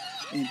 players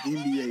in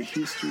NBA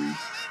history.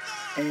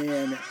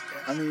 And,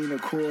 I mean,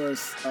 of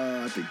course,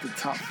 I think the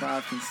top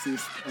 5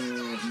 consist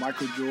of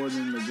Michael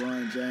Jordan,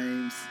 LeBron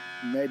James,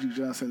 Magic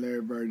Johnson,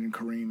 Larry Bird, and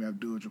Kareem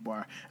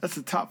Abdul-Jabbar. That's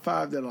the top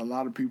 5 that a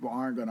lot of people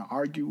aren't going to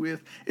argue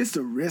with. It's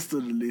the rest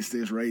of the list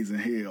that's raising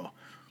hell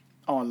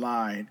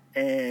online.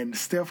 And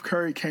Steph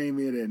Curry came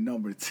in at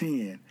number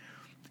 10.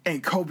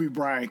 And Kobe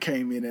Bryant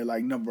came in at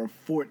like number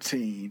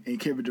 14 and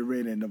Kevin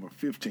Durant at number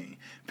 15.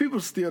 People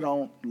still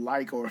don't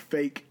like or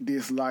fake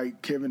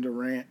dislike Kevin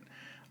Durant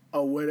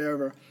or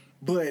whatever.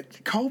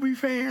 But Kobe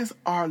fans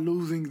are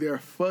losing their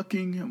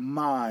fucking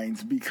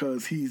minds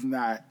because he's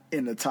not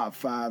in the top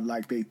 5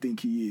 like they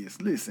think he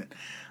is. Listen,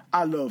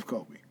 I love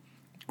Kobe.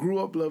 Grew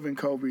up loving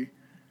Kobe.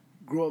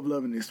 Grew up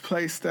loving his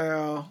play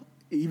style.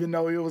 Even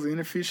though it was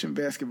inefficient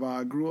basketball,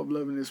 I grew up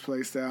loving his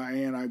play style,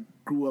 and I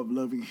grew up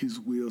loving his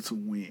will to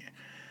win.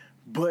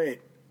 But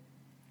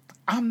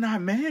I'm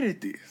not mad at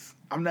this.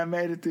 I'm not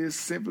mad at this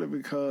simply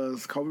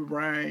because Kobe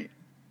Bryant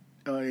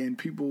and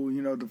people,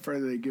 the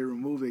further they get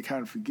removed, they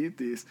kind of forget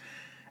this.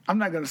 I'm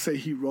not going to say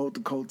he rode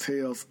the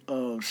coattails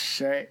of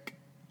Shaq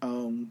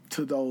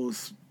to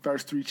those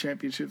first 3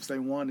 championships they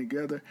won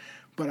together,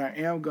 but I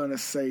am going to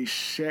say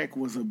Shaq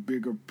was a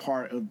bigger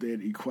part of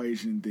that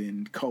equation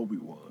than Kobe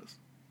was.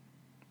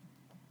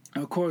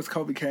 Of course,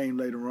 Kobe came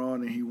later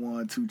on and he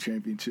won 2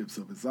 championships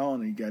of his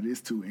own and he got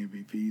his 2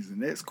 MVPs,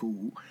 and that's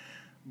cool.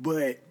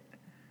 But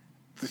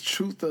the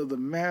truth of the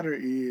matter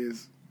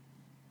is,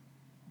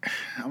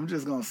 I'm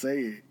just going to say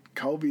it,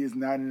 Kobe is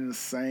not in the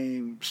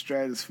same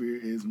stratosphere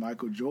as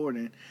Michael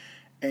Jordan,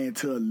 and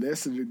to a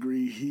lesser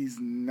degree, he's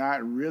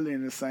not really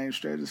in the same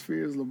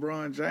stratosphere as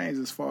LeBron James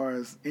as far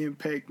as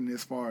impact and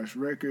as far as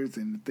records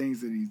and the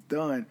things that he's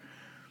done.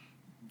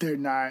 They're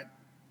not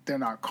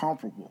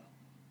comparable.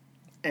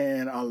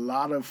 And a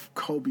lot of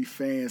Kobe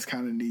fans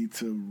kind of need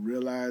to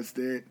realize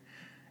that.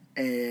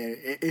 And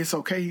it's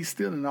okay, he's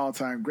still an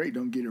all-time great,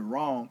 don't get it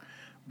wrong.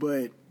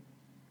 But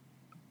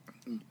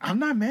I'm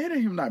not mad at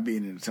him not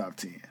being in the top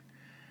 10.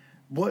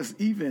 What's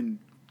even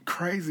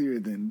crazier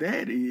than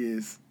that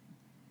is,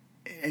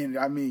 and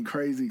I mean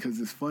crazy because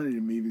it's funny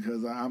to me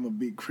because I'm a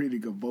big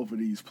critic of both of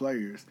these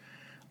players,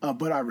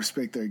 but I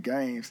respect their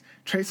games.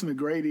 Tracy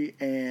McGrady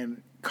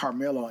and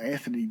Carmelo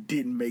Anthony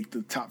didn't make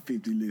the top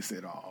 50 list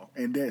at all,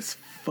 and that's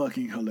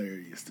fucking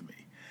hilarious to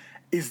me.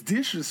 It's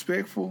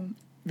disrespectful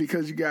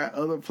because you got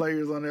other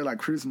players on there like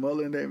Chris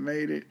Mullin that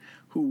made it,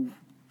 who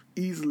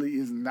easily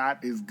is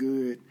not as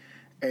good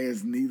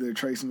as neither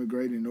Tracy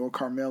McGrady nor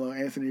Carmelo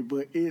Anthony,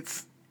 but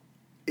it's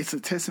a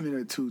testament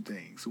of two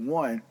things.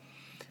 One,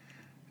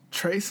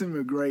 Tracy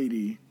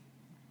McGrady,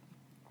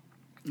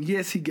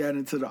 yes, he got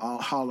into the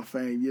Hall of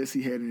Fame. Yes,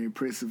 he had an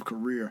impressive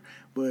career,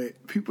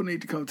 but people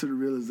need to come to the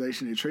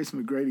realization that Tracy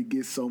McGrady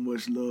gets so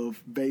much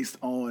love based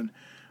on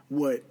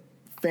what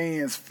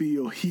fans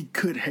feel he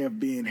could have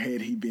been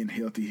had he been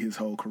healthy his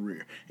whole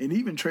career. And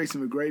even Tracy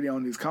McGrady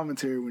on his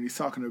commentary when he's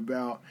talking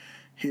about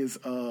his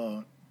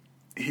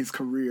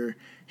career,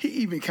 he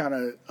even kind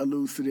of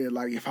alludes to that,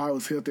 like, if I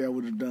was healthy, I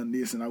would have done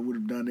this and I would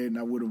have done that and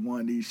I would have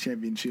won these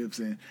championships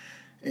and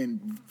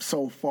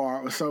so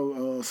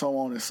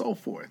on and so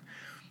forth.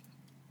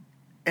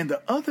 And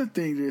the other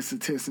thing that it's a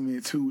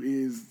testament to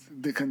is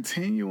the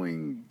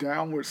continuing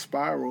downward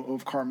spiral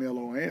of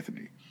Carmelo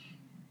Anthony.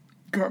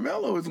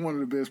 Carmelo is one of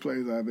the best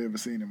players I've ever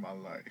seen in my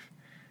life.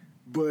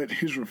 But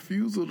his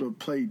refusal to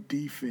play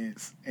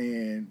defense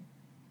and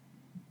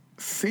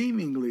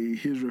seemingly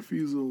his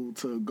refusal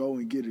to go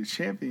and get a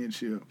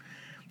championship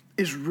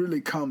is really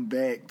come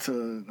back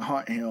to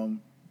haunt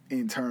him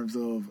in terms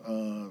of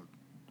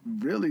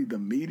really the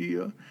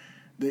media,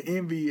 the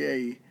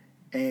NBA,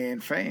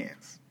 and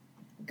fans.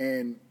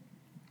 And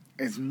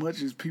as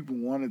much as people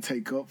want to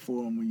take up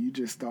for him, when you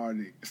just start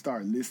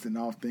listing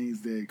off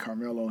things that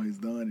Carmelo has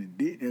done and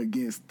did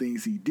against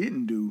things he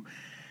didn't do,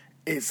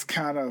 it's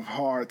kind of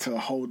hard to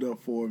hold up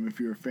for him if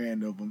you're a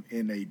fan of him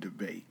in a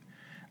debate.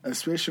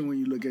 Especially when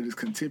you look at his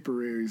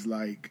contemporaries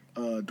like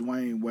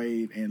Dwayne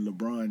Wade and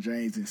LeBron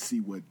James and see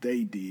what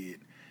they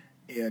did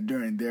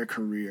during their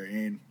career.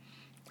 And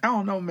I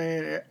don't know,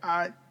 man,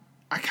 I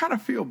kind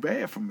of feel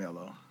bad for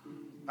Melo.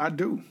 I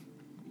do.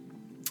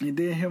 And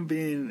then him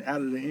being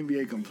out of the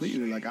NBA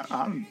completely, like,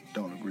 I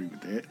don't agree with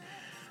that.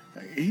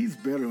 He's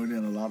better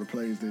than a lot of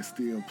players that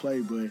still play,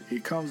 but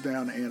it comes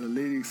down to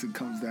analytics, it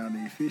comes down to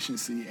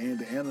efficiency, and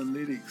the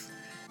analytics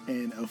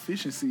and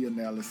efficiency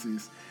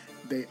analysis,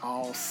 they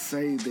all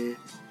say that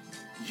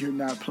you're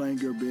not playing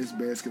your best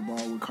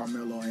basketball with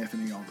Carmelo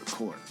Anthony on the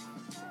court.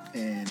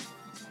 And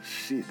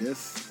shit, that's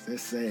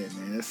sad,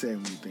 man. That's sad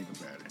when you think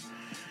about it.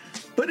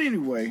 But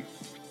anyway,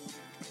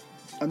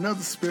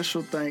 another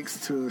special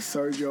thanks to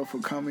Sergio for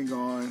coming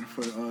on,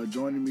 for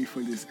joining me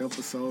for this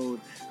episode.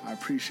 I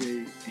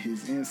appreciate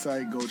his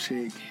insight. Go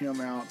check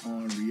him out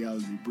on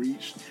Reality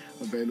Breach,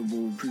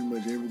 available pretty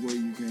much everywhere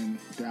you can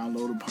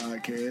download a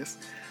podcast.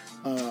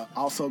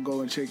 Also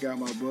go and check out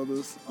my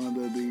brothers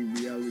under the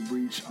Reality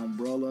Breach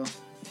umbrella,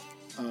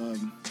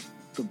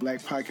 the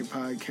Black Pocket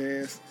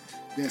Podcast.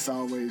 That's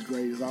always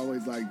great. It's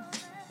always like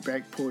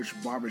back porch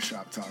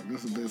barbershop talk.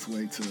 That's the best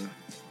way to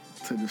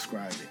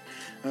describe it.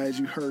 As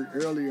you heard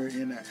earlier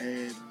in the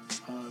ad,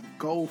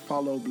 go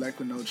follow Black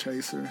with No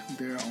Chaser.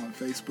 They're on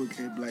Facebook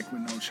at Black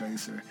with No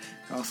Chaser.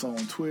 Also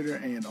on Twitter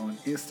and on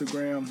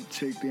Instagram.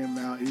 Check them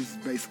out. It's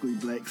basically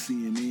Black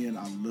CNN.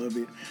 I love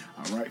it.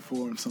 I write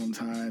for them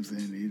sometimes,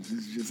 and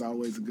it's just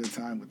always a good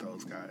time with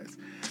those guys.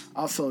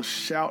 Also,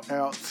 shout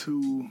out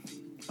to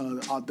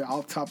the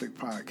Off Topic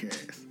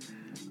Podcast,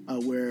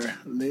 where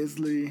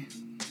Leslie,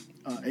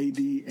 AD,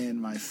 and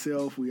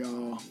myself, we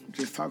all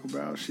just talk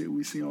about shit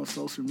we see on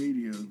social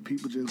media.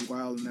 People just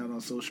wilding out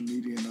on social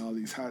media and all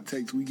these hot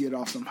takes. We get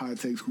off some hot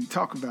takes. We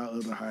talk about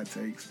other hot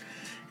takes.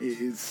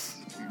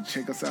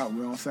 Check us out.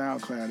 We're on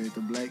SoundCloud at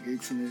the Black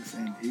Excellence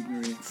and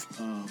Ignorance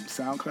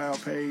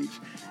SoundCloud page,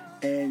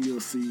 and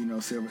you'll see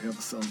several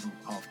episodes of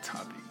Off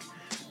Topic.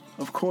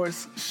 Of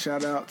course,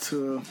 shout out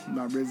to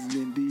my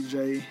resident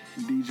DJ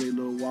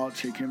Lil Walt.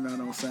 Check him out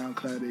on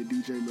SoundCloud at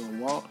DJ Lil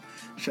Walt.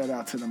 Shout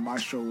out to the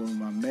maestro of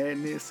my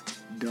madness,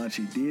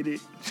 Dunchy Did It.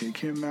 Check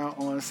him out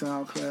on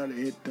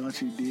SoundCloud at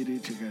Dunchy Did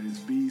It. Check out his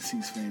beats.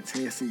 He's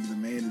fantastic. The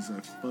man is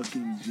a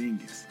fucking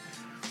genius.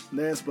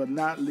 Last but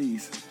not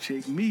least,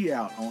 check me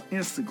out on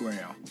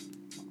Instagram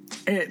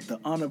at the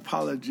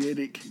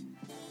Unapologetic.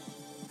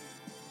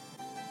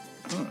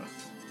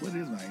 What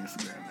is my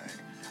Instagram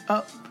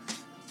name?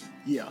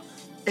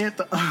 At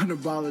the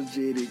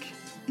Unapologetic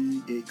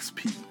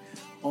EXP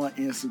on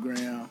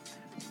Instagram.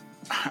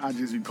 I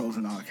just be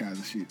posting all kinds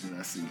of shit that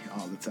I see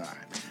all the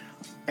time.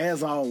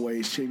 As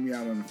always, check me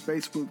out on the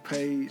Facebook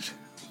page,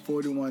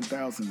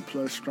 41,000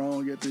 plus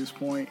strong at this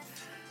point,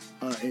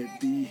 at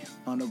the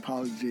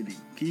Unapologetic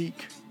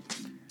Geek.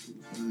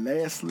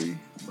 Lastly,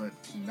 but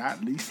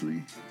not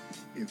leastly,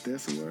 if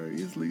that's a word,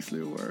 is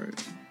leastly a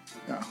word?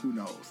 Who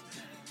knows?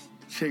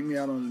 Check me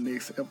out on the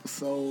next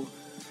episode.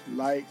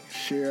 Like,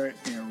 share,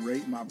 and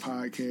rate my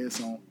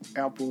podcast on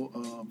Apple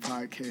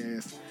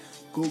Podcasts,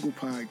 Google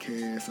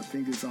Podcasts. I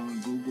think it's on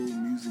Google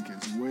Music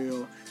as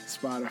well.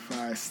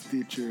 Spotify,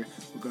 Stitcher.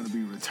 We're going to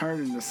be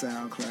returning to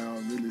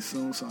SoundCloud really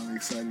soon, so I'm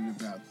excited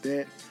about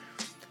that.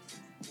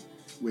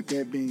 With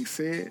that being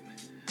said,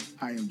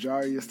 I am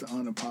Jarius, the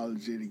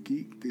Unapologetic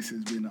Geek. This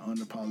has been the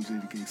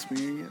Unapologetic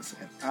Experience,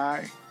 and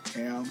I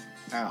am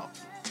out.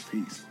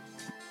 Peace.